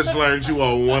 You just learned you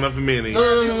are one of many.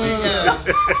 No.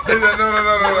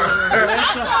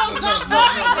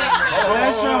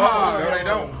 No, they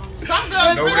don't. Some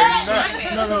girls No, do they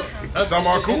that. not. Some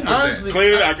are cool with that. Honestly,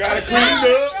 Clean it. I got it cleaned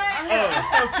up.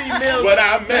 But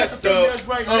I messed up.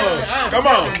 Come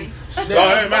on.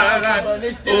 Started my life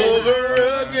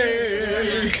over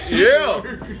again. Yeah.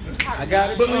 I got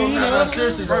it. But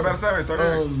seriously, Right about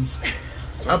 7:30.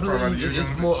 I believe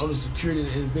it's more on the security of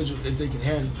the individual if they can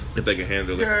handle it. If they can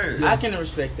handle it. Yeah. I can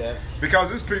respect that,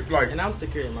 Because it's people like and I'm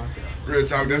secure in myself. real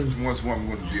talk. That's the one I'm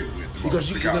going to deal with. the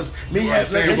most. Because me you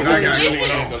has like understand what I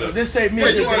got going on. They say me.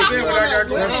 Wait, you understand what I got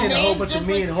going I've seen a whole on? bunch of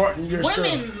men hearting your stuff,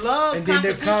 Women love and then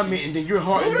they're competition. commenting, then you're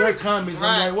hearting their comments.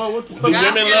 I'm like, well, what the Do fuck? Guys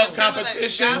women get love intimidated.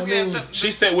 competition? Guys get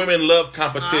She said women love I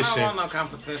don't competition. want no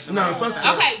competition. No, fuck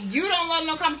that. Okay, you don't love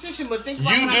no competition, but think about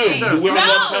You what do. I'm saying. Do women no,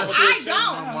 love competition?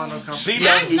 I don't. She don't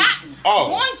I'm do. not Oh.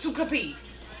 going to compete.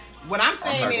 What I'm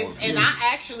saying not is, going to. and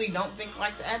I actually don't think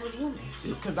like the average woman,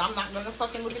 because I'm not gonna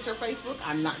fucking look at your Facebook.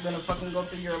 I'm not gonna fucking go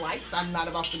through your likes. I'm not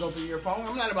about to go through your phone.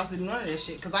 I'm not about to do none of that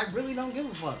shit, because I really don't give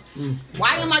a fuck.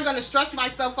 Why am I gonna stress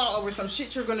myself out over some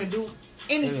shit you're gonna do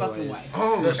any fucking way?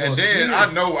 And then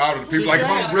I know all of the people, like if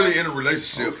I'm really in a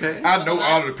relationship, I know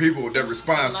all of the people that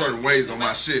respond certain ways on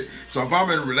my shit. So if I'm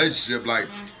in a relationship, like,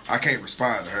 I can't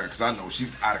respond to her because I know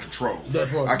she's out of control.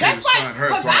 I can't That's like, respond to her.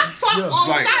 because So I talk on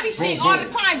like, shoddy shit boom, all boom.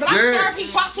 the time, but I'm Yeah. sure if he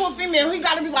talked to a female, he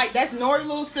gotta be like, that's Nori's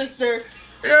little sister.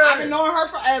 Yeah. I've been knowing her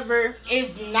forever.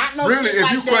 It's not no Really, shit if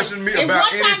like you that. question me and about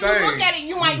one time you anything- look at it,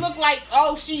 you might look like,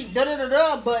 oh, she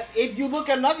da-da-da-da, but if you look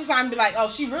another time and be like, oh,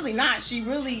 she really not. She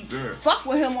really fuck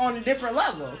with him on a different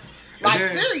level. Like,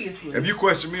 then, seriously. If you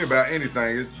question me about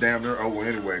anything, it's damn near over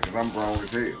anyway because I'm grown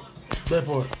as hell. That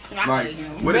part. Like,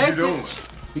 what are you doing?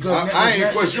 Because I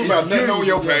ain't question you about nothing on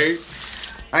your page.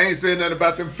 I ain't saying nothing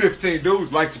about them 15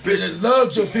 dudes like your picture.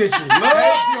 Loved your picture. Love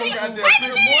your goddamn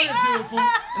picture. Beautiful.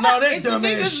 No, that It's the dumb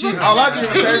ass niggas shit. looking I like at this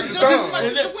the picture, pictures just as dumb. much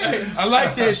as the women. I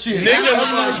like that shit.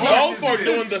 Niggas both are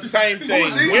doing the same thing.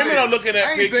 did Women that? are looking I at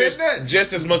ain't pictures said nothing.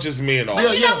 just as much as men are.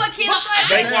 But you know what kills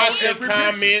They me? watching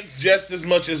comments just as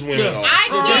much as women are. I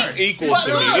It's get- equal but to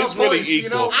me. look, It's really you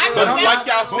know, equal. I But remember- like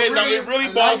y'all said, though, it really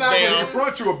boils I'm not gonna down.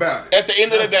 confront you about it. At the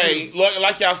end of the day,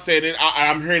 like y'all said, and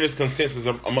I'm hearing this consensus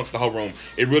amongst the whole room.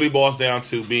 It really boils down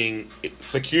to being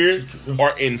secure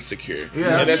or insecure.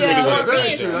 Yeah. And that's Yeah, really what or it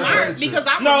being comes down to. smart, because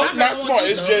I No, remember not going smart. through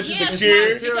It's just some- secure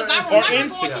smart, because I or remember going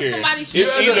insecure. through somebody's It's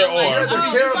shit either and or. like, Either oh, care my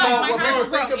about God, what my people girl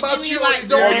think broke. about And you, then or like, you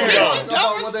don't Or give you a don't. shit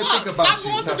about what they think about Stop you.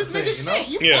 going type through this of thing, nigga you know? shit.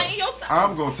 You Yeah. playing yourself.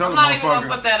 I'm gonna tell I'm the not even gonna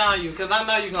motherfucker. put that on you because I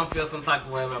know you're gonna feel some type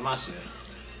of way about my shit.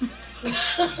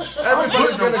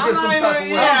 Everybody's gonna get some type of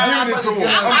way. Yeah, I'm giving it to him.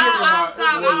 Everybody's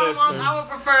I'm giving him Listen. I would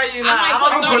prefer you not. I I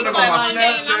might don't put putting them on my I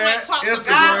might Snapchat, talk with Guys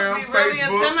Instagram, be really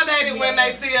Facebook. intimidated when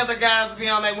they see other guys be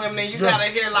on their women, and you gotta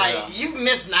hear like, you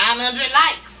missed 900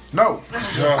 likes. No,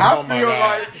 Oh my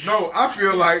God. I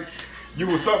feel like you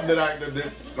was something that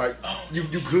like you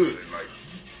could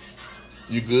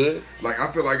You good? like I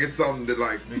feel like it's something that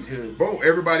like boom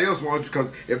everybody else wants you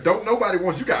because if don't nobody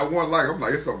wants you got one like I'm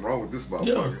like it's something wrong with this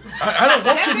motherfucker. I don't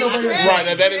want you nobody else. Right,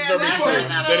 now that is very that's- true.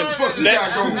 that's- That is Fuck this that-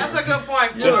 guy going. That's a good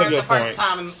point. That's a for good the first point.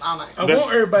 time all night. I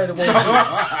want everybody to want you.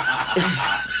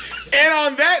 And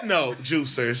on that note,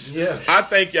 juicers, Yeah. I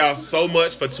thank y'all so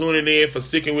much for tuning in, for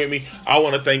sticking with me. I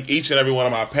want to thank each and every one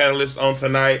of my panelists on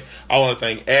tonight. I want to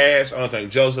thank Ash. I want to thank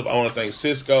Joseph. I want to thank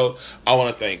Cisco. I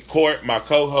want to thank Court, my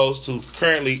co-host, who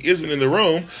currently isn't in the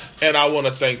room. And I want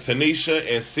to thank Tanisha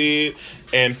and Sid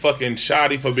and fucking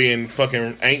Shoddy for being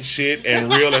fucking ain't shit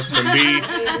and real as can be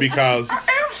because,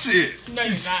 Damn shit. No,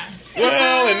 you're not.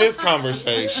 well, in this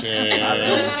conversation,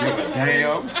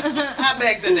 Damn. I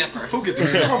beg to differ. Who get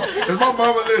that? Is my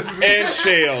mama listening? and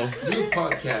Shell. New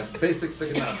podcast, Basic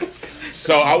Economics.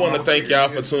 So I want to thank y'all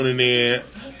for tuning in.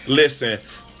 Listen,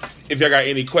 if y'all got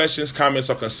any questions, comments,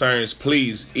 or concerns,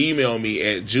 please email me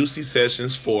at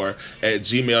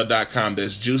juicysessions4@gmail.com.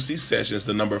 That's juicysessions,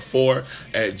 the number 4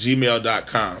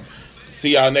 @gmail.com.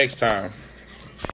 See y'all next time.